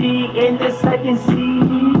you be in the second seat?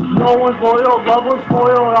 No one's loyal, lover's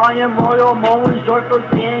spoiled. I am royal, Moen's joyful,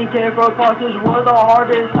 being careful, cautious. We're the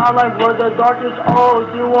hardest, I like we're the darkest. Oh,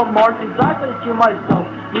 to a mark, exactly to myself.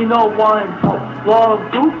 You know one, so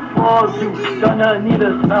love you, gonna need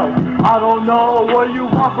a spell. I don't know what you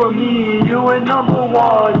want from me. You ain't number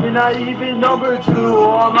 1, you're not even number 2.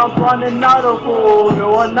 I'm not running out of 4. You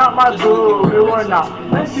are not my boo. You are not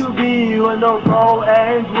meant to be. When the road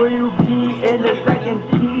ends, will you be in the second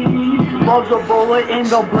seat? Love the bullet in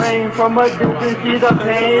the brain. From a distance, see the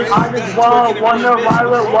pain. I just wanna ride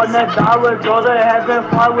with, wanna die with. Go to heaven,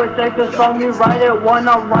 fly with, take a song, me write it.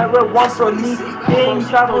 Wanna write with, one for me. King,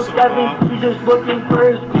 travel 7, just looking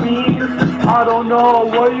for his queen. I don't know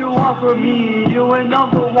what you want from me. You ain't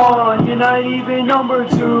number 1, you're not even number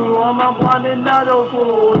 2. I'm not running out of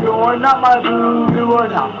 4. You are not my boo. You are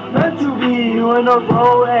not meant to be. When the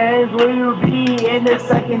road ends, will you be in the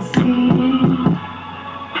second seat?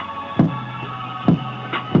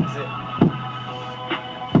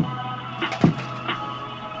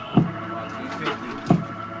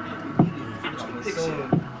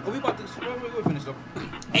 We about to finish though.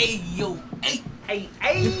 Hey.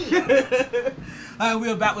 Alright, we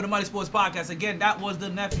are back with the Mighty Sports Podcast. Again, that was the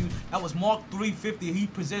nephew. That was Mark 350. He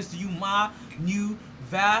presents to you My New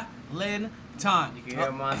Valentine. You can hear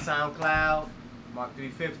him on SoundCloud, Mark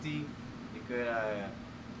 350. You could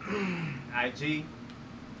IG,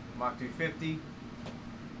 Mark 350.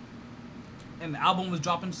 And the album is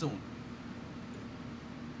dropping soon.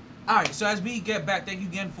 All right, so as we get back, thank you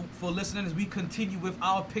again for listening. As we continue with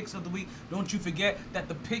our picks of the week, don't you forget that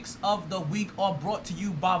the picks of the week are brought to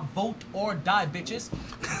you by Vote or Die, bitches.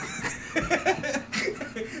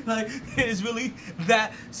 Like, it's really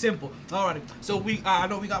that simple. Alrighty, so I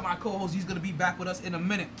know we got my co-host. He's gonna be back with us in a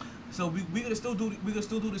minute. So we're gonna still do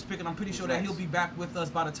this pick, and I'm pretty sure that he'll be back with us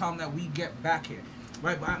by the time that we get back here.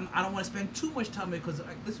 Right, but I don't want to spend too much time there because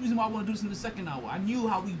this is the reason why I want to do this in the second hour. I know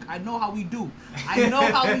how we do. I know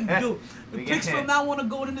how we do. The picks from now on to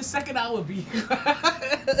go in the second hour, B.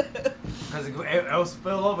 Because it'll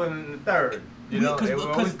spill over in the third.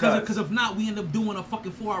 Because if not, we end up doing a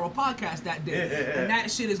fucking 4-hour podcast that day, and that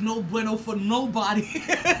shit is no bueno for nobody.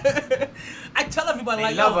 I tell everybody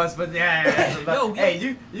they love us, but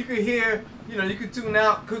hey, you could hear. You could tune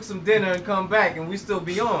out, cook some dinner, and come back, and we still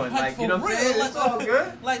be on. Like you know what I'm saying? It's all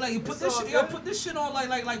good. Like you put this shit, put this shit on.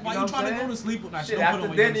 Like while you trying to go to sleep with that shit. After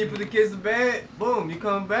dinner, you put the kids to bed. Boom, you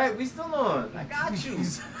come back. We still on. I got you.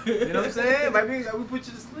 You know what I'm saying? Like we put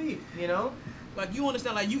you to sleep. Like you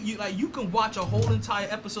understand? Like you can watch a whole entire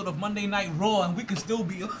episode of Monday Night Raw, and we can still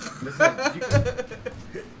be. Listen,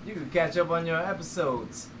 you can catch up on your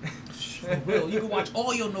episodes. For real, you can watch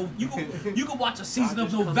all your you can watch a season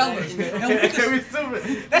of novellas, and we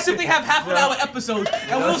can, that's if they have half an hour episodes,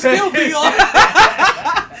 and we'll still be on.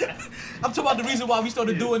 I'm talking about the reason why we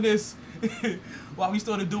started doing this. Why we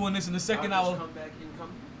started doing this in the second hour.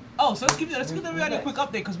 Oh, so let's give everybody a quick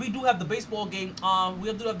update because we do have the baseball game.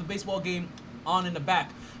 We do have the baseball game on in the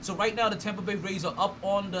back. So right now the Tampa Bay Rays are up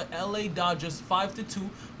on the LA Dodgers 5-2.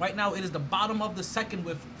 Right now it is the bottom of the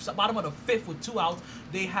fifth with 2 outs.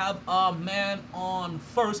 They have a man on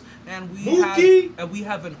first, and we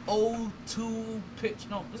have an 0-2 pitch.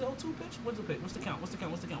 No, is it 0-2 pitch? What's the pitch? What's the count? We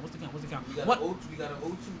got an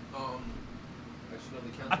 0-2.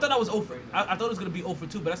 I thought that was 0 for. I thought it was gonna be 0 for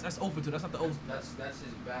 2, but that's 0 for 2. That's not the 0. That's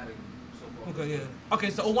his batting so far. Okay, yeah. Okay,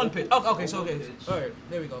 so 0-1 pitch. Oh, okay, so okay. All right,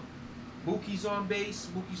 there we go. Mookie's on base.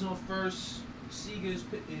 Mookie's on first. Seager is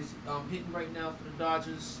hitting right now for the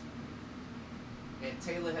Dodgers. And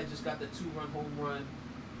Taylor had just got the 2-run home run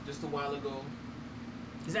just a while ago.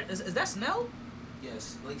 Is that Snell?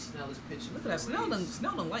 Yes, Blake Snell is pitching. Look at that. Snell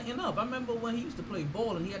done lighten up. I remember when he used to play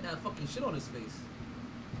ball and he had that fucking shit on his face.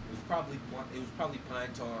 It was probably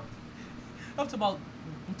pine tar. I'm talking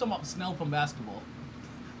about Snell from basketball.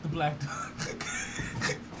 The black dude.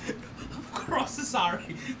 Of course,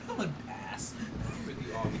 sorry. I'm an ass. We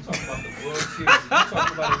talking about the World Series. You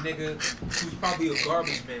talking about a nigga who's probably a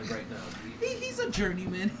garbage man right now. He's a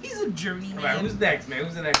journeyman. All right, who's next, man?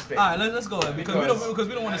 Who's the next pick? All right, let's go ahead because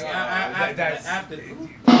we don't want to. After.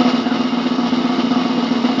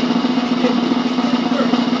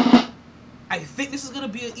 I think this is gonna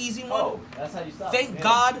be an easy one. Oh, that's how you stop. Thank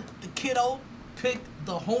God the kiddo picked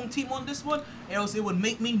the home team on this one, or else it would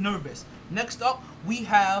make me nervous. Next up, we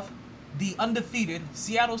have the undefeated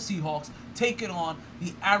Seattle Seahawks taking on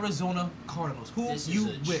the Arizona Cardinals. This is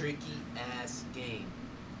a tricky ass game.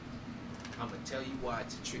 I'm gonna tell you why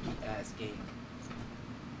it's a tricky ass game.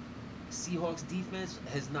 Seahawks defense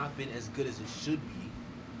has not been as good as it should be.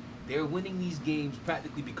 They're winning these games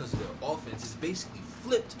practically because of their offense. It's basically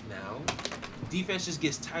flipped now. Defense just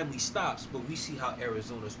gets timely stops, but we see how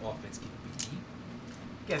Arizona's offense can be.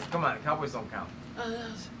 Yes, come on, Cowboys don't count.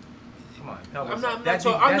 Come on, Cowboys. I'm not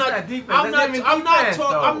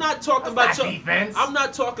talking about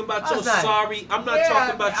your sorry. I'm not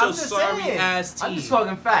talking about your sorry ass team. I'm just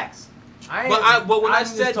talking facts. But when I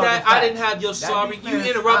said that, I didn't have your sorry. You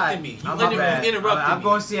interrupted me. You interrupted me. I'm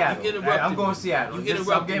going Seattle. You interrupted I'm going Seattle. You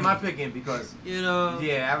interrupted I'm getting my picking because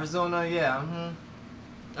yeah, Arizona. Yeah.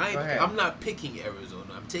 I'm not picking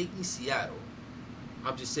Arizona. I'm taking Seattle.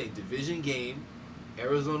 I'm just saying division game.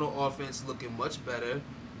 Arizona offense looking much better.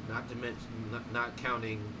 Not to mention, not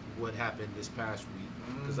counting what happened this past week.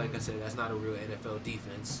 Because like I said, that's not a real NFL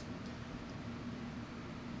defense.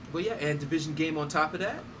 But yeah, and division game on top of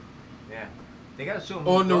that. Yeah, they gotta show them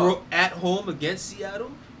on the road at home against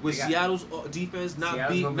Seattle, with Seattle's defense not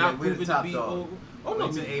proven to be over. Oh no,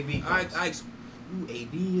 AB.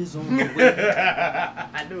 AB is on the way.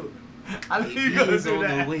 I knew you gonna do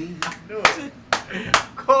that. I knew it.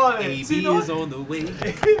 Call it. AB is on the way.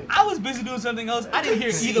 I was busy doing something else. I didn't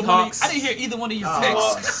hear either one of your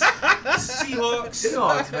picks.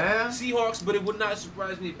 Seahawks, man. Seahawks, but it would not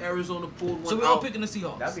surprise me if Arizona pulled one out. So we're all picking the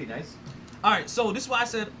Seahawks. That'd be nice. All right, so this is why I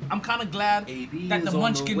said I'm kind of glad that the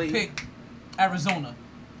Munchkin picked Arizona.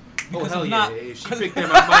 Because hell yeah! If she picked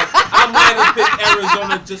them, I might have picked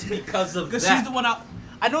Arizona just because of that. Because she's the one out.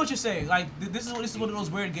 I know what you're saying. Like this is one of those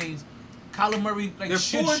weird games. Kyler Murray They're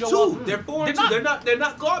should 4-2. show up. They're 4-2. They're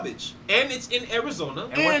not garbage. And it's in Arizona.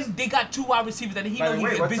 And they got 2 wide receivers that he By know the he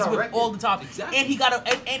way, get what's busy our with record? all the time. Exactly. And he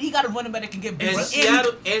got a running back that can get busy.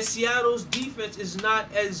 And Seattle's defense is not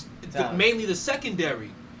as Tough. mainly the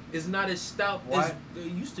secondary is not as stout as What they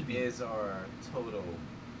used to be. is our total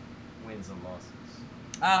wins and losses?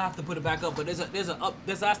 I'll have to put it back up, but that's you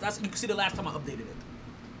can see the last time I updated it.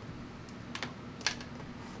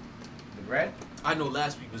 The red? I know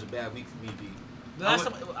last week was a bad week for me, B. The last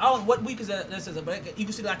time, I don't know what week is that says, but you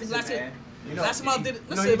can see that. I think last Man, you know, last time I did it.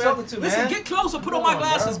 you know Listen, who you're man. talking to, Listen, man. get closer. Put Come on my on,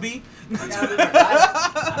 glasses, bro. B. I gotta do my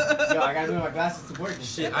glasses. Yo, I gotta do my glasses to work and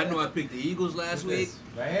Shit, I know I picked the Eagles last What's week. this?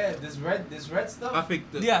 Right here, this red stuff. I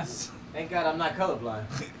picked the. Yes. Thank God I'm not colorblind.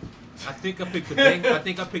 I think I picked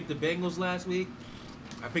the Bengals last week.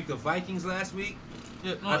 I picked the Vikings last week.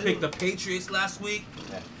 Yeah, no, I picked the Patriots last week.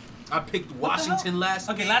 Yeah. I picked What the Washington hell? last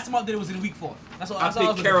week. Okay, last time I did it was in week 4. That's all. I That's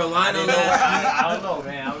all picked Carolina I last don't know,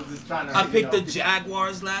 man. I was just trying to. week. I picked the you know.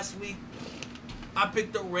 Jaguars last week. I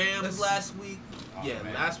picked the Rams Let's- last week. Oh, Yeah,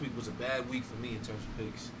 man. last week was a bad week for me in terms of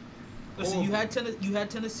picks. Listen, you had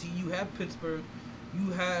Tennessee, you had Pittsburgh,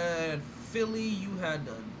 you had Philly, you had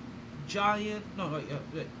the Giant. No, wait,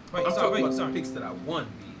 I'm sorry, talking wait, about sorry. picks that I won,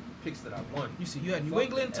 B. Picks that I won. You see, you had New Fuck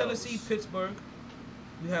England, else. Tennessee, Pittsburgh.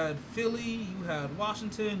 You had Philly, you had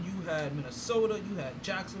Washington, you had Minnesota, you had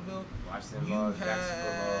Jacksonville, Washington you lost,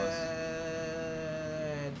 Jacksonville lost.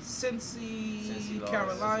 had Cincy, Cincy lost.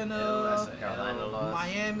 Carolina, Carolina lost.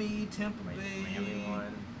 Miami, Tampa Bay. Miami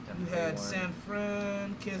won. You had San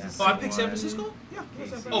Fran, Kansas Oh, City. I picked San Francisco? Yeah, San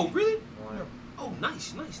KC. Fran. Oh, really? Won. Oh,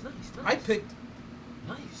 nice. I picked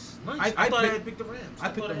Nice. I I thought I picked- had picked the Rams. I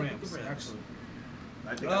picked thought the had Rams, actually.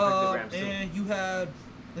 I think I picked the Rams too. And you had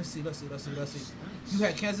let's see. Nice. You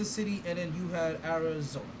had Kansas City and then you had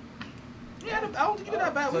Arizona. Yeah, I don't think you did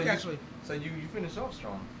that bad So week you- actually. So you finished off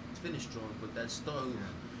strong. It's finished strong, but that start.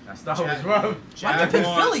 That stuff was rough. Why you pick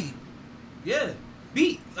Jaguars- Philly? Yeah.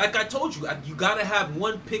 B, like I told you, you gotta have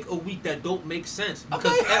one pick a week that don't make sense. Because,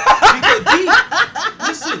 Okay. because B,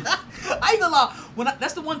 listen, I ain't gonna lie.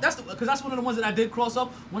 Because that's one of the ones that I did cross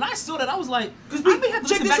up. When I saw that, I was like, because I may have to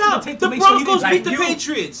check listen this back to out. the tape The to make sure you Broncos didn't beat the like you.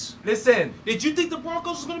 Patriots. Listen. Did you think the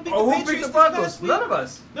Broncos was gonna beat Oh, the who Patriots? picked the this Broncos? past week? None of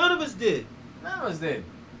us. None of us did. None of us did.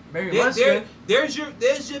 Maybe There- Munchkin. there's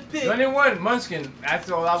your pick. 21, Munchkin. That's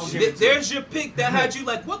all I will give it to. There's your pick that had you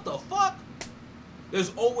like, what the fuck?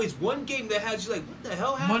 There's always one game that has you like, what the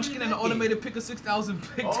hell happened? Munchkin in and the that game? automated pick of 6,000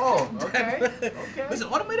 pick. Oh, okay. Okay. Listen,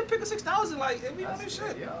 automated pick of 6,000, like it be on this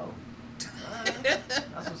shit. Yo. Alright.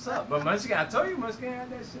 That's what's up. But Munchkin, I told you Munchkin had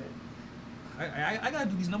that shit. I gotta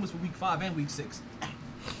do these numbers for week 5 and week 6.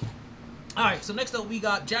 All right, so next up we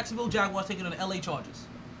got Jacksonville Jaguars taking on the LA Chargers.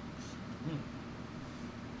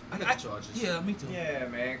 I got the Chargers. Yeah, me too. Yeah,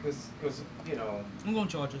 man, cause you know. I'm going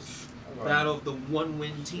Chargers. Battle of the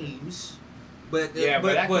one-win teams. But Yeah,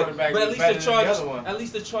 but that quarterback but at was least better the than the Chargers. other one. At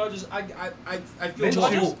least the Chargers. I feel more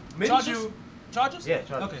Minshew. hope. Chargers? Chargers? Yeah,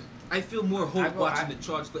 Chargers. Okay. I feel more hope watching the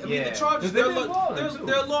Chargers. I mean, yeah. the Chargers. 'Cause they've been balling, too.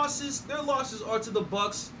 Their losses are to the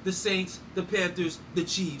Bucks, the Saints, the Panthers, the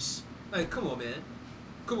Chiefs. Like, come on,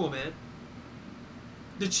 man.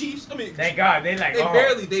 The Chiefs. I mean, Thank God they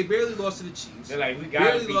like. they barely lost to the Chiefs. They're like, we gotta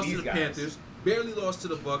barely beat lost these to the guys. Panthers. Barely lost to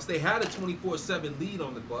the Bucks. They had a 24-7 lead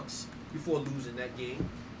on the Bucks before losing that game,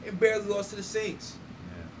 and barely lost to the Saints.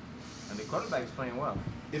 Yeah. And the quarterback is playing well.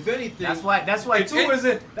 If anything, That's why if two any- is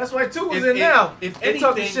in. That's why two is if- in now. if They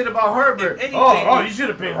talking anything- shit about Herbert. if anything- Oh, you should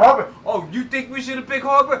have picked Herbert. Oh, you think we should have picked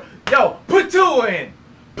Herbert? Yo, put two in.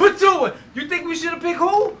 Put two in. You think we should have picked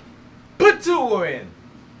who? Put two in.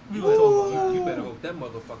 You better hope that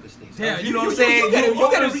motherfucker stays Yeah, healthy. you know what I'm saying? You get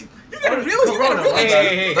a real Corona. excited.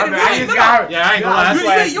 Hey, I mean, I just got hurt. Yeah, I ain't gonna lie. That's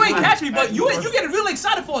why- You ain't catch me, but you getting real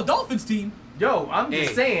excited for a Dolphins team. Yo, I'm just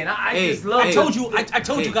Hey. saying. I Hey. just love. I told you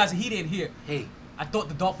Hey. you guys that he didn't hear. Hey, I thought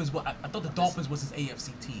the Dolphins was his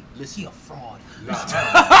AFC team. He a fraud.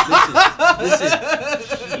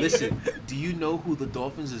 listen. Do you know who the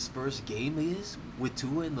Dolphins' first game is with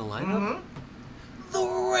Tua in the lineup? Mhm.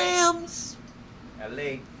 The Rams.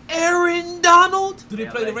 LA. Aaron Donald. Do they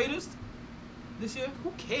play the Raiders this year?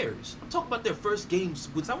 Who cares? I'm talking about their first games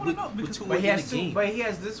with I wanna know, because- Tua But he in has the two. game. But he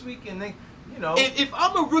has this week, and they, you know. If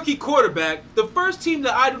I'm a rookie quarterback, the first team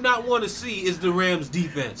that I do not want to see is the Rams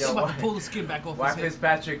defense. He's Yo, about to pull the skin back off Why his head.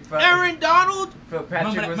 Fitzpatrick? Aaron Donald, Phil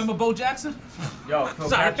Patrick was. Remember Bo Jackson? Yo, Phil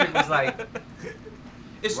Sorry. Patrick was like.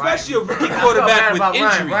 especially a rookie I felt quarterback bad with about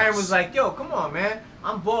injuries. Ryan. Ryan was like, "Yo, come on, man.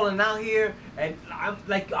 I'm balling out here, and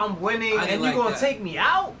I'm winning, I didn't and you like gonna that. take me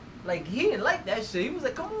out?" Like he didn't like that shit. He was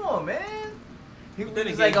like, "Come on, man." He But then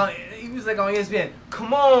was again- like on ESPN.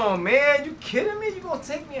 Come on, man. You kidding me? You gonna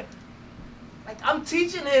take me? Like, I'm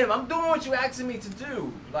teaching him. I'm doing what you're asking me to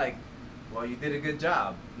do. Like, well, you did a good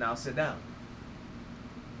job. Now sit down.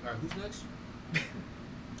 All right, who's next?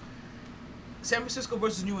 San Francisco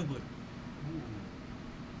versus New England. Ooh.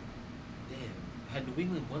 Damn. Had New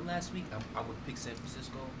England won last week, I would pick San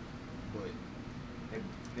Francisco. But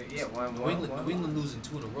Yeah, New England losing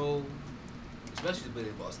 2 in a row, especially the way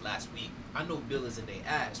they lost last week. I know Bill is in their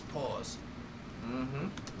ass. Pause. Mm-hmm.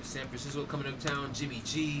 With San Francisco coming to town, Jimmy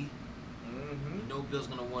G. Mm-hmm. You know Bill's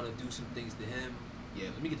gonna want to do some things to him. Yeah,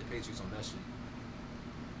 let me get the Patriots on that shit.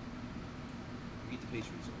 Let me get the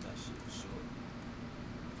Patriots on that shit for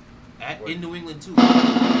sure. In New England too.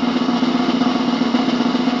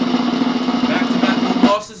 Back-to-back home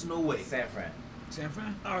losses? No way. San Fran. San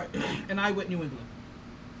Fran? All right. And I went New England.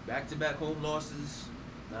 Back-to-back home losses?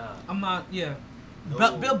 Nah. I'm not, yeah.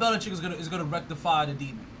 No. Bill Belichick is gonna rectify the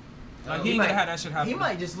demon. Like, he ain't gonna have that shit happen. He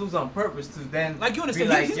might just lose on purpose to then Like, you understand,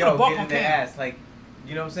 be like, he's yo, gonna balk get in on their Cam. ass. Like,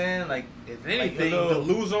 you know what I'm saying? Like, If like anything, a the little-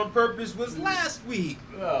 lose on purpose was last week.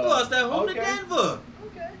 Oh, They lost at home to okay. Denver.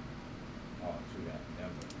 Okay. Oh, true that.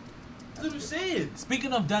 Denver. That's what I'm saying.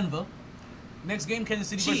 Speaking of Denver, next game, Kansas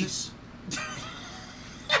City versus... Chiefs.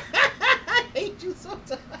 I hate you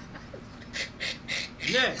sometimes.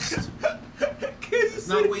 Next. Let's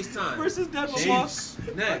not waste time. versus Denver. Chiefs.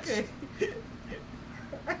 Next. Okay.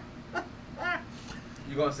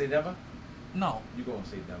 You gonna say Denver? No. You gonna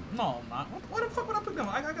say Denver? No, I'm not. Why the fuck would I pick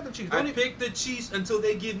Denver? I got the Chiefs. The I only- pick the Chiefs until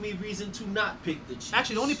they give me reason to not pick the Chiefs.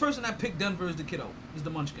 Actually, the only person that picked Denver is the kiddo. Is the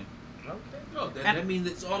Munchkin. Okay. No, that And- means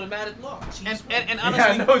it's automatic lock. Chiefs And win. honestly,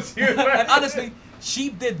 I know it's you. and honestly, she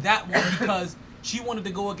did that one because she wanted to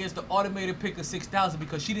go against the automated picker 6000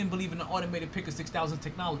 because she didn't believe in the automated picker 6000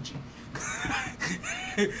 technology.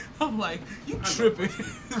 I'm like, you tripping?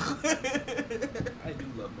 I do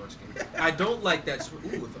love Munchkin. I don't like that.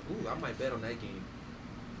 Ooh, I might bet on that game.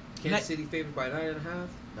 Kansas City favored by 9.5.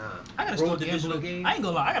 Nah. I gotta Road start divisional gambling. game. I ain't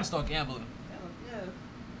gonna lie, I gotta start gambling. Yeah.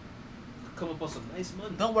 Come up on some nice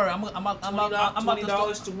money. Don't worry, I'm about to $20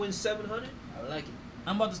 start. to win 700. I like it.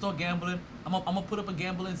 I'm about to start gambling. I'm gonna put up a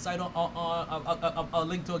gambling site on a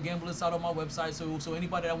link to a gambling site on my website. So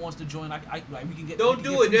anybody that wants to join, we can get. Don't we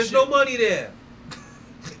can do get it. free There's shit. no money there.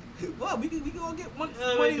 Well, we can all get money.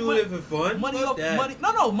 I do it for fun. Money Fuck off that. money.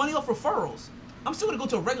 Money off referrals. I'm still gonna go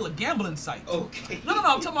to a regular gambling site. Okay. No.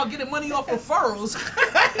 I'm talking about getting money off referrals.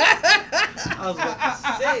 I was about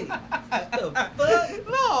to say. What the fuck?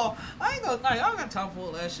 No, I don't got time for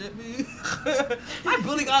all that shit, man. I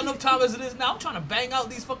really got enough time as it is now. I'm trying to bang out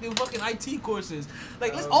these fucking IT courses.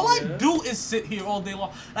 Like, all I do is sit here all day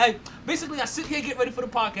long. Like, basically, I sit here, get ready for the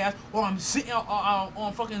podcast, or I'm sitting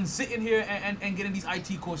on fucking sitting here and getting these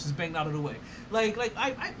IT courses banged out of the way. Like, man,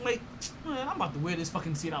 I'm about to wear this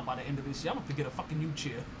fucking seat out by the end of this year. I'm about to get a fucking new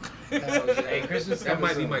chair. Hey, Christmas That coming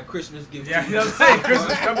might be soon. my Christmas gift. Yeah, to you know you. what I'm saying?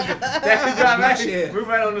 Christmas coming soon. That's Yeah. we're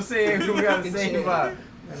right on the same. We got the Fucking same shit. vibe.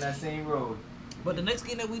 On that same road. But the next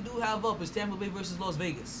game that we do have up is Tampa Bay versus Las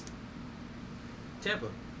Vegas. Tampa.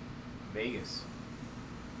 Vegas.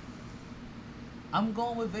 I'm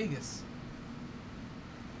going with Vegas.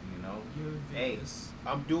 You know. You're Hey. Vegas.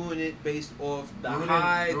 I'm doing it based off the Gruden-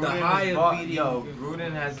 high Gruden is of beating. Yo,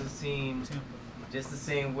 Gruden has his team Tampa. just the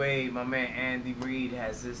same way my man Andy Reid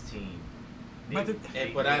has his team.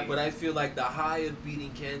 But I feel like the high of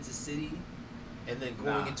beating Kansas City, and then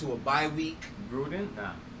going Nah. into a bye week, Gruden,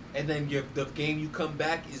 nah. and then the game you come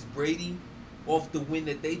back is Brady, off the win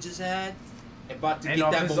that they just had, and about to And get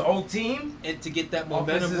off that his old team, and to get that off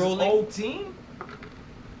his momentum rolling, old team.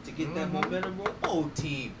 to get that Mhm. momentum rolling. Old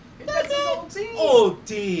team, That's his old team. old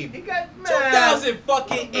team. He got 2008.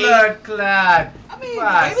 blood clot. I mean,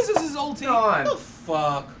 Right. Vegas is his old team. Gone. What the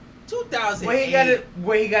fuck? 2008.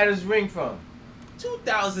 Where he got his ring from?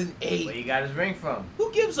 2008. Where he got his ring from?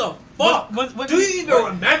 Who gives a fuck? When Do you even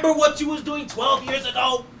remember what you was doing 12 years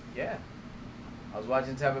ago? Yeah. I was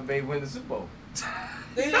watching Tampa Bay win the Super Bowl.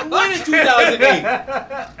 They didn't win in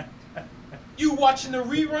 2008. You watching the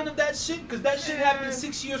rerun of that shit? Because that shit happened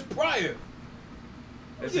 6 years prior. Who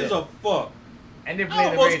That's gives it. a fuck? And they I played the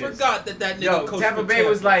almost Raiders. forgot that nigga Yo, coached Tampa for Bay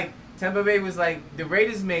was like the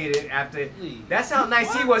Raiders made it after. Please. That's how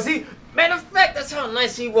nice he was. Matter of fact, that's how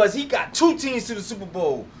nice he was. He got 2 teams to the Super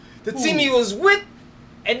Bowl. The team he was with,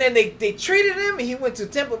 and then they traded him, and he went to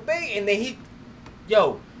Tampa Bay, and then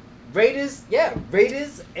Raiders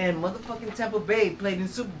and motherfucking Tampa Bay played in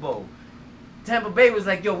Super Bowl. Tampa Bay was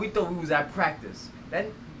like, yo, we thought we was at practice.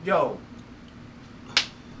 Then, yo.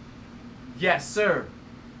 Yes, sir.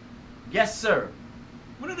 Yes, sir.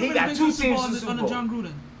 When did He the got Raiders 2 make the Super teams Bowl to the Super Bowl. under John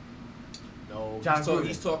Gruden? No, John Gruden.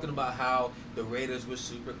 he's talking about how the Raiders were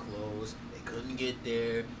super close. They They couldn't get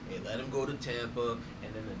there. They let him go to Tampa,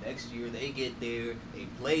 and then the next year they get there. They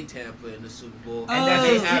play Tampa in the Super Bowl, And that's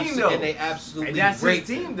his team, though. And they absolutely And that's his raped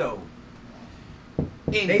team, him. though.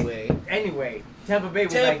 Anyway, Tampa Bay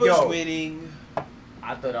was Tampa's like, yo, winning.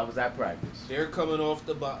 I thought I was at practice. They're coming off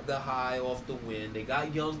the high, off the win. They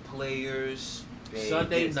got young players.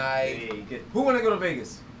 Sunday Vegas, night. Vegas. Who want to go to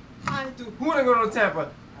Vegas? I do. Who want to go to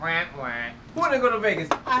Tampa? Wah, wah. Who want to go to Vegas?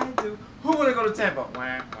 I do. Who want to go to Tampa? Wah,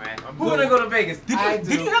 wah. Who want to go to Vegas? Did you have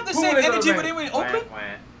the Who same wanna go to energy when Vegas? they were in Wah, Oakland? wah.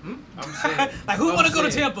 I'm saying. Like, who want to go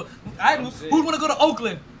to Tampa? I do. Who want to go to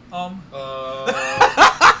Oakland? I'll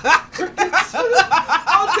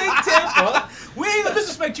take Tampa. We ain't gonna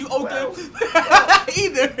disrespect you, Oakland.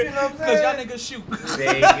 Either. You know what I'm Because y'all saying? niggas shoot.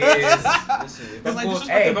 Vegas. Listen, if It's I'm, like going,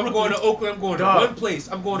 disrespect if I'm going to Oakland, I'm going to Dog. one place.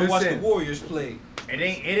 I'm going to watch the Listen. Warriors play. It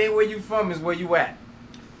ain't where you from, it's where you at.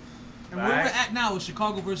 And where we're at now is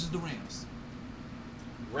Chicago versus the Rams.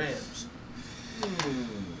 Rams.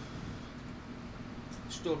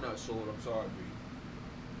 Still not sold. I'm sorry, B.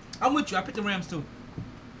 I'm with you. I picked the Rams too.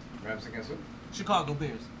 Rams against who? Chicago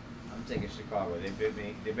Bears. I'm taking Chicago. They bit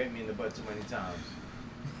me in the butt too many times.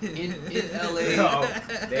 In LA. No,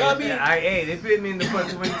 I mean- they bit me in the butt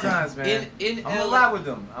too many times, man. In I'm gonna LA. lie with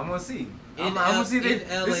them. I'm gonna see. I'm gonna see in this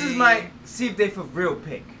is LA. my see if they for real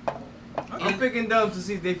pick. I'm In- picking them to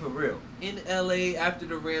see if they for real. In LA, after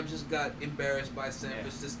the Rams just got embarrassed by San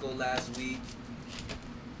Francisco last week.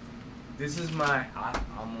 This is my. I'm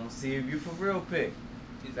gonna see if you for real pick.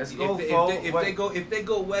 Let's go, If folks. if they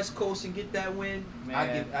go West Coast and get that win,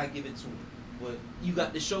 Man. I give it to them. But you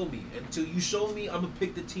got to show me. Until you show me, I'm gonna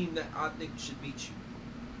pick the team that I think should beat you,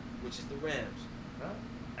 which is the Rams.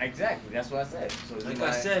 Exactly. That's what I said. So this Like is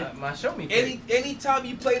I said, my show me pick. Anytime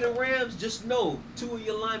you play the Rams, just know 2 of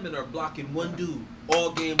your linemen are blocking one dude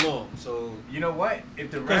all game long. So You know what?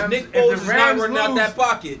 If the because Rams, Nick if Foles the is not Rams running out lose, that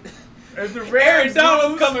pocket, if the Aaron Rams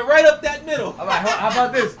Donald lose, coming right up that middle. how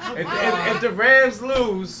about this? If the Rams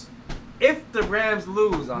lose,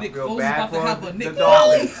 I Nick feel Foles bad about to have for a the Nick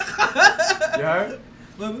Dolphins. Foles. You heard?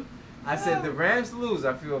 I said the Rams lose,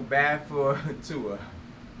 I feel bad for Tua.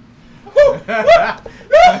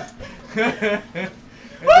 If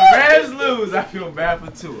the Rams lose, I feel bad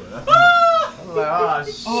for Tua. I'm like,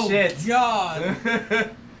 oh shit. Oh, God.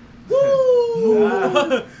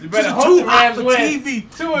 You better Just hope too the hot Rams for win.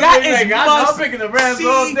 TV. Tua That big is nigga. I'm picking the Rams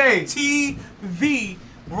all day. TV,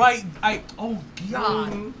 right? Oh,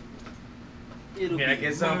 God. It'll Can I be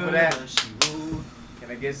get something for murder, that? she wrote.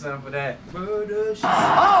 Can I get something for that? Murder, she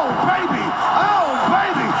Oh, baby! Oh,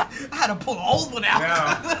 baby! I had to pull an old one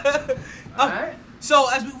out. Alright. So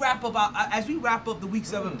as we wrap up the Week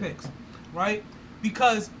 7 picks, right?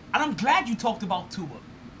 Because and I'm glad you talked about Tua.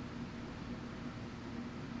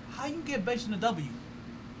 How you get benched in a W?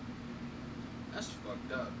 That's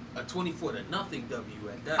fucked up. A 24-0 W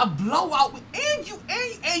at that. A blowout with, and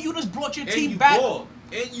you just brought your and team you back. ball.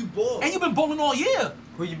 And you ball. And you've been bowling all year.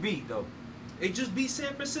 Who you beat though? They just beat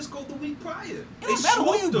San Francisco the week prior. It They don't matter who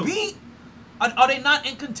smoked you them. beat. Are they not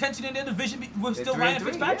in contention in their division with They're still 3-3, Ryan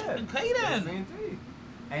Fitzpatrick yeah. and Clayton? They're 3-3.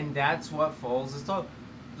 And that's what Foles is talking.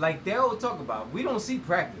 Like they'll talk about. We don't see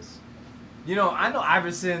practice. You know, I know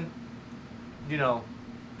Iverson. You know,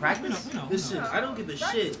 practice. We know. Listen, I don't give a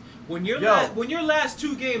shit. When your Yo. when your last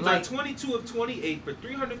 2 games Like- are 22 of 28 for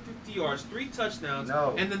 350 yards, 3 touchdowns,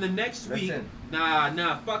 No. and then the next week, Listen.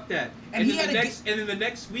 nah, fuck that. And And, he then had the a next and then the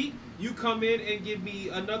next week you come in and give me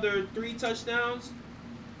another 3 touchdowns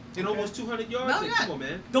and almost 200 yards. Not Like, that. come on,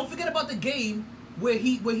 man. Don't forget about the game where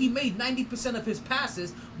he made 90% of his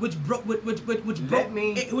passes, which broke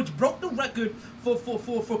the record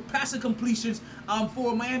for passing completions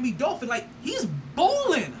for a Miami Dolphin. Like he's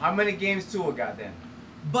bowling. How many games Tua got then?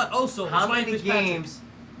 But also How Ryan many Fitzpatrick. games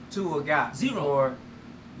Tua got 0.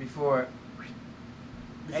 before?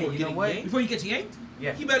 Hey, you know getting what? yanked? Before you get yanked?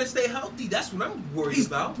 Yeah. He better stay healthy. That's what I'm worried He's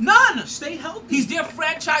about. none. Stay healthy. He's their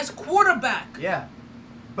franchise quarterback. Yeah.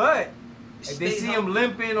 But if they Stay see healthy. him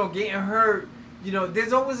limping or getting hurt, you know,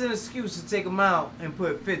 there's always an excuse to take him out and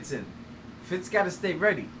put Fitz in. Fitz got to stay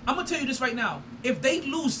ready. I'm gonna tell you this right now. If they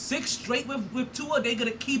lose 6 straight with Tua, they're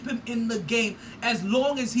gonna keep him in the game as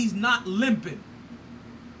long as he's not limping.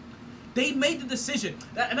 They made the decision,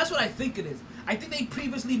 and that's what I think it is. I think they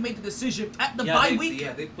previously made the decision at the bye week.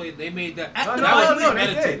 Yeah, they made that. At that the was bye week.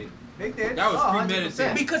 premeditated. They did. That was Oh, premeditated.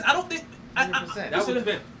 100%. Because I don't think. 100%. That was listen,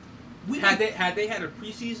 been. we Had might- they had a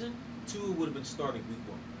preseason, Tua would have been starting week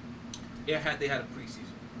 1. Yeah, had they had a preseason.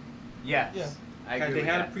 Yes. Yeah. I Had agree they with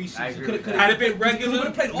had that. a preseason. I agree Coulda- with coulda- that. Had it been regular,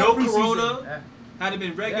 would've played all no preseason. corona. Yeah. Had it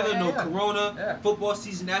been regular, Yeah, no yeah. corona, Yeah. football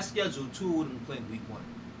season as scheduled, Tua would have been playing week 1.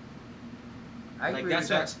 I Like agree that's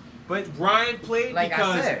with what. that. But Ryan played like I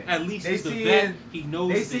because said, at least they he's the see vet. in- He knows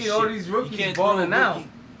they this see shit. all these You rookies can't balling throw a now. rookie.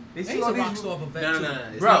 They see He's all a rock these star of a vet No, too.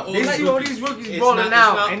 it's bro. not all They the see all rookies. these rookies It's balling not- it's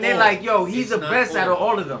now, not and they're all. like, "Yo, he's It's the not best out of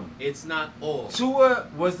all of them." It's not all. Tua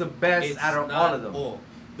was the best It's out of not all of them. all.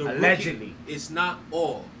 The Allegedly. rookie, it's not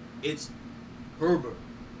all. It's Herbert.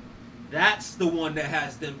 That's the one that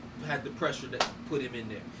had the pressure that put him in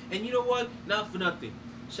there. And you know what? Not for nothing.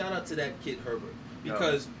 Shout out to that kid Herbert,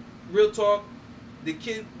 because real talk, the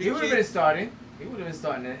kid. He would have been starting. He would have been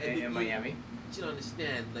starting in you- Miami. You don't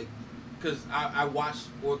understand, like, because I watched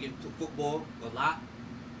Oregon football a lot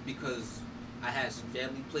because I had some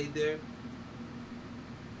family played there.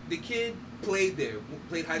 The kid played there,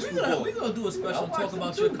 played high school ball. We're gonna do a special watched talk them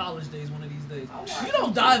about too. your college days one of these days. watched You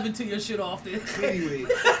don't them dive into your shit often. Anyway,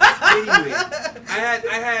 I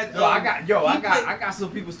had. I got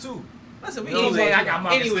some people's too. Listen, we You know what I'm saying? I got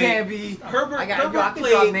Marcus Anyway, Camby. Herbert I can drop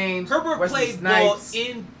played. names. Herbert Wesley played ball Snipes.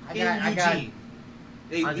 in I got Eugene.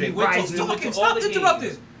 Andre He went Bryson. to, he went to Stop all the interrupting.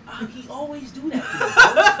 games. He always do that to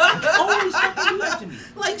me. Bro. He always fucking do that to me.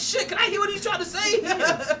 Like shit, can I hear what he's trying to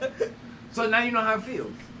say? So now you know how it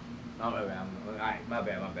feels. Oh, my bad. Alright, my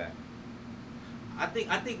bad. I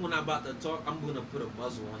think when I'm about to talk, I'm gonna put a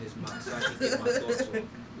muzzle on his mouth so I can get my thoughts off.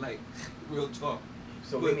 Like, real talk.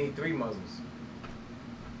 So we need 3 muzzles.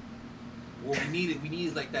 What we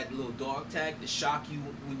need like that little dog tag to shock you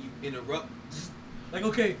when you interrupt. Like,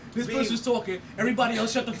 okay, this Me- person's talking, everybody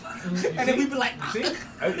else shut the fuck up. And then we be like, See?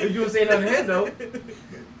 You would say nothing here though.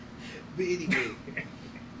 But anyway,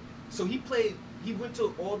 so he went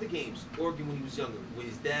to all the games, Oregon, when he was younger, with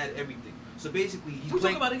his dad, everything. So basically, he's who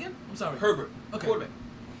playing talking about again? I'm sorry. Herbert, Okay. quarterback.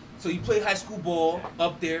 So he played high school ball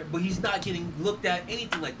up there, but he's not getting looked at,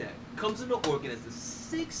 anything like that. Comes into Oregon as the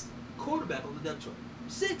 6th quarterback on the depth chart.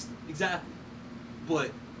 6th, exactly.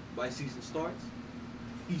 But by season starts,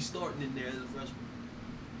 he's starting in there as a freshman.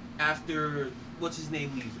 After, what's his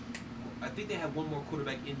name leaves? I think they had one more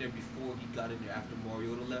quarterback in there before he got in there after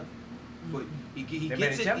Mariota left. But he They made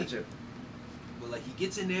gets a in. championship. But like he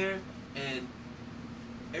gets in there and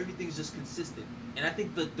everything's just consistent. And I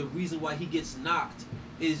think the reason why he gets knocked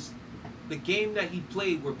is the game that he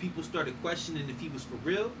played where people started questioning if he was for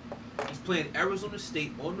real. He's playing Arizona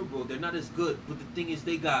State on the road. They're not as good, but the thing is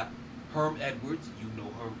they got Herm Edwards. You know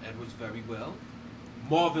Herm Edwards very well.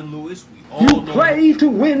 Marvin Lewis, we all You know. play to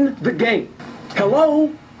win the game.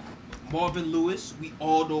 Hello? Marvin Lewis, we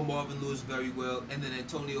all know Marvin Lewis very well, and then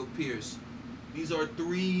Antonio Pierce. These are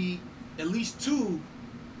 3, at least 2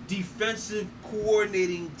 defensive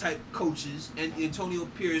coordinating type coaches, and Antonio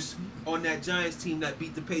Pierce on that Giants team that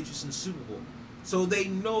beat the Patriots in the Super Bowl. So they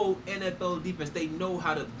know NFL defense. They know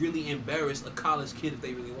how to really embarrass a college kid if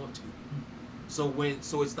they really want to. So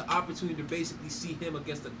it's the opportunity to basically see him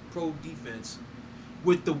against a pro defense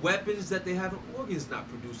with the weapons that they have. Oregon's not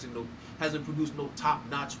hasn't produced no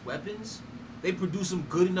top-notch weapons. They produce them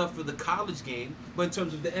good enough for the college game, but in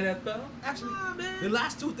terms of the NFL, Actually, man. the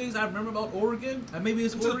last 2 things I remember about Oregon, and maybe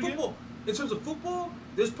it's In terms of Oregon, football,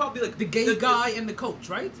 there's probably like the gay guy and the coach,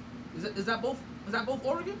 right? Is that both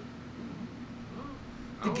Oregon?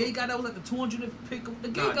 The gay guy that was like the 200th pick, the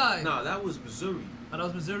gay guy. Nah, that was Missouri. Oh, that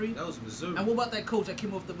was Missouri. That was Missouri. And what about that coach that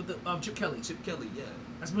came off with the Chip Kelly? Chip Kelly? Yeah.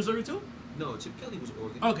 That's Missouri too. No, Chip Kelly was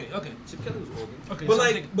Oregon. Okay. Chip Kelly was Oregon. Okay, But so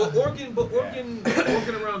I'm like, thinking-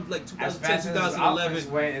 Oregon around like As 2010, fast as his 2011. offense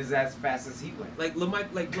went is as fast as he went. Like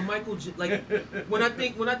LaMichael, like when I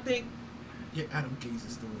think Yeah, Adam Gase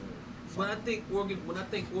is still when I think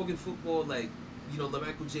Oregon football, like, you know,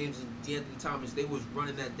 LaMichael James and DeAnthony Thomas, they was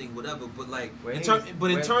running that thing, whatever. But like, in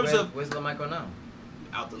terms of where's LaMichael now?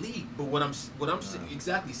 out the league. But what I'm saying,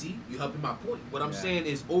 exactly. See, you helping my point. What I'm Yeah. saying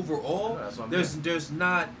is overall, That's what I'm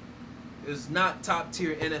there's not top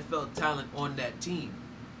tier NFL talent on that team.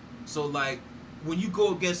 So like, when you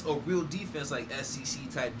go against a real defense like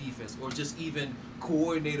SEC type defense, or just even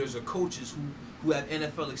coordinators or coaches who have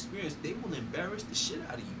NFL experience, they will embarrass the shit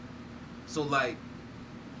out of you. So like,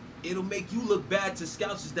 it'll make you look bad to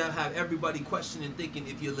scouts that have everybody questioning, thinking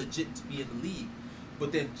if you're legit to be in the league.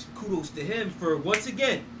 But then kudos to him for, once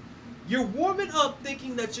again, you're warming up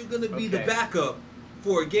thinking that you're gonna be the backup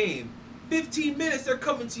for a game. 15 minutes, they're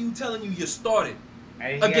coming to you telling you you're starting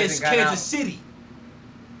against Kansas City.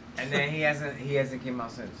 And then he hasn't came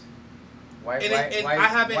out since. Why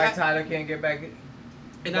And Tyler can't get back?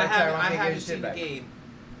 And why I Tyron can't get haven't his shit seen a back? game.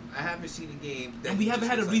 I haven't seen a game. That and we he haven't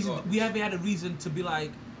just had a looks like reason. garbage. We haven't had a reason to be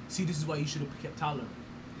like, see, this is why you should have kept Tyler.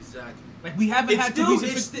 Exactly. Like we haven't had still, the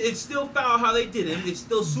reason. it's still foul how they did him. It's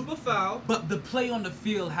still super foul. But the play on the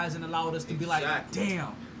field hasn't allowed us to be like, Exactly.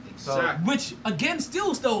 damn. Exactly. Which again,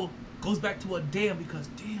 still goes back to a damn, because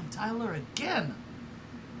damn, Tyler again.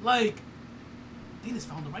 Like, they just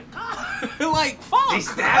found the right guy. Like, fuck. They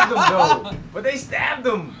stabbed him though. But they stabbed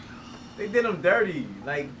him. They did him dirty.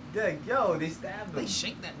 Like yo, they stabbed him. They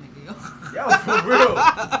shanked that nigga, yo. Yo, for real.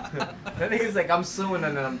 That nigga's like, I'm suing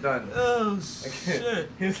and then I'm done. Oh, shit.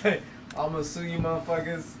 He's like, I'm gonna sue you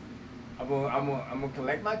motherfuckers. I'm gonna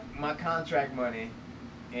collect my contract money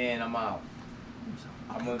and I'm out.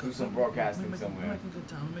 I'm gonna do some broadcasting somewhere. We're making good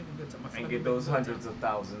time. We're making good time. And get those hundreds of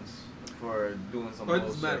thousands for doing some But it bullshit.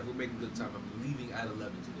 doesn't matter if we're making good time. I'm leaving at 11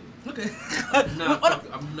 today. Okay. I'm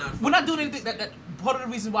not We're not doing anything. That part of the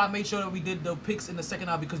reason why I made sure that we did the picks in the second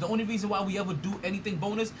hour, because the only reason why we ever do anything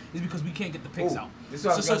bonus is because we can't get the picks Ooh, out. this is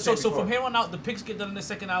what I was gonna say So before. from here on out, the picks get done in the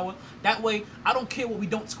second hour. That way, I don't care what we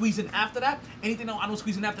don't squeeze in after that. Anything that I don't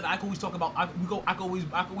squeeze in after that, I can always talk about. I can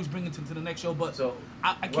always bring it to the next show. But So,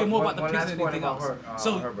 I care more about the one picks last than point anything about else.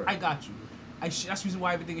 Herbert. I got you. That's the reason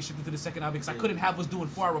why everything is shifted to the second hour, because I couldn't have us doing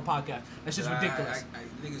 4-hour podcast. That's just ridiculous.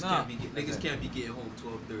 Niggas can't be getting home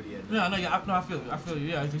 12:30 at night. No, I feel you.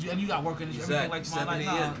 Yeah, and you got work and everything Exactly. like tomorrow. 7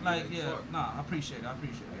 Like, a.m. nah, Like, fuck. I appreciate it.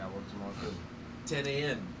 I got work tomorrow too. 10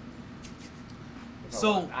 a.m.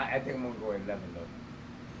 So- I think I'm gonna go at 11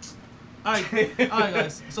 though. All right,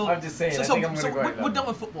 guys. So I'm just saying, So, I think I'm gonna go at we're 11. done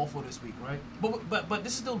with football for this week, right? But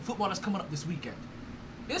this is the football that's coming up this weekend.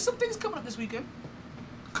 There's some things coming up this weekend.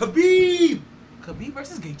 Khabib! Khabib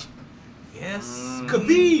versus Gaethje. Yes.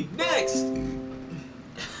 Khabib next!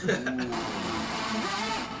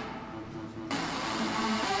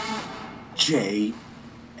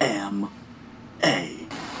 JMA.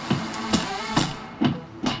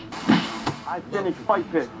 I finished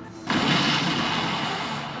fight pit.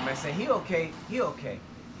 I might say he okay.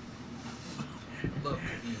 Look,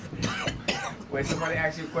 Wait, somebody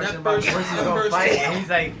asked you a question That about the first- person that gonna first- fight, and he's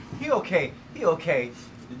like, he okay.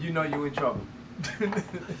 Did you know you in trouble?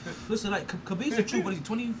 Listen, like Khabib's the truth, but he's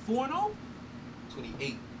 24-0,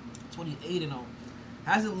 28. 28-0.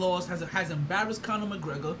 Hasn't lost. Has embarrassed Conor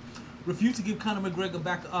McGregor. Refused to give Conor McGregor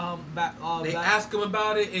back. They ask him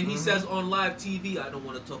about it, and he says on live TV, I don't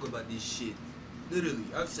want to talk about this shit. Literally,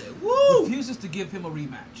 I've said, woo! Refuses to give him a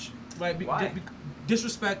rematch. Right? Why?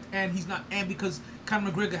 Disrespect, and he's not, and because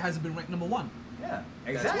Conor McGregor hasn't been ranked number 1. Yeah,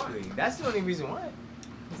 That's exactly. That's the only reason why.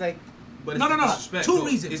 It's like, But No, it's no. disrespect, 2 though.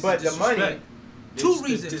 reasons. It's But the disrespect. money- Two It's the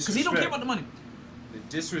reasons, because he don't care disrespect. about the money. The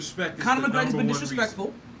disrespect is Conor the McGregor's number been one disrespectful,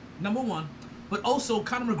 reason. number 1, but also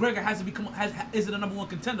Conor McGregor hasn't isn't a number 1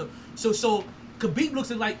 contender. So Khabib looks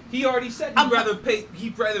at like He already said I'm-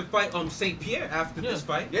 he'd rather fight on St. Pierre after Yeah. this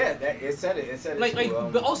fight. yeah, it said it. like too,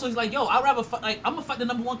 but also he's like, yo, I'd rather fight. Like, I'm gonna fight the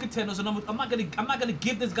number 1 contender. So I'm not gonna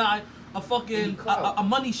give this guy a Any fucking clout. a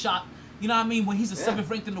money shot. You know what I mean? When he's the Yeah. 7th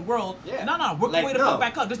ranked in the world. Yeah. No, work Like, your way the no. fuck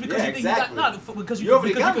back up. Just because Yeah, you think exactly. you got because You already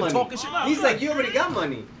because got you can money. talk and shit. No, He's yeah. like, you already got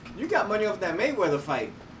money. You got money off that Mayweather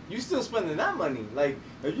fight. You still spending that money. Like,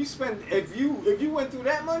 if you went through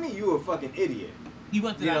that money, you a fucking idiot. he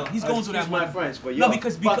went through You that. know, He's going through that excuse my money. French, but No, you're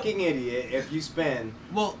because- a fucking idiot if you spend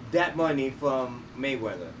Well, that money from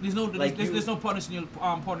Mayweather. there's no Like there's no partners in your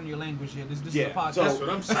pardon your language here. This Yeah, is a podcast. so- That's what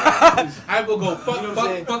I'm saying. I will go fuck, You know what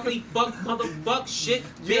I'm fuck, motherfuck, shit,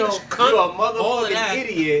 You bitch, know, cunt, you're a all of that. motherfucking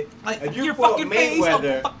idiot. Like, If you your fought fucking face,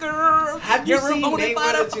 Mayweather, motherfucker. have you You're seen a bona fide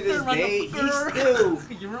Mayweather to this fucker, day?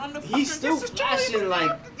 motherfucker. You're on the he's still fucking- flashing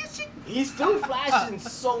like he's still flashing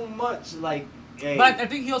so much like. Hey, But I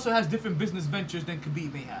think he also has different business ventures than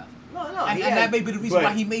Khabib may have. no, And he that has- may be the reason but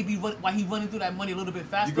why he may be why he running through that money a little bit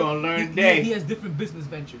faster. You gonna learn he, today. He has different business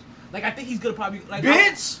ventures. Like, I think he's gonna probably like.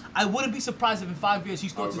 Bitch! I wouldn't be surprised if in 5 years he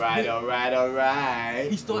starts. All right.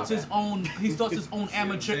 He starts his own. He starts his own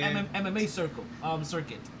amateur what I'm MMA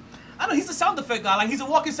circuit. I know he's a sound effect guy. Like, he's a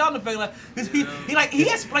walking sound effect. Like he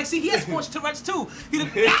has sports Tourette's too. He home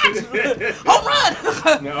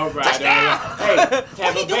run. No, right. Touchdown! Hey,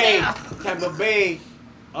 What Tampa Bay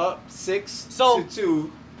up 6-2,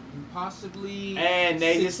 Possibly. and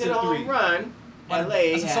they just hit a home 6-3. run.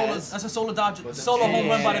 LA that's a solo Dodger. But Solo home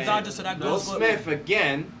run by the and Dodgers, so that Will goes for Smith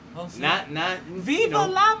again. Will Smith. Not Viva you know,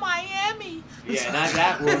 la Miami. Yeah, not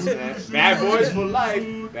that Will Smith. Bad boys for life.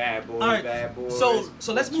 Bad boys, All right, bad boys.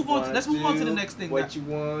 so let's move on. Let's move on to the next thing. What you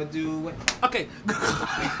wanna do? Okay.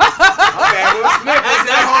 Okay, Will Smith is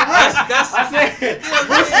that home run. I said,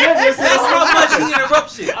 Will Smith just hit a That's home how run. much he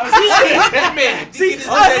interrupts shit. Man, See,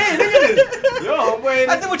 Hey, look at this. Yo, homeboy.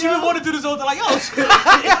 I think what you been wanting to do this whole time, like,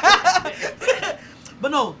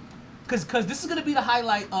 but no, because this is gonna be the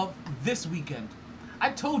highlight of this weekend.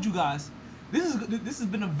 I told you guys, this has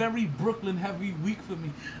been a very Brooklyn heavy week for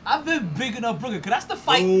me. I've been bigging up Brooklyn, cause that's the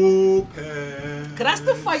fight. Cause that's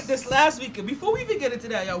the fight this last weekend. Before we even get into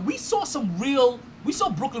that, y'all, we saw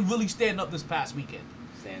Brooklyn really stand up this past weekend.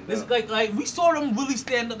 Stand This, up. like we saw them really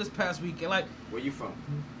stand up this past weekend. Like, Where you from?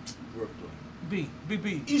 Brooklyn. B.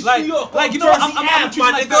 East Like, New York, like you know, Jersey I'm Ave, treating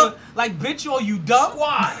my like nigga. like bitch or you dumb.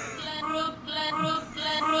 Squad.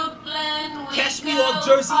 Catch me off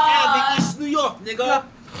Jersey Ave in East New York, nigga.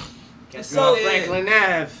 Catch So- me on Franklin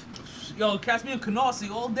Ave. Yo, catch me in Canarsie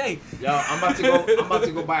all day. Yo, I'm about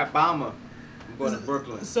to go buy a bomber. I'm going to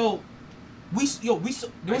Brooklyn. So, there was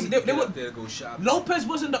There go shopping. Lopez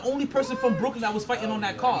wasn't the only person from Brooklyn that was fighting on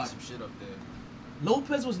that I card. need some shit up there.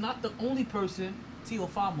 Lopez was not the only person.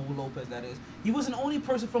 Teofimo Lopez, that is. He wasn't the only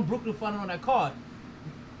person from Brooklyn fighting on that card.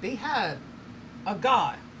 They had a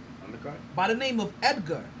guy On the card. by the name of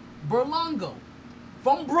Edgar Berlongo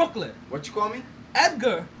from Brooklyn. What you call me?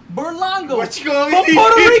 Edgar Berlongo What you call me? from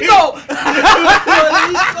Puerto Rico.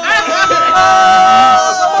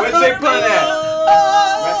 Where's Big Pun at?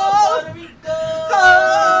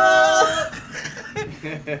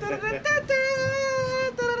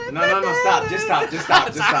 No, stop. Just stop. Just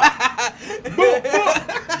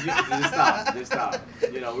stop.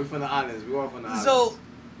 You know, we're from the islands. We are from the islands. So,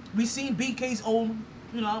 we seen BK's own,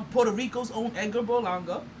 Puerto Rico's own Edgar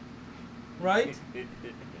Berlanga, right?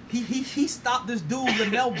 He stopped this dude,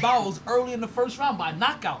 Linnell Bowles, early in the first round by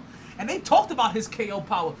knockout. And they talked about his KO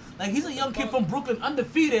power. Like, he's a young kid from Brooklyn,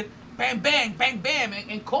 undefeated, bang, bang, bang, bam,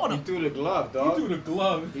 and caught He him. threw the glove, dog. You threw the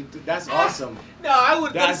glove. That's awesome. No, I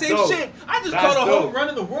would have done the That's same dope. shit. I just That's caught a home dope. run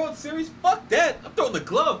in the World Series. Fuck that. I'm throwing the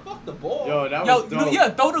glove. Fuck the ball. Yo, that Yo, was dope.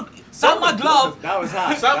 yeah, sign my glove. That was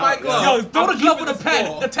hot. Sign my That- glove. Yo, throw I'm the glove keeping with a this pen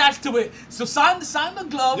ball. attached to it. So sign the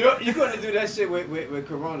glove. You're gonna do that shit with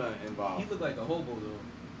Corona He involved. looked like a hobo though.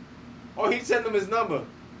 Oh, he sent him his number.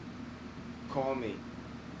 Call me.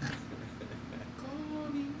 Call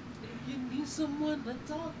me if you need someone to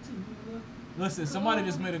talk to. Listen, somebody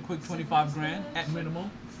just made a quick 25 grand at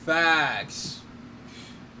minimum. Facts.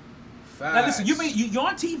 Now listen, you're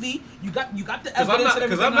on TV. You got the Because evidence and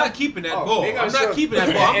everything. I'm not keeping that Oh, ball. they gotta I'm not show- keeping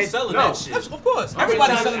that ball. I'm Hey, selling no. that shit. Of course, How many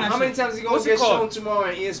everybody's times- selling that How many shit. times is he gonna What's it get called? shown tomorrow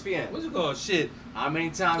on ESPN? What's it called? Shit. How many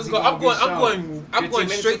times Let's he go. gonna I'm going get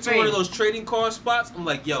shown? straight to 15 one of minutes those trading card spots. I'm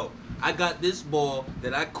like, yo, I got this ball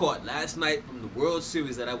that I caught last night from the World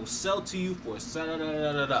Series that I will sell to you for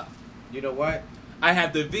da-da-da-da-da-da. You know what? I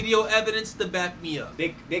have the video evidence to back me up.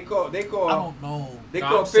 They I call don't know. they Nah,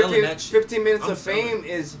 call I'm selling 15, that shit. 15 minutes I'm of selling fame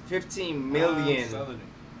is 15 million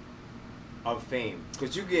of fame.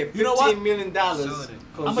 Because you get You know what? $15 million Selling it.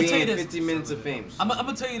 for I'ma tell you being this. 15 minutes of fame. I'm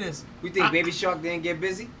gonna tell you this. We think I- Baby Shark didn't get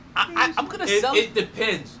busy? I'm gonna sell it. It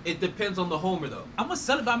depends. It depends on the homer though. I'm gonna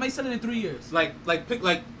sell it, but I may sell it in 3 years. Like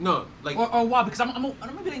why? Or why? Because I'm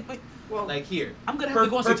maybe they. Well, Like here. I'm gonna have to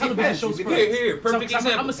go on some perfect television match. shows You first. could- Here, perfect So I'm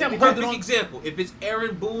example. gonna say I'm heard it Perfect on. example. If it's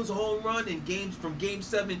Aaron Boone's home run in games from Game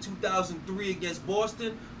 7 2003 against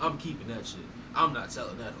Boston, I'm keeping that shit. I'm not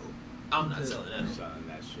selling that hoe. I'm not selling that hoe. Selling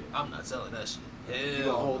that shit. I'm not selling that shit. You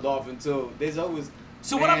Hell. gonna hold off until there's always.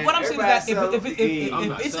 So Man, what I'm saying is everybody that sell if I'm it's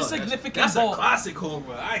not a selling that shit. significant That's ball. a classic home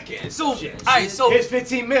run. I can't. So shit. alright, so Here's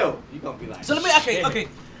 15 mil. You gonna be like. so let me shit. okay.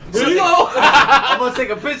 Here So you go. I'm gonna take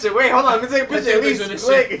a picture. Wait, hold on. Let me take a Let's picture. At take a least. picture of this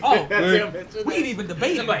Wait. shit. Oh, Take a picture. we ain't even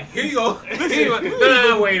debating. I'm like, here you go. Listen, Here you go.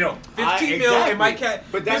 No, wait, no. 15 mil in my Exactly. cat.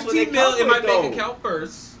 But that's what 15 they mil come in my with, bank though. account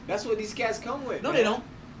first. That's what these cats come with. No, man. they don't.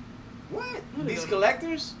 What? No, they These don't.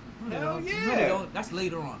 collectors? No, they Hell don't. yeah. No, they don't. That's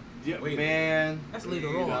later on. Yeah, Wait. man. That's later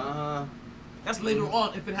on. Uh-huh. That's later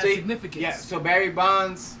on if it has See, significance. Yeah, so Barry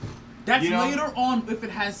Bonds. That's you know, later on if it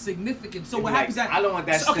has significance. So It'd what be happens like, that I don't want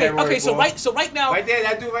that so, okay, steroid so ball. right now Right there,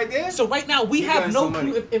 that dude right there? So right now we He have got no some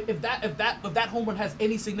money. clue if that home run has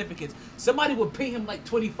any significance. Somebody would pay him like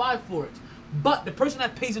 25 for it. But the person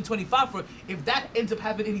that pays him 25 for it, if that ends up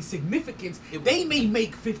having any significance, It they may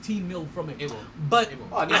make 15 mil from it. It won't. But It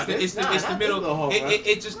won't. Oh, no, it's the not this middle. little home run.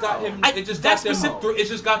 It just got him. I- It just that's got them. specific- It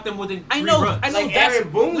just got them within I 3 know- runs. I know Like that's- Aaron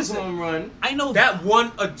Boone's listen, home run. I know That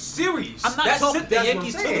won a series. I'm not that talking- sent the That's what I'm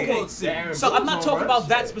Yankees to the saying. World Aaron Series. So I'm Boone's not home talking run, about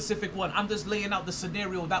that shit. specific one. I'm just laying out the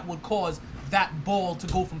scenario that would cause that ball to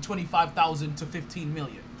go from 25,000 to 15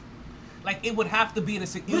 million. Like it would have to be in a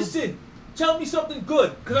Listen, tell me something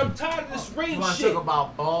good, cause I'm tired of this rain You want to shit. talk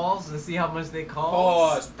about balls and see how much they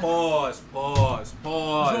cost? Pause. What's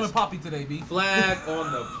wrong with Poppy today, B? Flag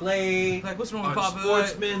on the play. Like what's wrong with Poppy?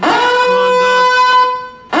 Unsportsman conduct.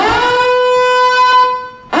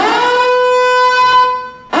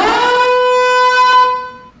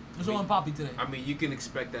 What's wrong with Poppy today? I mean, you can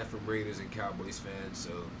expect that from Raiders and Cowboys fans.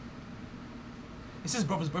 So, It's his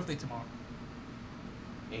brother's birthday tomorrow.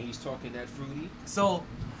 and he's talking that fruity. So,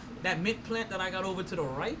 that mint plant that I got over to the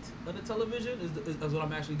right of the television is what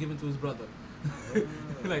I'm actually giving to his brother.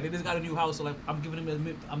 Like they just got a new house, so like I'm giving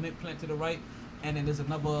him a mint plant to the right, and then there's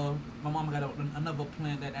another. My mom got another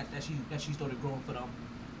plant that she started growing for them.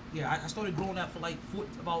 Yeah, I started growing that for like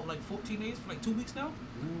about 14 days, for like 2 weeks now.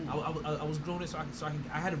 I was growing it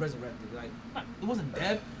I had to resurrect it. Like it wasn't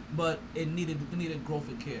dead, but it needed growth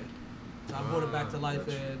and care. So I brought it back to life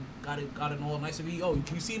and got it all nice and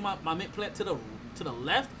can you see my mint plant to the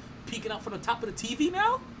left, peeking out from the top of the TV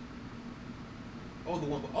now? Oh, the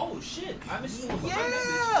one. Oh shit! I haven't seen the one behind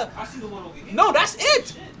that bitch. I see the one over here. No, that's it.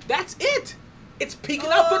 Shit. That's it. It's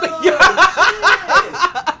peeking out from the. Oh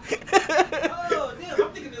damn!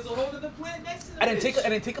 I'm thinking there's a whole other plant next to the And then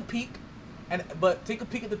bitch. take a peek, but take a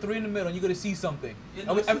peek at the 3 in the middle, and you're gonna see something. Yeah,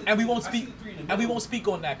 And no, we I won't see speak. the 3 in the And we middle. won't speak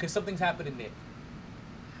on that because something's happening there.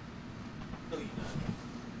 No, you're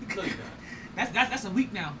not. No, you're not. That's a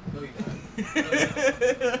week now. No, you're not. No, you're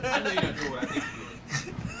not. I know you're not doing what I think you're doing.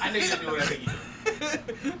 I know you're not doing what I think you're doing.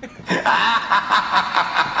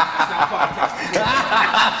 That's not podcast appropriate.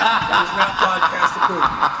 That is not podcast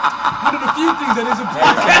appropriate. One of the few things that isn't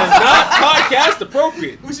That is not podcast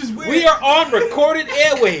appropriate. Which is weird. We are on recorded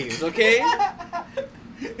airwaves, okay?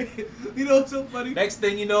 You know what's so funny? Next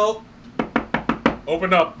thing you know,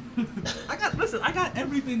 open up. I got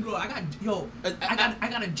everything growing. I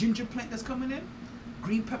got a ginger plant that's coming in.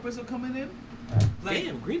 Green peppers are coming in.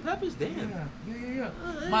 Damn, green peppers, damn. Yeah.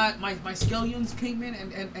 My scallions came in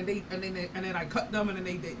and then I cut them and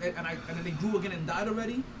then they grew again and died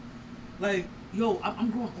already. Like,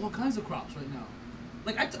 I'm growing all kinds of crops right now.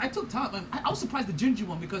 Like I took time. I was surprised the ginger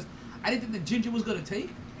one because I didn't think the ginger was gonna take,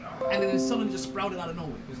 and then it suddenly just sprouted out of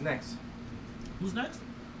nowhere. Who's next? Who's next?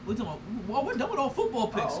 What are you talking about? Well, we're done with all football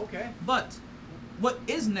picks. Oh, okay. But what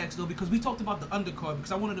is next, though, because we talked about the undercard,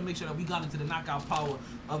 because I wanted to make sure that we got into the knockout power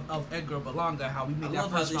of Edgar Berlanga, how we I made that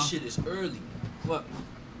love how first this round. shit is early. What?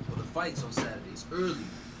 Well, the fight's on Saturdays, early.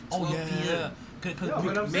 Oh, 12 yeah. p.m. Cause Yo,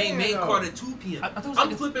 but I'm Main saying, card at 2 p.m. I thought it was like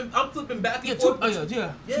I'm flipping back and yeah, forth. 2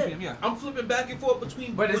 p.m. Yeah. I'm flipping back and forth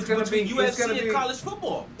between UFC and college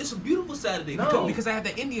football. It's a beautiful Saturday. No. Because I had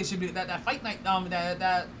that India shit, that fight night,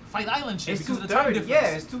 that Fight Island shit. It's because of the time 2:30. difference.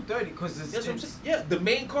 Yeah, it's 2:30 because That's what I'm it's saying. Yeah, the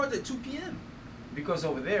main card's at 2 p.m. because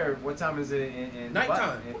over there. What time is it in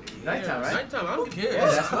Nighttime. Dubai? Nighttime, right? Nighttime. I don't Who care.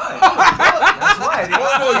 cares? Yeah, that's why. That's why.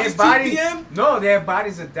 Oh, Their it's 2 bodies, p.m.? no, their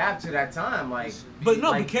bodies adapt to that time. Like, But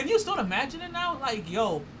no, like, but can you start imagining now? Like,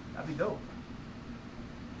 yo, that'd be dope.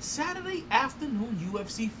 Saturday afternoon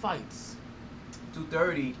UFC fights.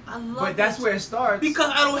 2:30. I love But that's it. where it starts.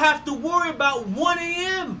 Because I don't have to worry about 1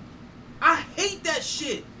 a.m. I hate that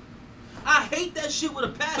shit. I hate that shit with a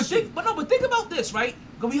passion. But think about this, right?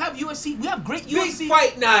 'Cause we have UFC, we have great Big UFC.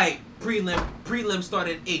 fight night. Prelim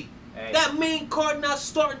started at 8. Hey. That main card not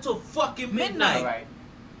starting till fucking midnight. All right.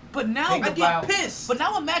 But now, Think I about- get pissed. but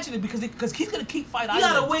now imagine it because he's gonna keep Fight You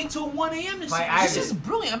Island. gotta wait till 1 a.m. to see Fight This Island. is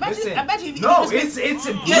brilliant. Imagine Listen, if he no, just made- it's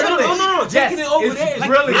brilliant. Yeah, no, taking it over it's there is like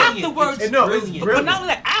brilliant. afterwards. It's No, it's brilliant. But not only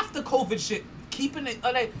that, after COVID shit, keeping it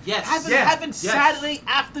like Yes. having Yes. Saturday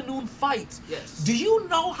afternoon fights. Yes. Do you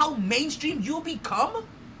know how mainstream you'll become?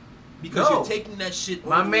 Because No. you're taking that shit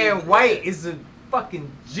My over man there. White is a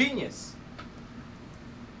fucking genius.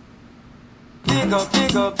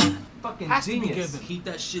 Fucking Has to be genius. given. Keep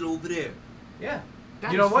that shit over there. Yeah.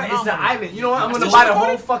 That You know is what? It's the phenomenal. island. You know what? I'm Is gonna this buy the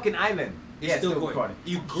recording? whole fucking island. It's Yeah, still still going. recording.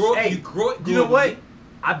 You grow Hey, it you know globally. what?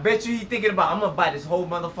 I bet you he thinking about I'm gonna buy this whole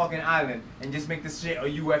motherfucking island and just make this shit a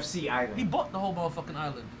UFC He island. bought the whole motherfucking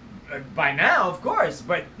island. By now, of course,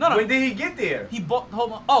 but No. when did he get there? He bought the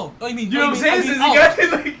whole. Oh, you mean? You know what I'm saying? I mean, Since oh. he got there,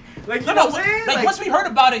 like you No, know no. what I'm saying? Like once we heard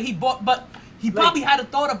about it, he bought. But he Like- probably had a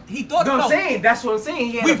thought of. He thought. No, no, I'm saying that's what I'm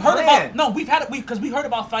saying. He had we've a heard plan. about. No, we've had it because we heard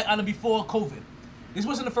about Fight Island before COVID. This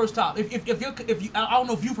wasn't the first time. If you, I don't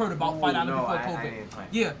know if you've heard about Fight Island no, before I COVID. didn't find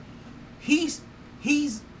it. Yeah, he's He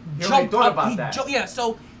already jumped thought up. about He that. yeah,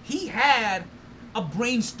 so he had a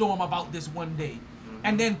brainstorm about this one day,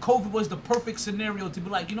 and then COVID was the perfect scenario to be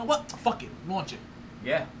like, you know what, fuck it, launch it.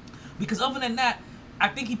 Yeah. Because other than that, I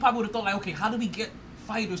think he probably would have thought like, okay, how do we get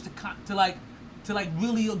fighters to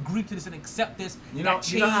really agree to this and accept this? You know, that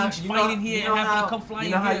change, you know how, fighting here, you know and having how, to come flying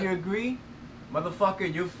you know how here. you agree?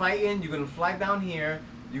 Motherfucker, you're fighting, you're gonna fly down here,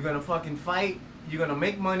 you're gonna fucking fight, you're gonna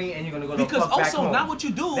make money, and you're gonna go the Because fuck back also home. now what you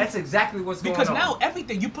do, That's exactly what's going on. because now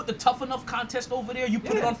everything, you put the Tough Enough contest over there, you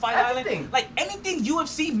put it Yeah, on Fight everything. Island, like anything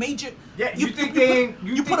UFC major. Yeah, you think they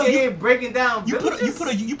ain't breaking down you villages?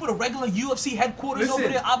 put a regular UFC headquarters Listen,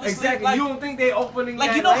 over there, obviously. exactly. Like, You don't think they opening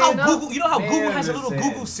like that you know how land up? Google, Google Man, has a little listen.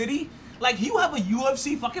 Google City. Like you have a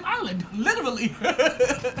UFC fucking island, literally.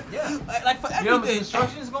 Yeah. like for You know how much everything.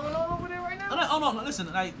 construction is going on over there right now? Oh no,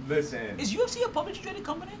 listen. Like, Listen. is UFC a publicly traded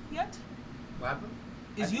company yet? What happened?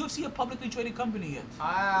 Is UFC a publicly traded company yet?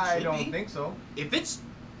 I Should don't be. think so. If it's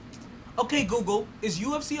Okay, Google, is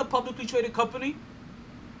UFC a publicly traded company?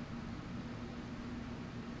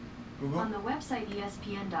 On the website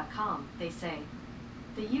ESPN.com, they say,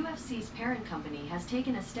 the UFC's parent company has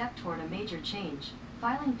taken a step toward a major change,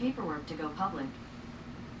 filing paperwork to go public.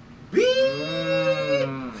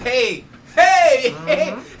 Hey!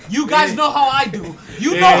 You guys know how I do.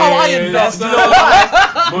 You know how I invest. You know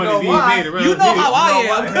why? You know why? You know how I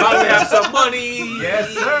am. About to have some money.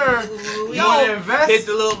 Yes, sir. You want to invest? Hit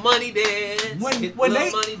the little money dance.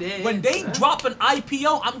 When they drop an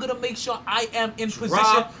IPO, I'm gonna make sure I am in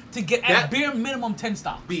position to get at bare minimum 10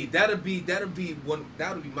 stocks. That'll be my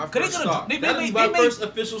first stock. That'll be my first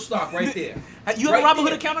official stock right there. You have a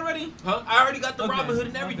Robinhood account already? Huh? I already got the Robinhood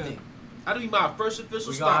and everything. Okay. That'll be my first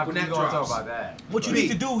official stock when that drops. Talk about that. What you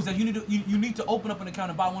need to do is that you need to open up an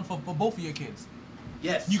account and buy one for both of your kids.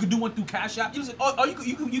 Yes. You could do one through Cash App. You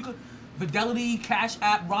could Fidelity, Cash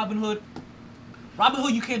App, Robinhood.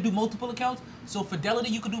 Robinhood you can't do multiple accounts. So Fidelity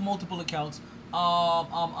you could do multiple accounts. Damn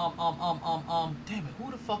it,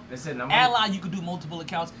 who the fuck? Listen, Ally you could do multiple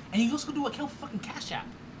accounts, and you also could do an account for fucking Cash App.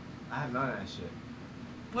 I have none of that shit.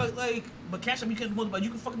 But Cash App you can't do multiple.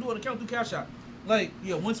 You can fucking do an account through Cash App.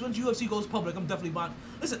 Once UFC goes public, I'm definitely buying.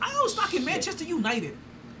 Listen, I own stock in Manchester United.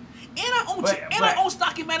 And I own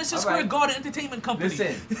stock in Madison Square Garden Entertainment Company.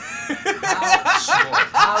 Listen,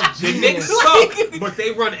 the Knicks suck, but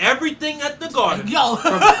they run everything at the Garden. Yo.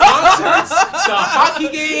 From concerts to hockey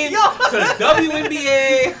games to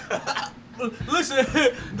WNBA. Listen,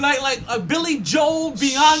 like Billy Joel,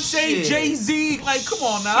 Beyonce, Jay-Z, come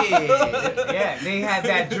on now. Yeah, they had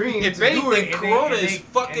that dream. If anything, Corona is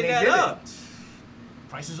fucking that up.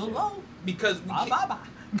 Prices are low because bye.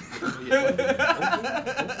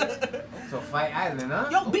 So Fight Island, huh?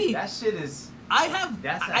 Yo, B. That shit is. I will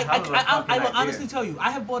idea. honestly tell you,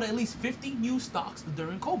 I have bought at least 50 new stocks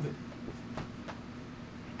during COVID.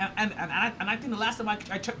 And I think the last time I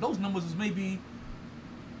checked those numbers was maybe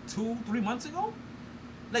 2-3 months ago.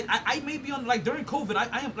 I may be on during COVID.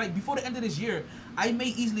 I am before the end of this year. I may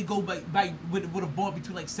easily go would have bought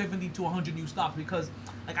between 70 to 100 new stocks because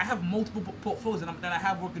I have multiple portfolios that I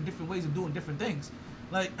have worked in different ways of doing different things.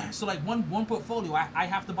 One portfolio I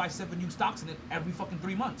have to buy 7 new stocks in it every fucking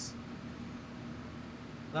 3 months.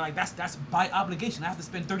 That's by obligation. I have to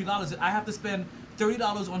spend $30. I have to spend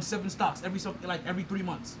 $30 on 7 stocks every 3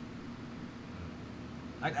 months.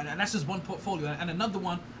 And that's just one portfolio. And another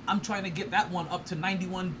one, I'm trying to get that one up to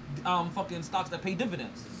 91 fucking stocks that pay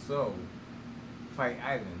dividends. So, Fight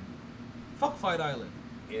Island. Fuck Fight Island.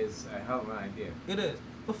 Is a hell of an idea. It is.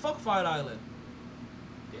 But fuck Fight Island.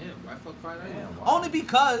 Damn, why fuck Fight Island? Damn, wow. Only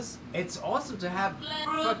because it's awesome to have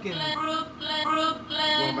fucking.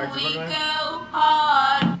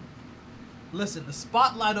 Listen, the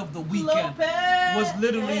spotlight of the weekend was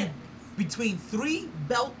literally between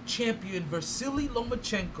 3-belt champion Vasily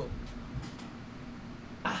Lomachenko.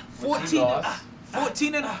 14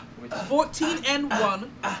 and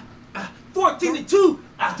 1. 14-2.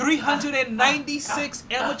 396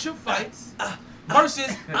 amateur fights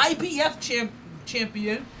versus IBF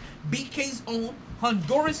champion, BK's own,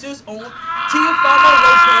 Honduras's own, Teofimo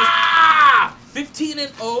Lopez.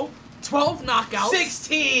 15-0, 12 knockouts.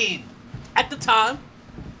 16 at the time.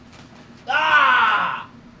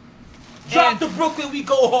 Drop the Brooklyn, we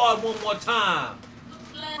go hard one more time.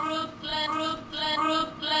 Brooklyn,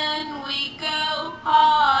 we go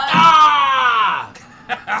hard.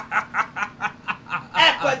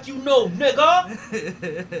 Act like you know, nigga.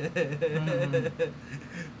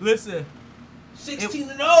 Listen.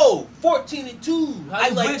 16-0, 14-2. How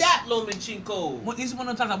you like that, Lomachenko? This is one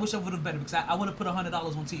of the times I wish I would have bet it because I would have put $100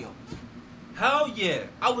 on Tio. Hell yeah.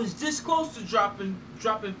 I was this close to dropping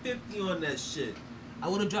 50 on that shit. I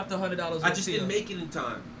would have dropped $100 on Tio. I just didn't make it in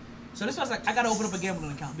time. So this was I gotta open up a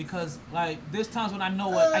gambling account because there's times when I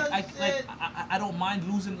know I don't mind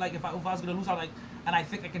losing. If I was gonna lose, and I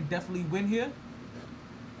think I can definitely win here.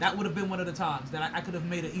 That would have been one of the times that I could have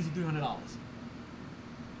made an easy $300.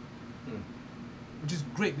 Which is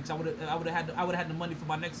great because I would have had the money for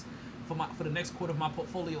the next quarter of my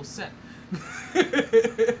portfolio set.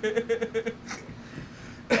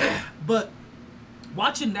 But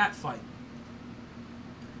watching that fight,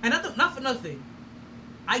 and not for nothing,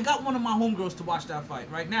 I got one of my homegirls to watch that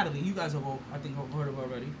fight, right? Natalie, you guys have I think heard of her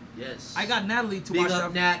already. Yes. I got Natalie to big watch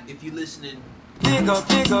up, that. Nat, if you listening. Big up.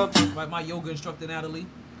 Right, my yoga instructor Natalie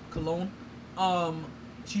Cologne.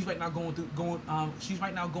 She's right now going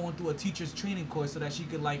through a teacher's training course so that she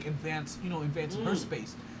could advance her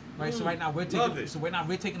space. Right, so right now we're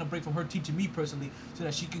taking a break from her teaching me personally, so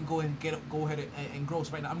that she can go ahead and grow.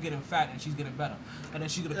 So right now I'm getting fat and she's getting better, and then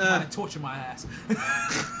she's gonna come out and torture my ass.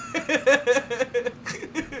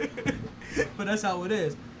 But that's how it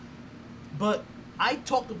is. But I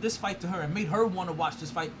talked of this fight to her and made her want to watch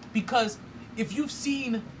this fight because if you've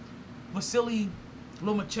seen Vasily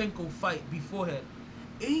Lomachenko fight beforehand,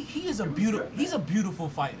 he is a beautiful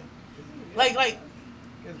fighter. Like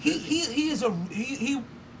he is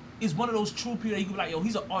one of those true people that you can be like, yo,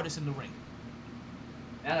 he's an artist in the ring.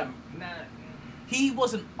 He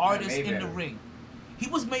was an artist in the ring. He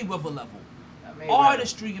was Mayweather level.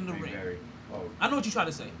 Artistry in the ring. I know what you're trying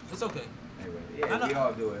to say. It's okay. Yeah, we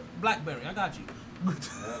all do it. Blackberry, I got you.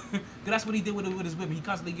 That's what he did with his women. He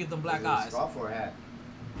constantly gave them black eyes. Scarf or a hat?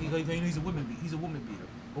 He's a woman beater. He's a woman beater.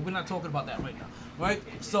 But we're not talking about that right now, right?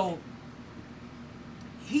 So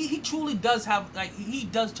he truly does have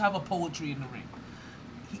a poetry in the ring.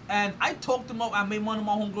 And I talked him up. I made one of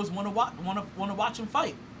my homegirls want to watch him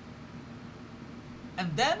fight.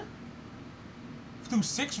 And then through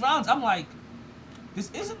 6 rounds, I'm like, this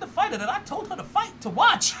isn't the fighter that I told her to fight to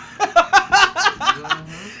watch.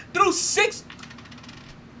 Through 6,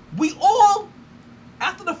 we all,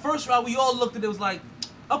 after the first round, we all looked at it, was like,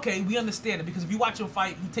 okay, we understand it, because if you watch him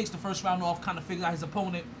fight, he takes the first round off, kind of figure out his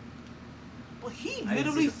opponent. But he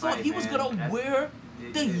literally thought he was going to wear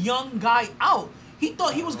the young guy out. He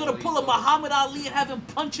thought he was going to pull a Muhammad Ali and have him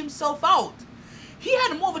punch himself out. He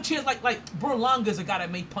had more of a chance, like Berlanga's a guy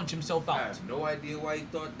that may punch himself out. I have no idea why he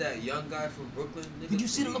thought that. Young guy from Brooklyn. Nigga, did you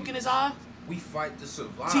see the look in his eye? We fight to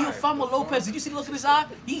survive. Teofimo Lopez, did you see the look in his eye?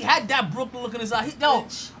 He had that Brooklyn look in his eye.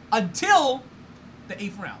 Until the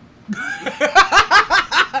 8th round.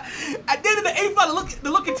 At the end of the 8th round,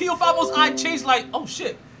 the look in Teofimo's eye changed like, oh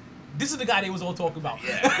shit. This is the guy they was all talking about.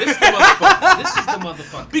 Yeah, this is the motherfucker. This is the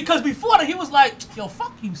motherfucker. Because before that, he was like, yo,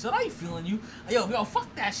 fuck you, son. I ain't feeling you. Yo, fuck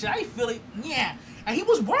that shit. I ain't feeling yeah. And he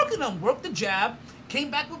was working them. Worked the jab, came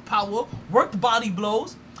back with power, worked body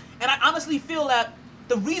blows. And I honestly feel that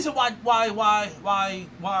the reason why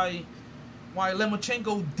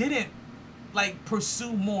Lomachenko didn't, like,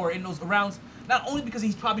 pursue more in those rounds, not only because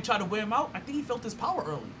he's probably tried to wear him out, I think he felt his power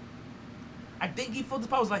early. I think he felt his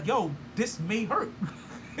power. Was like, yo, this may hurt.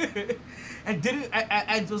 And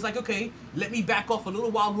it was like, okay, let me back off a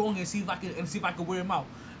little while longer and see if I can wear him out.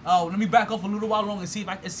 Let me back off a little while longer and see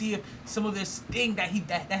if some of this sting that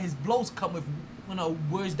his blows come with,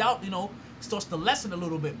 wears out, starts to lessen a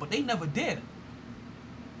little bit. But they never did.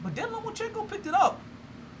 But then Lomachenko picked it up.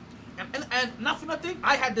 And not for nothing,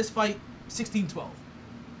 I had this fight 16-12.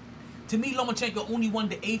 To me, Lomachenko only won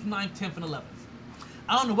the 8th, 9th, 10th, and 11th.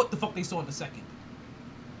 I don't know what the fuck they saw in the second.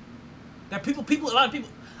 That a lot of people,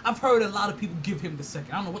 I've heard a lot of people give him the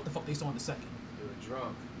second. I don't know what the fuck they saw in the second. They were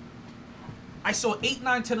drunk. I saw 8,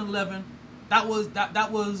 9, 10, and 11. That was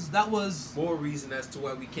more reason as to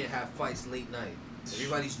why we can't have fights late night.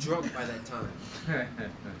 Everybody's drunk by that time.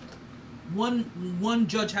 One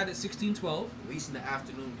judge had it 16-12. At least in the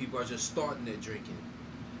afternoon, people are just starting their drinking.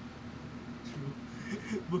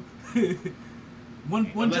 One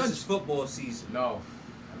unless judge. it's football season. No,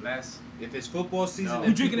 unless if it's football season, no.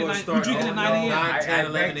 then You drinking people at are nine- you starting drinking at 9 a.m. 9, 10,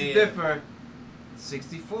 11 I a.m. differ.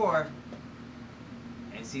 64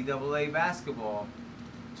 NCAA basketball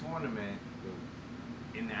tournament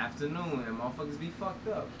in the afternoon, and motherfuckers be fucked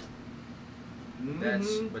up.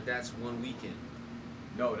 But that's one weekend.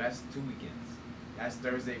 No, that's 2 weekends. That's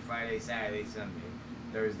Thursday, Friday, Saturday, Sunday.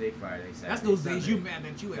 Thursday, Friday, Saturday. That's those Sunday. days you mad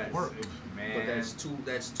that you at work. Man. But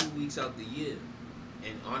that's 2 weeks out the year.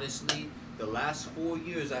 And honestly, the last 4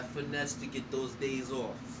 years I finessed to get those days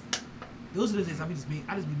off. Those are the days I just be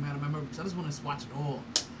mad at my memory because I just want to watch it all.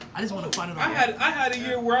 I just want to find it all. I had a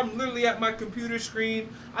year where I'm literally at my computer screen.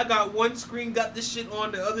 I got one screen, got this shit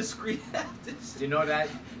on, the other screen have this. You know that?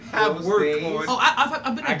 Have work days, on. Oh,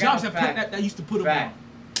 I've been at jobs that used to put them on.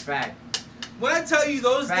 Fact. When I tell you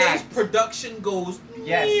those Fact. days, production goes.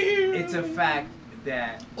 Yes, it's a fact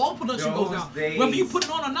that all production goes down, days, whether you put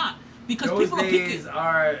it on or not, because those people are days picking.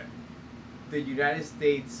 are the United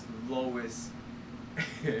States lowest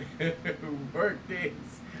work days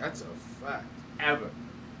That's a fact. ever.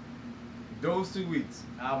 Those 2 weeks,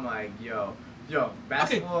 I'm like, yo,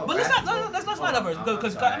 basketball. Okay, but let's not ever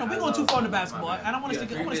because we're going too far into basketball, my bad. and I want to stick.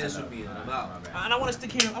 3 minutes would be, and I'm out. And I want to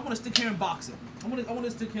stick here. I want to stick here in boxing. I want to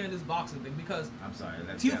stick here in this boxing thing because I'm sorry.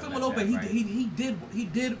 Teofimo Lopez, he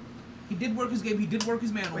did work his game. He did work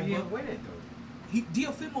his man But he over. didn't win it though.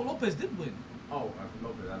 Teofimo Lopez did win. Oh,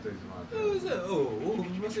 Lopez. I thought you What was that?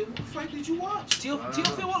 What fight did you watch?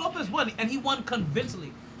 Teofimo Lopez won, and he won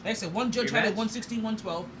convincingly. Like I said, one judge had it 116,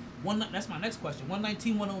 112. That's my next question.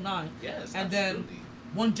 119, 109. Yes, and absolutely. then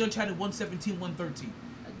one judge had it 117, 113.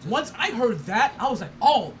 Once I heard that, I was like,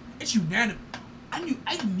 oh, it's unanimous. I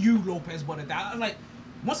knew Lopez wanted that. I was like,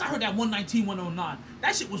 once I heard that 119, 109,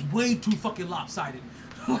 that shit was way too fucking lopsided.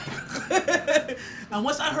 And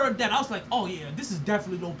once I heard that, I was like, oh yeah, this is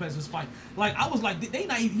definitely Lopez's fight. Like I was like, he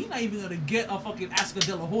not even gonna get a fucking Oscar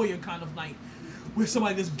De La Hoya kind of night where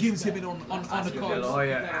somebody just gives him it on the Oscar De La cards.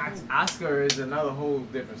 Hoya. Oscar is another whole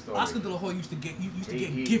different story. Oscar De La Hoya used to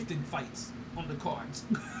get gifted fights on the cards.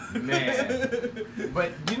 Man,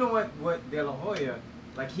 but you know what De La Hoya,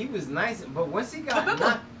 like he was nice, but once he got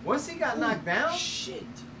knocked down, Shit.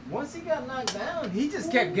 once he got knocked down, he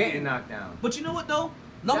just kept getting knocked down. But you know what though?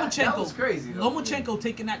 That was crazy, though. Lomachenko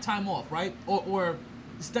taking that time off, right? Or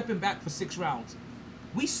stepping back for 6 rounds.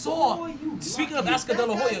 We saw, speaking of Oscar De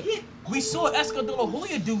La Hoya, we saw Oscar De La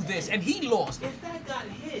Hoya do this, and he lost. If that got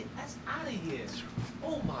hit, that's out of here.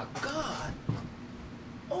 Oh my God.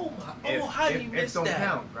 Oh my. How you miss don't that?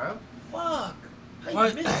 count, bro. Fuck. How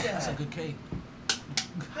Right? you miss that? That's a good K.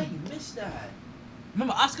 How you miss that?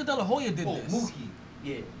 Remember, Oscar De La Hoya did this. Mookie.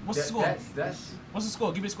 Yeah. What's the score? That's What's the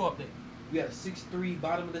score? Give me a score update. We got a 6-3,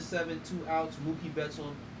 bottom of the 7, 2 outs. Mookie Betts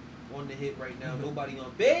on the hit right now. Nobody on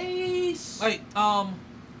base. Like,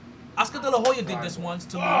 Oscar De La Hoya did this once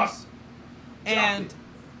to lose, and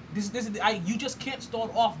this is you just can't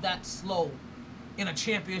start off that slow in a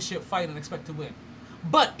championship fight and expect to win.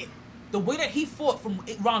 But the way that he fought from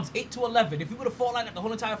rounds 8 to 11, if he would have fought like that the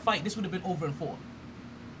whole entire fight, this would have been over in 4,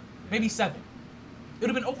 maybe 7. It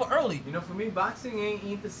would have been over early. You know, for me, boxing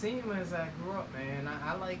ain't the same as I grew up, man.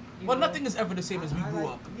 I like. Well, nothing is ever the same as we grew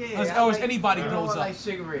up. Yeah, as anybody grows up. I like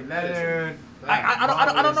Sugar Ray Leonard.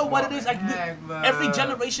 I don't know what it is. Like Hagler, every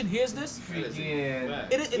generation hears this.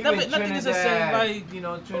 Nothing is the same. Like you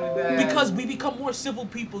know, Trinidad. because we become more civil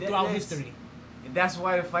people throughout history. And that's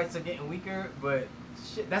why the fights are getting weaker. But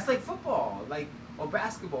shit, that's like football, or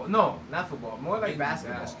basketball. No, not football. More like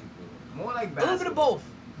basketball. More like basketball. A little bit of both.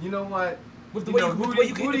 You know what? With the way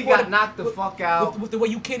you Rudy got knocked the fuck out. With the way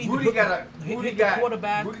you can't even Rudy got the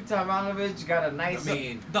quarterback. Rudy Tavanovich got a nice.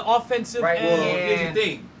 The offensive right. end. Well, here's the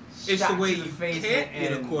thing. It's the way you face can't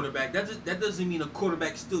get a quarterback. That doesn't mean a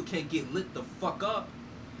quarterback still can't get lit the fuck up.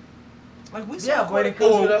 Like we yeah, but it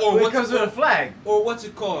comes with a flag. Or what's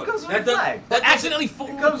it called? It comes with a flag. That accidentally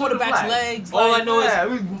falling on the quarterback's legs. All I know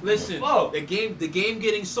is, listen, the game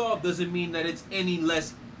getting solved doesn't mean that it's any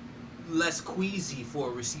less queasy for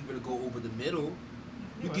a receiver to go over the middle.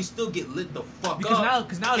 You can still get lit the fuck up.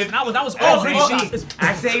 Because now that was all great shots.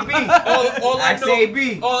 I say B.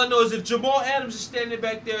 All I know is if Jamal Adams is standing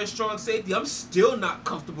back there as strong safety, I'm still not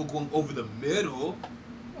comfortable going over the middle.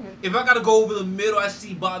 If I gotta go over the middle, I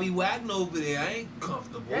see Bobby Wagner over there. I ain't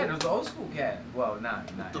comfortable. Yeah, there's the old school cat. Well,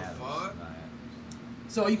 not what the Adams. fuck?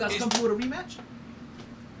 So are you guys comfortable with a rematch?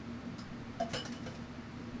 Come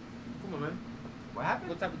on, man. What happened?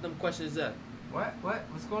 What type of dumb question is that? What?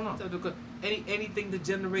 What's going on? Anything to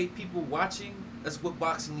generate people watching, that's what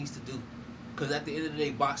boxing needs to do. Because at the end of the day,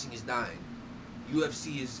 boxing is dying.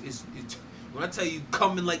 UFC is when I tell you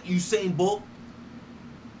coming like Usain Bolt.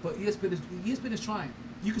 But ESPN is trying.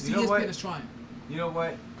 You can see ESPN is trying. You know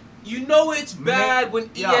what? You know it's bad when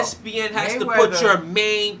ESPN has to put your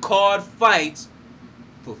main card fights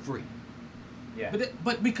for free. Yeah.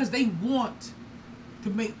 But because they want to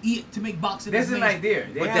make boxing. There's an idea.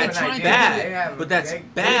 But that's bad. But that's bad.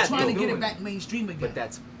 They're trying to get it back mainstream again. But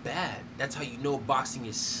that's bad. That's how you know boxing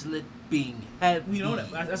is slipping heavy. You know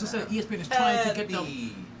that. As I said, ESPN is trying to get them.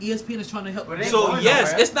 ESPN is trying to help. So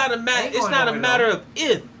yes, it's not a matter of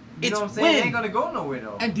if. You know what I'm saying? It ain't gonna go nowhere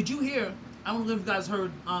though. And did you hear? I don't know if you guys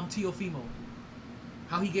heard Teofimo.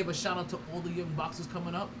 How he gave a shout out to all the young boxers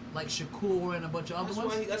coming up, like Shakur and a bunch of other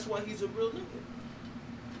ones. That's why he's a real nigga.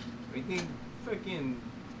 We think freaking.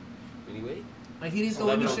 Anyway. Like he didn't throw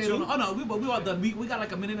any shade on. Oh no, we about done. We got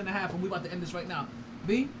like a minute and a half, and we about to end this right now.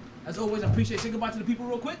 B, as always, I appreciate. Say goodbye to the people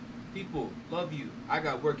real quick. People, love you. I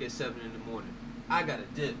got work at 7 in the morning. I got a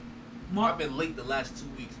dip. Mark, I've been late the last 2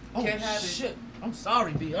 weeks. Oh Can't have shit! I'm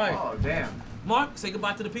sorry, B. All right. Oh damn. Mark, say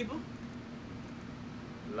goodbye to the people.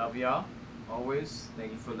 Love y'all. Always.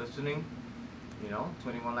 Thank you for listening.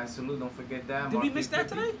 21 like salute. Don't forget that. Did we miss that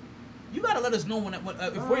today? You gotta let us know when if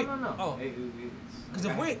we're. No. Oh. Because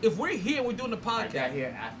if we're here, and we're doing the podcast. I got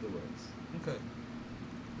here afterwards. Okay.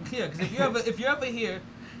 Yeah, because if you're ever here,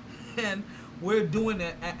 and we're doing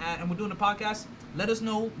it and we're doing the podcast, let us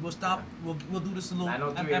know. We'll stop. We'll do the salute and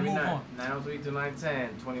move on. 903 to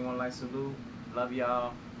 910. 21 like salute. Love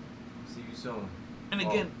y'all. See you soon. And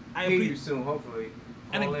again, I hear you soon. Hopefully.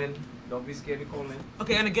 Call in. Don't be scared to call in.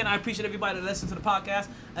 Okay, and again, I appreciate everybody that listens to the podcast.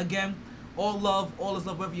 Again, all is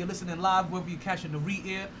love, whether you're listening live, whether you're catching the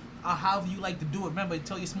re-air, however you like to do it. Remember,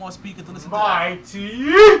 tell your smart speaker to listen to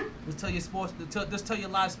MyT. Just tell your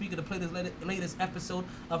live speaker to play this latest episode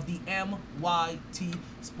of the MYT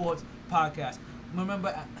Sports Podcast.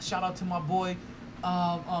 Remember, shout out to my boy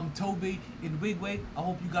Toby, and Wigway. I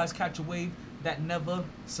hope you guys catch a wave that never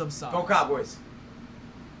subsides. Go Cowboys.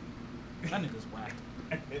 That nigga's whack.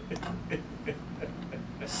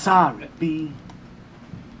 Sorry, B.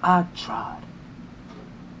 I tried.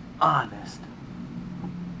 Honest.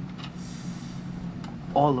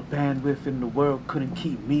 All the bandwidth in the world couldn't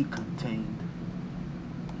keep me contained.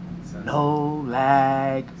 Sunset. No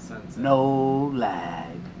lag. Sunset. No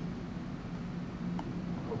lag.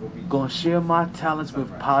 Gonna share my talents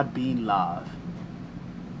with Podbean Live.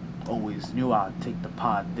 Always knew I'd take the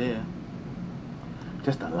pod there.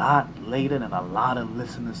 Just a lot later than a lot of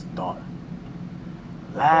listeners thought.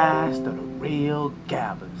 Last of the real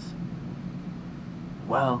gabbers.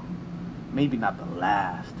 Well, maybe not the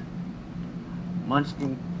last.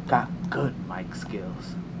 Munchkin got good mic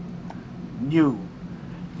skills. New,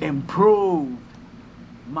 improved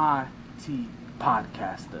MyT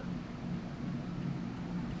podcaster.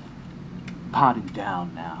 Potting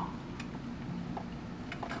down now.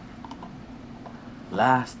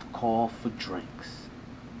 Last call for drinks.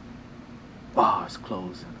 Bars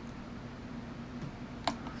closing.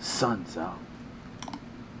 Sun's out.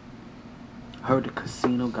 Heard the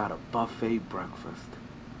casino got a buffet breakfast.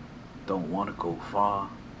 Don't want to go far.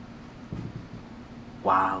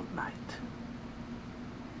 Wild night.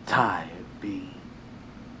 Tired, B.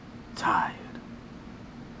 Tired.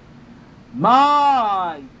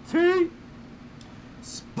 MyT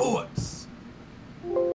Sports.